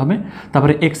সমাধান করতে হবে।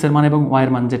 তারপরে এক্সের মান এবং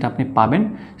ওয়াইয়ের মান যেটা আপনি পাবেন,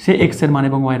 সেই এক্সের মান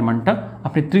এবং ওয়াইয়ের মানটা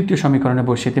আপনি তৃতীয় সমীকরণে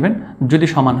বসিয়ে দেবেন। যদি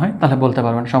সমান হয় তাহলে বলতে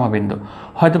পারবেন সমবিন্দু।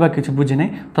 হয়তো বা কিছু বুঝি নেই,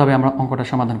 তবে আমরা অঙ্কটা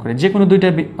সমাধান করি। যে কোনো 2টা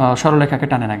সরলরেখাকে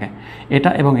টানেন আগে, এটা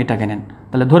এবং এটাকে নেন।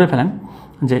 তাহলে ধরে ফেলেন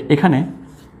যে এখানে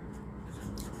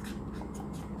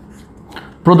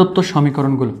প্রদত্ত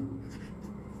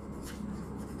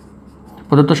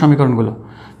সমীকরণগুলো,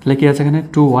 তাহলে কী আছে এখানে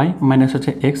 2y মাইনাস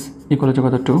হচ্ছে এক্স ইকুয়াল হচ্ছে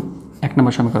কত 2, 1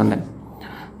 নম্বর সমীকরণ দেন।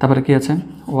 তারপরে কী আছে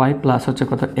y প্লাস হচ্ছে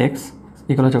কত এক্স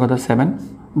ইকুয়াল হচ্ছে কত 7,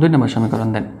 2 নম্বর সমীকরণ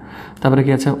দেন। তারপরে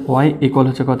কী আছে y ইকুয়াল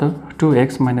হচ্ছে কত 2x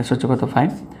মাইনাস হচ্ছে কত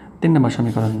 5, 3 নম্বর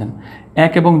সমীকরণ দেন।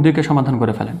 1 এবং 2কে সমাধান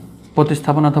করে ফেলেন,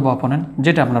 প্রতিস্থাপন অথবা অপনয়ন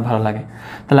যেটা আপনার ভালো লাগে।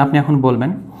 তাহলে আপনি এখন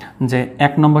বলবেন যে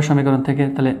 1 নম্বর সমীকরণ থেকে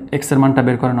তাহলে এক্সের মানটা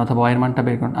বের করেন অথবা ওয়াইয়ের মানটা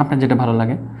বের করেন, আপনার যেটা ভালো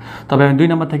লাগে। তবে আমি 2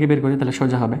 নম্বর থেকে বের করি, তাহলে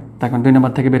সোজা হবে। তখন 2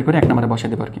 নম্বর থেকে বের করে 1 নম্বরে বসিয়ে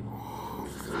দেবো আর কি।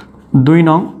 2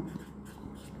 নং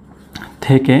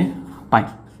থেকে পাই,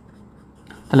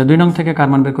 তাহলে 2 নং থেকে কার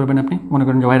মান বের করবেন আপনি? মনে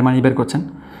করেন যে ওয়াইয়ের মানই বের করছেন,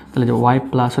 তাহলে যে ওয়াই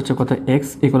প্লাস হচ্ছে কত এক্স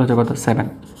ইকুয়াল হচ্ছে কত 7,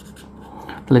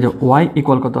 তাহলে যে ওয়াই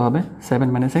ইকুয়াল কত হবে 7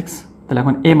 মাইনাস এক্স। তাহলে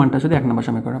এখন এই মানটা যদি 1 নম্বর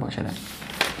সমীকরণে বসিয়ে দেন,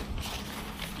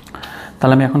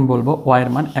 তাহলে আমি এখন বলবো ওয়াইয়ের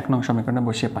মান 1 নং সমীকরণে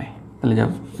বসিয়ে পাই। তাহলে যে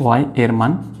ওয়াই এর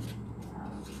মান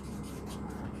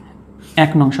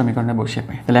 1 নং সমীকরণে বসিয়ে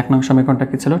পাই। তাহলে 1 নং সমীকরণটা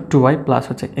কী ছিল? 2y প্লাস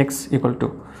হচ্ছে x equal to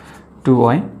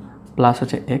 2y plus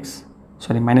হচ্ছে এক্স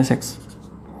মাইনাস এক্স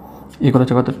ইকুয়াল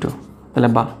হচ্ছে কত 2। তাহলে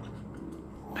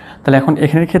তাহলে এখন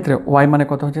এখানের ক্ষেত্রে ওয়াই মানে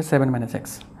কত হচ্ছে 7 মাইনাস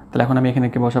এক্স। তাহলে এখন আমি এখানে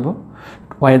কি বসাবো?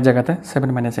 ওয়াইয়ের জায়গাতে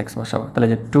 7 মাইনাস এক্স বসাবো। তাহলে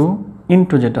যে 2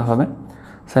 ইন্টু যেটা হবে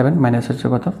 7 মাইনাস হচ্ছে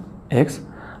কত এক্স,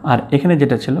 আর এখানে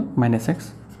যেটা ছিল মাইনাস এক্স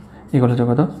ইকুয়াল হচ্ছে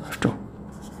কত 2।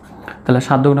 তাহলে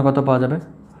 7 দুগুণে কত পাওয়া যাবে?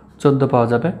 14 পাওয়া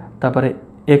যাবে। তারপরে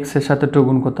এক্সের সাথে 2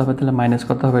 গুণ করতে হবে, তাহলে মাইনাস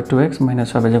কত হবে 2x মাইনাস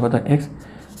হবে যে কত এক্স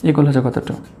ইকুয়াল হচ্ছে কত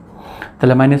 2।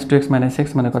 তাহলে মাইনাস 2x মাইনাস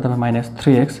এক্স মানে কত হবে মাইনাস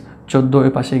 3x। 14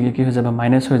 ওই পাশে গিয়ে কী হয়ে যাবে?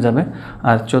 মাইনাস হয়ে যাবে।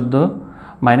 আর 14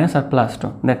 minus R plus 2,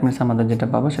 that means আমাদের যেটা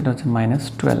পাবো সেটা হচ্ছে মাইনাস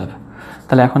 12।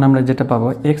 তাহলে এখন আমরা যেটা পাবো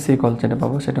এক্স ইকুয়াল যেটা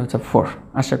পাবো সেটা হচ্ছে 4।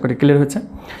 আশা করি ক্লিয়ার হচ্ছে।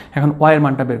 এখন ওয়াইয়ের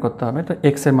মানটা বের করতে হবে। তো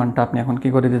এক্সের মানটা আপনি এখন কী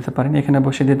করে দিতে পারেন? এখানে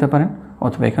বসিয়ে দিতে পারেন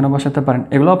অথবা এখানে বসাতে পারেন।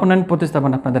 এগুলো অপনয়ন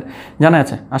প্রতিস্থাপন আপনাদের জানা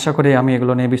আছে। আশা করি আমি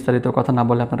এগুলো নিয়ে বিস্তারিত কথা না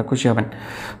বলে আপনারা খুশি হবেন।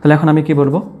 তাহলে এখন আমি কি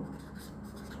বলবো?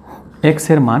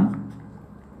 এক্সের মান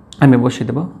আমি বসিয়ে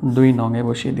দেবো 2 নংয়ে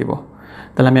বসিয়ে দিব।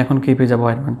 তাহলে আমি এখন কী পেয়ে যাবো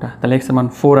ওয়াইয়ের মানটা? তাহলে এক্সের মান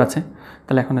 4 আছে।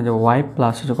 তাহলে এখন যে ওয়াই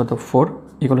প্লাস হচ্ছে কত 4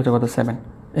 ইকুয়াল হচ্ছে কত 7।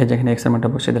 এই যেখানে এক্সের মানটা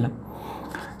বসিয়ে দিলাম।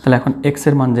 তাহলে এখন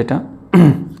এক্সের মান যেটা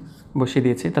বসিয়ে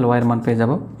দিয়েছি, তাহলে ওয়াইয়ের মান পেয়ে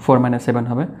যাব 4 মাইনাস 7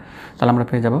 হবে। তাহলে আমরা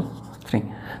পেয়ে যাব 3।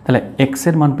 তাহলে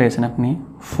এক্সের মান পেয়েছেন আপনি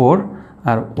 4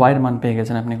 আর ওয়াইয়ের মান পেয়ে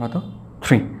গেছেন আপনি কত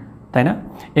 3, তাই না?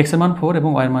 এক্সের মান 4 এবং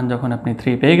ওয়াইয়ের মান যখন আপনি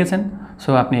 3 পেয়ে গেছেন, সো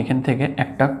আপনি এখান থেকে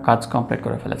একটা কাজ কমপ্লিট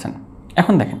করে ফেলেছেন।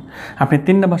 এখন দেখেন আপনি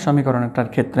 3 নম্বর সমীকরণটার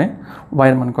ক্ষেত্রে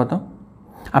ওয়াইয়ের মান কত?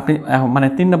 আপনি মানে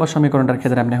 3 নম্বর সমীকরণটার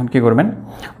ক্ষেত্রে আপনি এখন কী করবেন?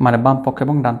 মানে বাম পক্ষ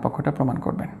এবং ডান পক্ষটা প্রমাণ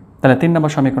করবেন। তাহলে 3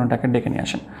 নম্বর সমীকরণটাকে ডেকে নিয়ে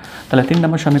আসেন। তাহলে 3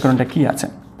 নম্বর সমীকরণটা কী আছে?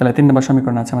 তাহলে 3 নম্বর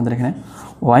সমীকরণ আছে আমাদের এখানে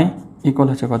ওয়াই ইকুয়াল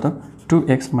হচ্ছে কত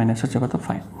 2x মাইনাস হচ্ছে কত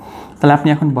 5। তাহলে আপনি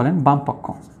এখন বলেন বাম পক্ষ।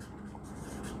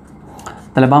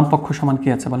 তাহলে বাম পক্ষ সমান কী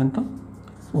আছে বলেন তো?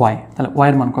 ওয়াই। তাহলে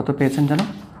ওয়াইয়ের মান কত পেয়েছেন জানো?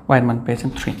 ওয়াইয়ের মান পেয়েছেন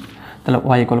 3। তাহলে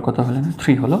ওয়াই ইকুয়াল কত হলেন?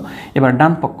 3 হলো। এবার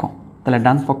ডান পক্ষ। তাহলে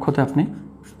ডান পক্ষতে আপনি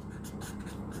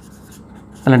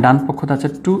আছে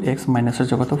 2x মাইনাস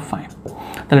হচ্ছে কত 5।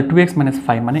 তাহলে 2x মাইনাস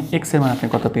 5 মানে এক্সের মান আপনি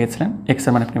কত পেয়েছিলেন?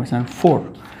 এক্সের মান আপনি পেয়েছিলেন 4।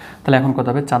 তাহলে এখন কত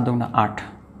হবে? 4 দুগুণে 8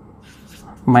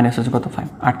 মাইনাস হচ্ছে কত 5।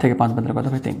 8 থেকে 5 বাদ দিলে কত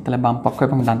হবে 3। তাহলে বাম পক্ষ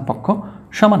এবং ডান পক্ষ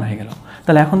সমান হয়ে গেল।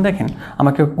 তাহলে এখন দেখেন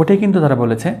আমাকে ওটাই কিন্তু তারা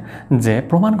বলেছে যে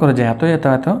প্রমাণ করে যে এত এত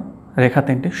এত রেখা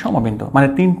তিনটি সমবিন্দু, মানে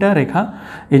তিনটা রেখা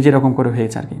এই যেরকম করে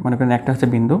হয়েছে আর কি। মনে করেন একটা হচ্ছে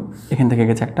বিন্দু, এখান থেকে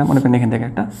গেছে একটা, মনে করেন এখান থেকে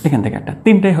একটা, এখান থেকে একটা,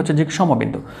 তিনটাই হচ্ছে যে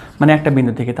সমবিন্দু, মানে একটা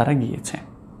বিন্দু থেকে তারা গিয়েছে।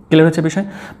 ক্লিয়ার হচ্ছে বিষয়?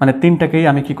 মানে তিনটাকেই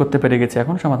আমি কি করতে পেরে গেছি,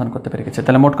 এখন সমাধান করতে পেরে গেছি।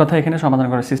 তাহলে মোট কথা এখানে সমাধান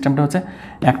করার সিস্টেমটা হচ্ছে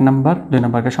 1 নম্বর 2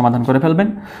 নম্বরকে সমাধান করে ফেলবেন,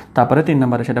 তারপরে 3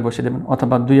 নম্বরে সেটা বসিয়ে দেবেন,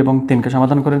 অথবা 2 এবং 3কে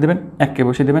সমাধান করে দেবেন, 1কে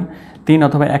বসিয়ে দেবেন, 3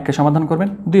 অথবা 1কে সমাধান করবেন,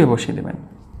 2-এ বসিয়ে দেবেন।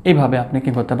 এইভাবে আপনি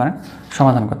কি করতে পারেন,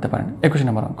 সমাধান করতে পারেন। 21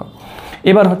 নম্বর অঙ্ক।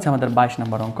 এবার হচ্ছে আমাদের 22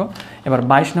 নম্বর অঙ্ক। এবার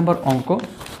 22 নম্বর অঙ্ক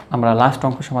আমরা লাস্ট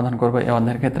অঙ্ক সমাধান করবো এই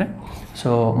অধ্যায়ের ক্ষেত্রে। সো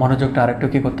মনোযোগটা আরেকটু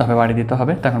কী করতে হবে, বাড়িয়ে দিতে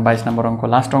হবে। তখন 22 নম্বর অঙ্ক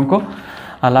লাস্ট অঙ্ক।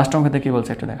 আর লাস্ট অঙ্কতে কী বলছে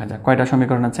একটু দেখা যাক। কয়টা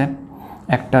সমীকরণ আছে?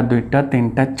 1টা 2টা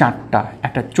 3টা 4টা।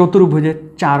 একটা চতুর্ভুজের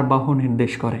 4 বাহু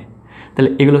নির্দেশ করে। তাহলে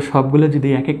এগুলো সবগুলো যদি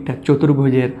এক একটা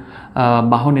চতুর্ভুজের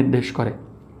বাহু নির্দেশ করে,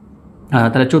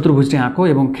 তাহলে চতুর্ভুজটি আঁকো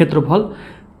এবং ক্ষেত্রফল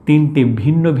 3টি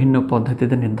ভিন্ন ভিন্ন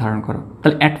পদ্ধতিতে নির্ধারণ করো।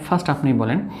 তাহলে অ্যাট ফার্স্ট আপনি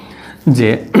বলেন যে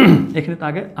এখানে তো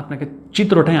আগে আপনাকে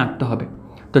চিত্রটাই আঁকতে হবে।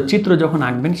 তো চিত্র যখন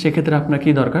আঁকবেন সেক্ষেত্রে আপনার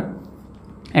কী দরকার,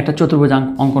 একটা চতুর্ভুজ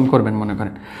অঙ্কন করবেন মনে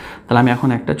করেন। তাহলে আমি এখন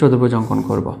একটা চতুর্ভুজ অঙ্কন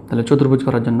করব। তাহলে চতুর্ভুজ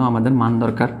করার জন্য আমাদের মান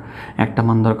দরকার, একটা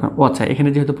মান দরকার। ও আচ্ছা, এখানে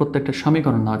যেহেতু প্রত্যেকটা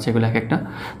সমীকরণ দেওয়া আছে এগুলো এক একটা,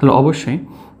 তাহলে অবশ্যই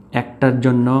একটার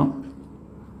জন্য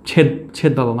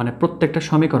ছেদ পাবো, মানে প্রত্যেকটা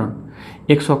সমীকরণ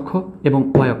এক্স অক্ষ এবং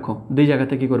ওয়াই অক্ষ দুই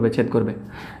জায়গাতে কী করবে, ছেদ করবে।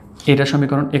 এটা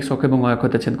সমীকরণ এক্স অক্ষ এবং ওয়াই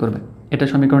অক্ষতে ছেদ করবে, এটা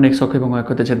সমীকরণ এক্স অক্ষ এবং ওয়াই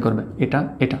অক্ষতে ছেদ করবে,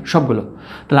 এটা সবগুলো।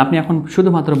 তাহলে আপনি এখন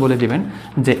শুধুমাত্র বলে দিবেন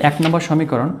যে 1 নম্বর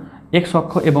সমীকরণ এক্স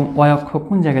অক্ষ এবং ওয়াই অক্ষ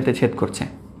কোন জায়গাতে ছেদ করছে।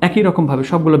 একই রকমভাবে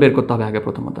সবগুলো বের করতে হবে আগে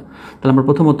প্রথমত। তাহলে আমরা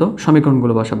প্রথমত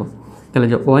সমীকরণগুলো বসাবো। তাহলে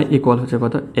যে ওয়াই ইকুয়াল হচ্ছে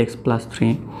কত, এক্স প্লাস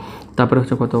 3, তারপরে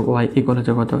হচ্ছে কত ওয়াই ইকুয়াল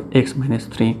হচ্ছে কত, এক্স মাইনাস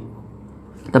 3,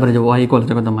 তারপরে যে ওয়াই ইকুয়াল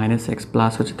হচ্ছে কত মাইনাস এক্স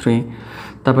প্লাস হচ্ছে 3,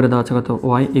 তারপরে দেওয়া হচ্ছে কত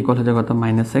ওয়াই ইকুয়াল হচ্ছে কত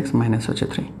মাইনাস এক্স মাইনাস হচ্ছে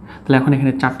 3। তাহলে এখন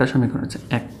এখানে 4টা সমীকরণ আছে,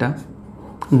 1টা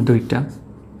 2টা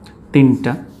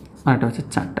 3টা আর একটা হচ্ছে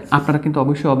 4টা। আপনারা কিন্তু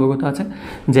অবশ্যই অবগত আছেন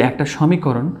যে একটা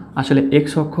সমীকরণ আসলে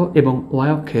এক্স অক্ষ এবং ওয়াই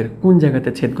অক্ষের কোন জায়গাতে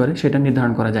ছেদ করে সেটা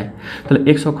নির্ধারণ করা যায়। তাহলে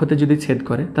এক্স অক্ষতে যদি ছেদ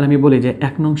করে তাহলে আমি বলি যে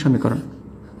 1 নং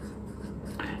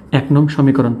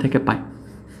সমীকরণ থেকে পাই,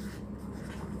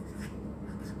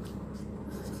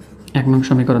 1 নং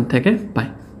সমীকরণ থেকে পাই।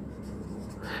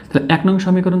 তাহলে 1 নং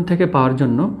সমীকরণ থেকে পাওয়ার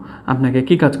জন্য আপনাকে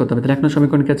কী কাজ করতে হবে? তাহলে 1 নং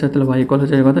সমীকরণ কী আছে? তাহলে ওয়াই ইকুয়াল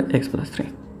হচ্ছে কত, এক্স প্লাস 3।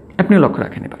 আপনি লক্ষ্য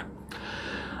রাখেন। এবার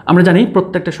আমরা জানি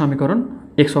প্রত্যেকটা সমীকরণ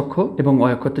এক্স অক্ষ এবং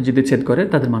ওয়াই অক্ষতে যদি ছেদ করে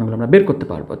তাদের মানগুলো আমরা বের করতে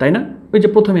পারবো, তাই না? ওই যে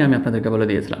প্রথমে আমি আপনাদেরকে বলে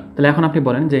দিয়েছিলাম। তাহলে এখন আপনি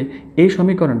বলেন যে এই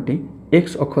সমীকরণটি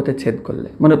এক্স অক্ষতে ছেদ করলে,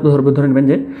 মানে ধরে নেবেন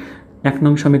যে 1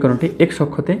 নং সমীকরণটি এক্স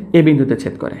অক্ষতে এ বিন্দুতে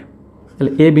ছেদ করে।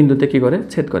 তাহলে এ বিন্দুতে কী করে,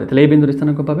 ছেদ করে। তাহলে এই বিন্দুর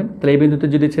স্থানাঙ্ক পাবেন। তাহলে এই বিন্দুতে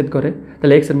যদি ছেদ করে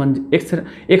তাহলে এক্সের মান,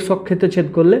 এক্স অক্ষতে ছেদ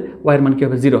করলে ওয়াইয়ের মান কী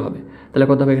হবে, 0 হবে। তাহলে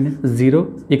কত হবে এখানে, 0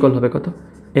 ইকুয়াল হবে কত,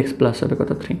 এক্স প্লাস হবে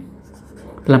কত 3।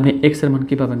 তাহলে আপনি এক্সের মান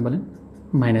কী পাবেন বলেন,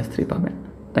 -3 পাবেন,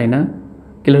 তাই না?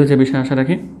 ক্লিয়ার হচ্ছে বিষয় আশা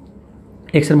রাখি।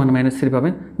 এক্সের মান -3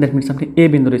 পাবেন, দ্যাট মিনস আপনি এ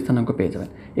বিন্দুর স্থানাঙ্ক পেয়ে যাবেন।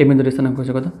 এ বিন্দুর স্থানাঙ্ক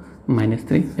হচ্ছে কত,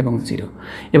 -3 এবং 0।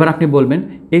 এবার আপনি বলবেন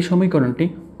এই সমীকরণটি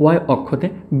ওয়াই অক্ষতে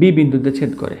বি বিন্দুতে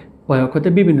ছেদ করে, ওয়াই অক্ষতে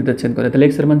বি বিন্দুতে ছেদ করে, তাহলে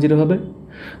এক্সের মান 0 হবে।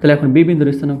 তাহলে এখন বি বিন্দুর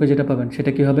স্থানাঙ্ক যেটা পাবেন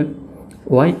সেটা কী হবে,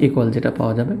 ওয়াই ইকুয়াল যেটা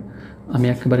পাওয়া যাবে, আমি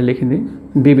একেবারে লিখে দিই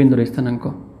বি বিন্দুর স্থানাঙ্ক।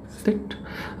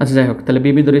 আচ্ছা যাই হোক, তাহলে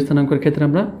বি বিন্দুর স্থানাঙ্কের ক্ষেত্রে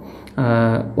আমরা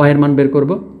ওয়াইয়ের মান বের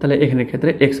করব। তাহলে এখানের ক্ষেত্রে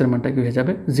এক্সের মানটা কী হয়ে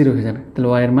যাবে, 0 হয়ে যাবে। তাহলে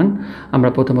ওয়াইয়ের মান আমরা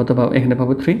প্রথমত এখানে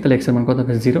পাবো 3, তাহলে এক্সের মান কত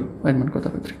হবে 0, ওয়াইয়ের মান কত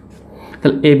হবে 3।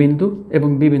 তাহলে এ বিন্দু এবং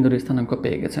বি বিন্দুর স্থানাঙ্ক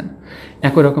পেয়ে গেছেন।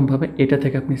 একই রকমভাবে এটা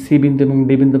থেকে আপনি সি বিন্দু এবং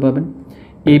ডি বিন্দু পাবেন,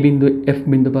 এ বিন্দু এফ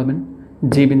বিন্দু পাবেন,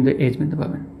 জি বিন্দু এইচ বিন্দু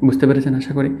পাবেন। বুঝতে পেরেছেন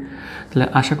আশা করি। তাহলে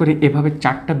আশা করি এভাবে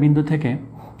 4টা বিন্দু থেকে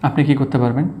আপনি কি করতে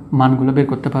পারবেন, মানগুলো বের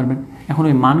করতে পারবেন। এখন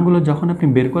ওই মানগুলো যখন আপনি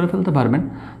বের করে ফেলতে পারবেন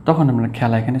তখন আপনার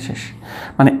খেলা এখানে শেষ।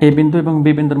 মানে এ বিন্দু এবং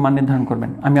বি বিন্দুর মান নির্ধারণ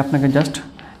করবেন। আমি আপনাকে জাস্ট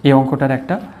এই অঙ্কটার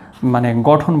একটা মানে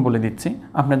গঠন বলে দিচ্ছি,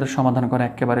 আপনাদের সমাধান করা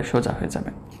একেবারে সোজা হয়ে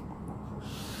যাবে।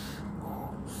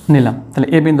 নিলাম, তাহলে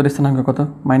এ বিন্দুর স্থানাঙ্ক কত,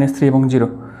 -3 এবং 0।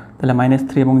 তাহলে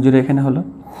 -3 এবং 0 এখানে হলো,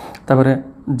 তারপরে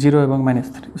 0 এবং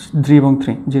 -3 এবং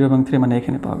 3, 0 এবং 3 মানে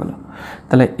এখানে পাওয়া গেল।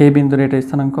 তাহলে এ বিন্দুর এটা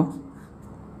স্থানাঙ্ক,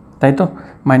 তাই তো,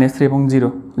 -3 এবং 0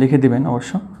 লিখে দিবেন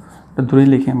অবশ্য, এটা দূরেই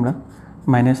লিখি আমরা,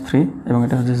 -3 এবং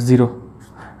এটা হচ্ছে 0।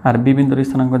 আর বি বিন্দুর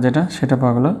স্থানাঙ্ক যেটা সেটা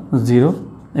পাওয়া গেল 0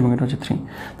 এবং এটা হচ্ছে 3।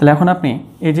 তাহলে এখন আপনি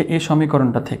এই যে এই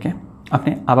সমীকরণটা থেকে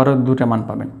আপনি আবারও 2টা মান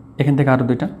পাবেন, এখান থেকে আরও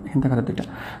 2টা, এখান থেকে আরও 2টা।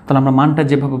 তাহলে আমরা মানটা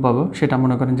যেভাবে পাবো সেটা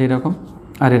মনে করেন যে এরকম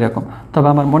আর এরকম। তবে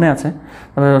আমার মনে আছে,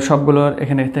 তবে সবগুলোর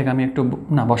এখানে থেকে আমি একটু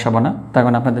বসাবো না, তার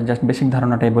কারণ আপনাদের জাস্ট বেসিক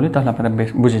ধারণাটাই বলি, তাহলে আপনারা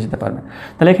বুঝে যেতে পারবেন।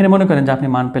 তাহলে এখানে মনে করেন যে আপনি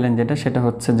মান পেলেন যেটা, সেটা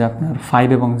হচ্ছে যে আপনার 5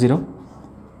 এবং 0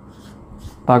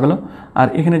 পাওয়া গেল। আর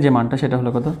এখানে যে মানটা সেটা হলো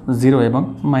কত, 0 এবং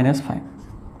 -5।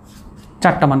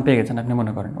 4টা মান পেয়ে গেছেন আপনি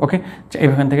মনে করেন, ওকে।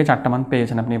 এখান থেকে 4টা মান পেয়ে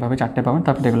গেছেন আপনি, এভাবে 4টে পাবেন,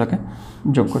 তারপরে এগুলোকে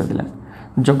যোগ করে দিলেন।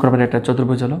 যোগ করার পরে একটা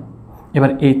চতুর্ভুজ হলো।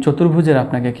 এবার এই চতুর্ভুজের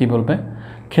আপনাকে কি বলবে,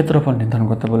 ক্ষেত্রফল নির্ধারণ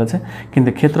করতে বলেছে, কিন্তু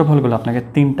ক্ষেত্রফলগুলো আপনাকে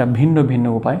 3টা ভিন্ন ভিন্ন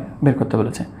উপায় বের করতে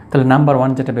বলেছে। তাহলে নাম্বার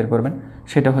 1 যেটা বের করবেন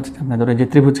সেটা হচ্ছে আপনাদের যে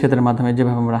ত্রিভুজ ক্ষেত্রের মাধ্যমে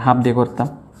যেভাবে আমরা হাফ দিয়ে করতাম,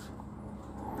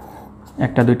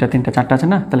 1টা 2টা 3টা 4টা আছে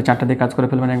না, তাহলে 4টা দিয়ে কাজ করে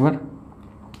ফেলবেন একবার।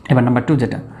 এবার নাম্বার 2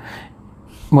 যেটা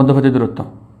মধ্যবর্তী দূরত্ব,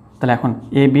 তাহলে এখন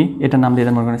এ বি এটার নাম দিয়ে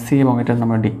দেন মনে করেন সি এবং এটার নাম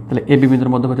ডি, তাহলে এ বি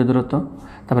বিন্দুর মধ্যবর্তী দূরত্ব,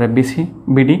 তারপরে বিসি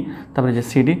বিডি, তারপরে যে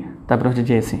সিডি, তারপরে হচ্ছে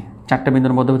যে এসি, 4টা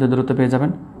বিন্দুর মধ্যবর্তী দূরত্ব পেয়ে যাবেন।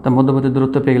 তো মধ্যবর্তী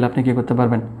দূরত্ব পেয়ে গেলে আপনি কী করতে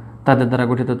পারবেন, তাদের দ্বারা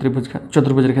গঠিত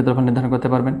চতুর্ভুজের ক্ষেত্রফল নির্ধারণ করতে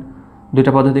পারবেন।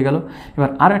 2টা পদ্ধতি গেল। এবার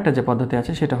আরও একটা যে পদ্ধতি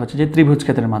আছে সেটা হচ্ছে যে ত্রিভুজ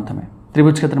ক্ষেত্রের মাধ্যমে।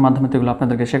 ত্রিভুজ ক্ষেত্রের মাধ্যমে তো এগুলো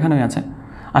আপনাদেরকে শেখানোই আছে।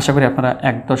 আশা করি আপনারা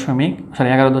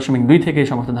 11.2 থেকে এই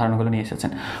সমস্ত ধারণাগুলো নিয়ে এসেছেন।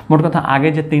 মোট কথা আগে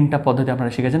যে 3টা পদ্ধতি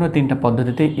আপনারা শিখেছেন, ওই 3টা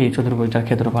পদ্ধতিতেই এই চতুর্ভুজটার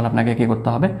ক্ষেত্রফল আপনাকে কী করতে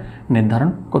হবে, নির্ধারণ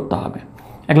করতে হবে।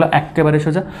 এগুলো একেবারে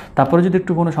সোজা। তারপরে যদি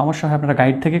একটু কোনো সমস্যা হয় আপনারা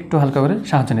গাইড থেকে একটু হালকা করে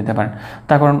সাহায্য নিতে পারেন।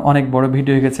 তার কারণ অনেক বড়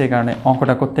ভিডিও হয়ে গেছে, এই কারণে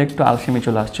অঙ্কটা করতে একটু আলসেমি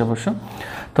চলে আসছে অবশ্য।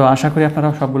 তো আশা করি আপনারা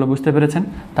সবগুলো বুঝতে পেরেছেন।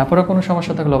 তারপরেও কোনো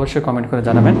সমস্যা থাকলে অবশ্যই কমেন্ট করে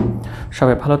জানাবেন।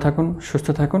 সবাই ভালো থাকুন, সুস্থ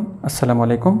থাকুন। আসসালামু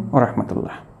আলাইকুম ওয়া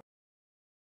রাহমাতুল্লাহ।